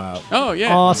is now out. Oh,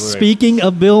 yeah. Speaking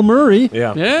of Bill Murray,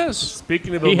 Yeah. Yes.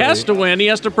 Speaking of He Bill has Murray. to win. He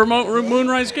has to promote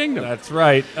Moonrise Kingdom. That's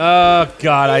right. Oh,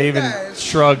 God, I even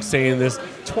shrugged saying this.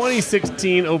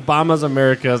 2016 Obama's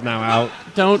America is now out.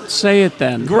 Don't say it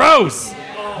then. Gross!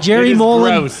 Jerry It is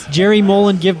Mullen. gross. Jerry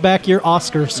Mullen, give back your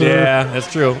Oscar, sir. Yeah,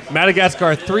 that's true.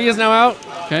 Madagascar 3 is now out.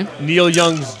 Okay. Neil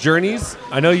Young's Journeys.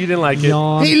 I know you didn't like it.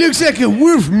 Yawn. He looks like a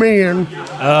wolf man.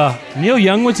 Neil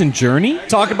Young was in Journey?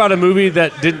 Talk about a movie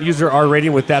that didn't use their R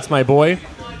rating with That's My Boy.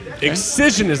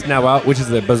 Excision is now out, which is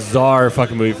a bizarre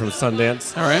fucking movie from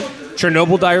Sundance. All right.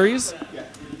 Chernobyl Diaries.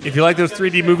 If you like those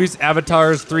 3D movies,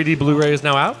 Avatar's 3D Blu-ray is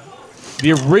now out.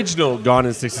 The original Gone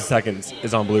in 60 Seconds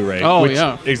is on Blu-ray. Oh, which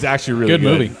yeah. is actually really Good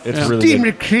good. movie. It's Yeah. really Steve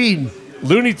good. McQueen.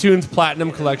 Looney Tunes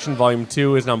Platinum Collection Volume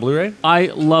 2 is on Blu-ray.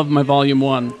 I love my Volume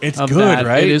 1. It's of good, that.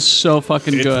 right? It is so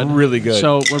fucking It's good. really good.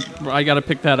 So I got to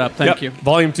pick that up. Thank Yep, you.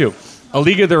 Volume 2. A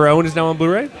League of Their Own is now on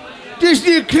Blu-ray. Just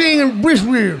the king of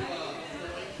Brisbane.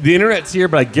 The internet's here,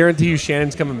 but I guarantee you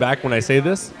Shannon's coming back when I say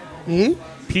this. Hmm?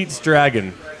 Pete's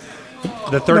Dragon.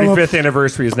 The 35th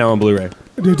anniversary is now on Blu-ray.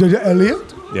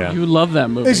 Elliot? Yeah. You love that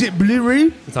movie. Is it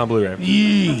Blu-ray? It's on Blu-ray.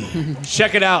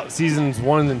 Check it out, seasons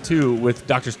 1 and 2 with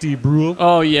Dr. Steve Brule.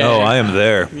 Oh, yeah. Oh, I am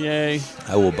there. Yay.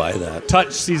 I will buy that.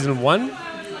 Touch season 1.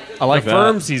 I like The that.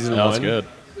 Firm season That 1. was good.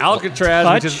 Alcatraz,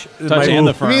 Touch? which is Touch my and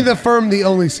The I Firm. mean, The Firm, the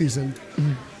only season.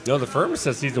 No, The Firm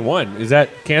says season 1. Is that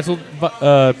canceled,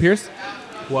 Pierce?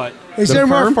 What? Is The there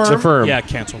Firm? more Firm? The Firm. Yeah,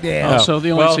 canceled. Yeah. Oh, so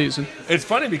the only Well, season. It's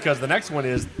funny because the next one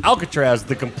is Alcatraz,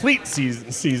 the complete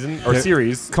season or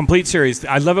series. Complete series.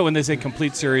 I love it when they say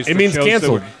complete series. It for means shows that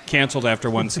canceled. were canceled after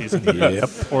one season. Yep.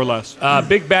 Or less.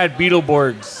 Big Bad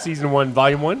Beetleborgs season 1,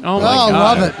 volume 1. Oh, Oh, my God.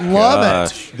 love it. Love it.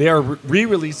 Gosh. They are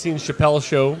re-releasing Chappelle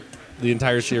Show, the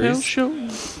entire series. Show.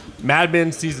 Mad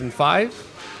Men season 5.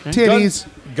 Titties.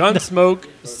 Gunsmoke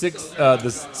the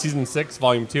season 6,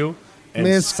 volume 2. And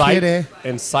Miss Psych Kitty.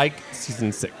 and Psych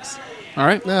season 6. All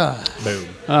right. Ah.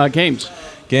 Boom. Games.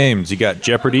 Games. You got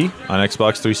Jeopardy on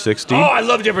Xbox 360. Oh, I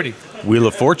love Jeopardy. Wheel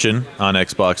of Fortune on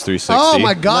Xbox 360. Oh,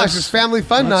 my gosh. It's family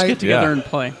fun Let's night. get together Yeah. and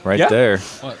play. Right Yeah. there.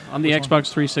 On the Xbox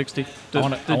 360. The, I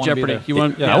wanna the be Jeopardy. there. You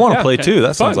want? Yeah, I want to play okay. too.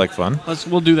 That sounds Fun. like fun.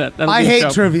 We'll do that. That'll I be a hate show.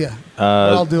 trivia. But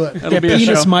I'll do it. That'll be a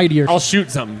Penis show. mightier. I'll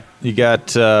shoot something. You got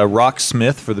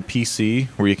Rocksmith for the PC,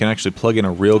 where you can actually plug in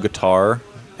a real guitar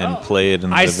and play it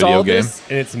in the I video saw game. this,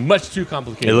 and it's much too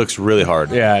complicated. It looks really hard.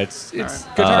 Yeah, it's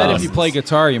If you play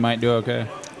guitar, you might do okay.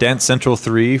 Dance Central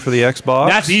 3 for the Xbox.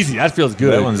 That's easy. That feels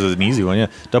good. That one's an easy one, yeah.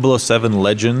 007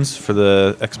 Legends for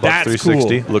the Xbox That's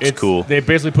 360. cool. Looks It's- cool. They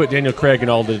basically put Daniel Craig in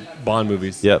all the Bond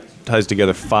movies. Yep, ties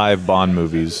together 5 Bond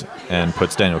movies and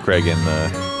puts Daniel Craig in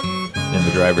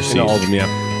the driver's seat. In all of them, yeah.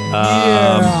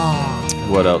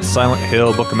 What else? Silent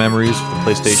Hill, Book of Memories for the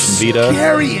PlayStation Vita.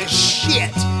 Scary as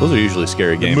shit. Those are usually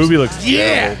scary The games. movie looks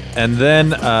Yeah. And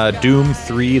then Doom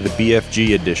 3, the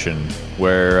BFG edition,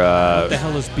 where What the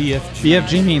hell is BFG?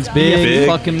 BFG means big,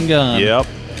 fucking gun. Yep.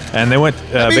 And they went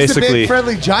That means the basically. big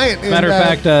friendly giant. in, Matter of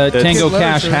fact, Tango it's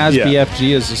Cash literature. has Yeah.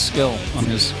 BFG as a skill on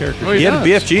his character. Oh, He had a does.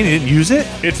 BFG and he didn't use it.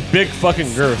 It's big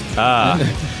fucking girth.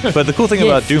 But the cool thing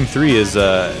about Doom 3 is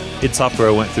id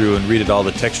Software went through and redid all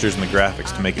the textures and the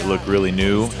graphics to make it look really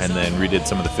new, and then redid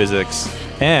some of the physics.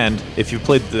 And if you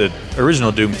played the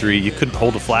original Doom 3, you couldn't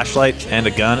hold a flashlight and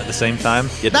a gun at the same time. You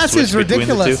had to That's switch just between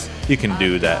ridiculous. The two. You can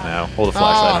do that now. Hold a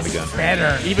flashlight and a gun.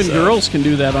 Better. Even girls can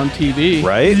do that on TV.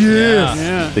 Right? Yeah.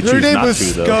 Yeah. They Your choose name not was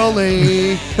to, though.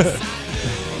 Scully.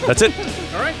 That's it.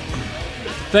 All right.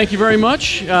 Thank you very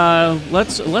much.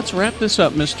 Let's wrap this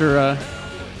up, Mr.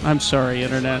 I'm sorry,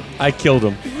 Internet. I killed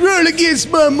him. Roll against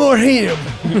my more ham.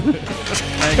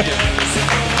 Thank you.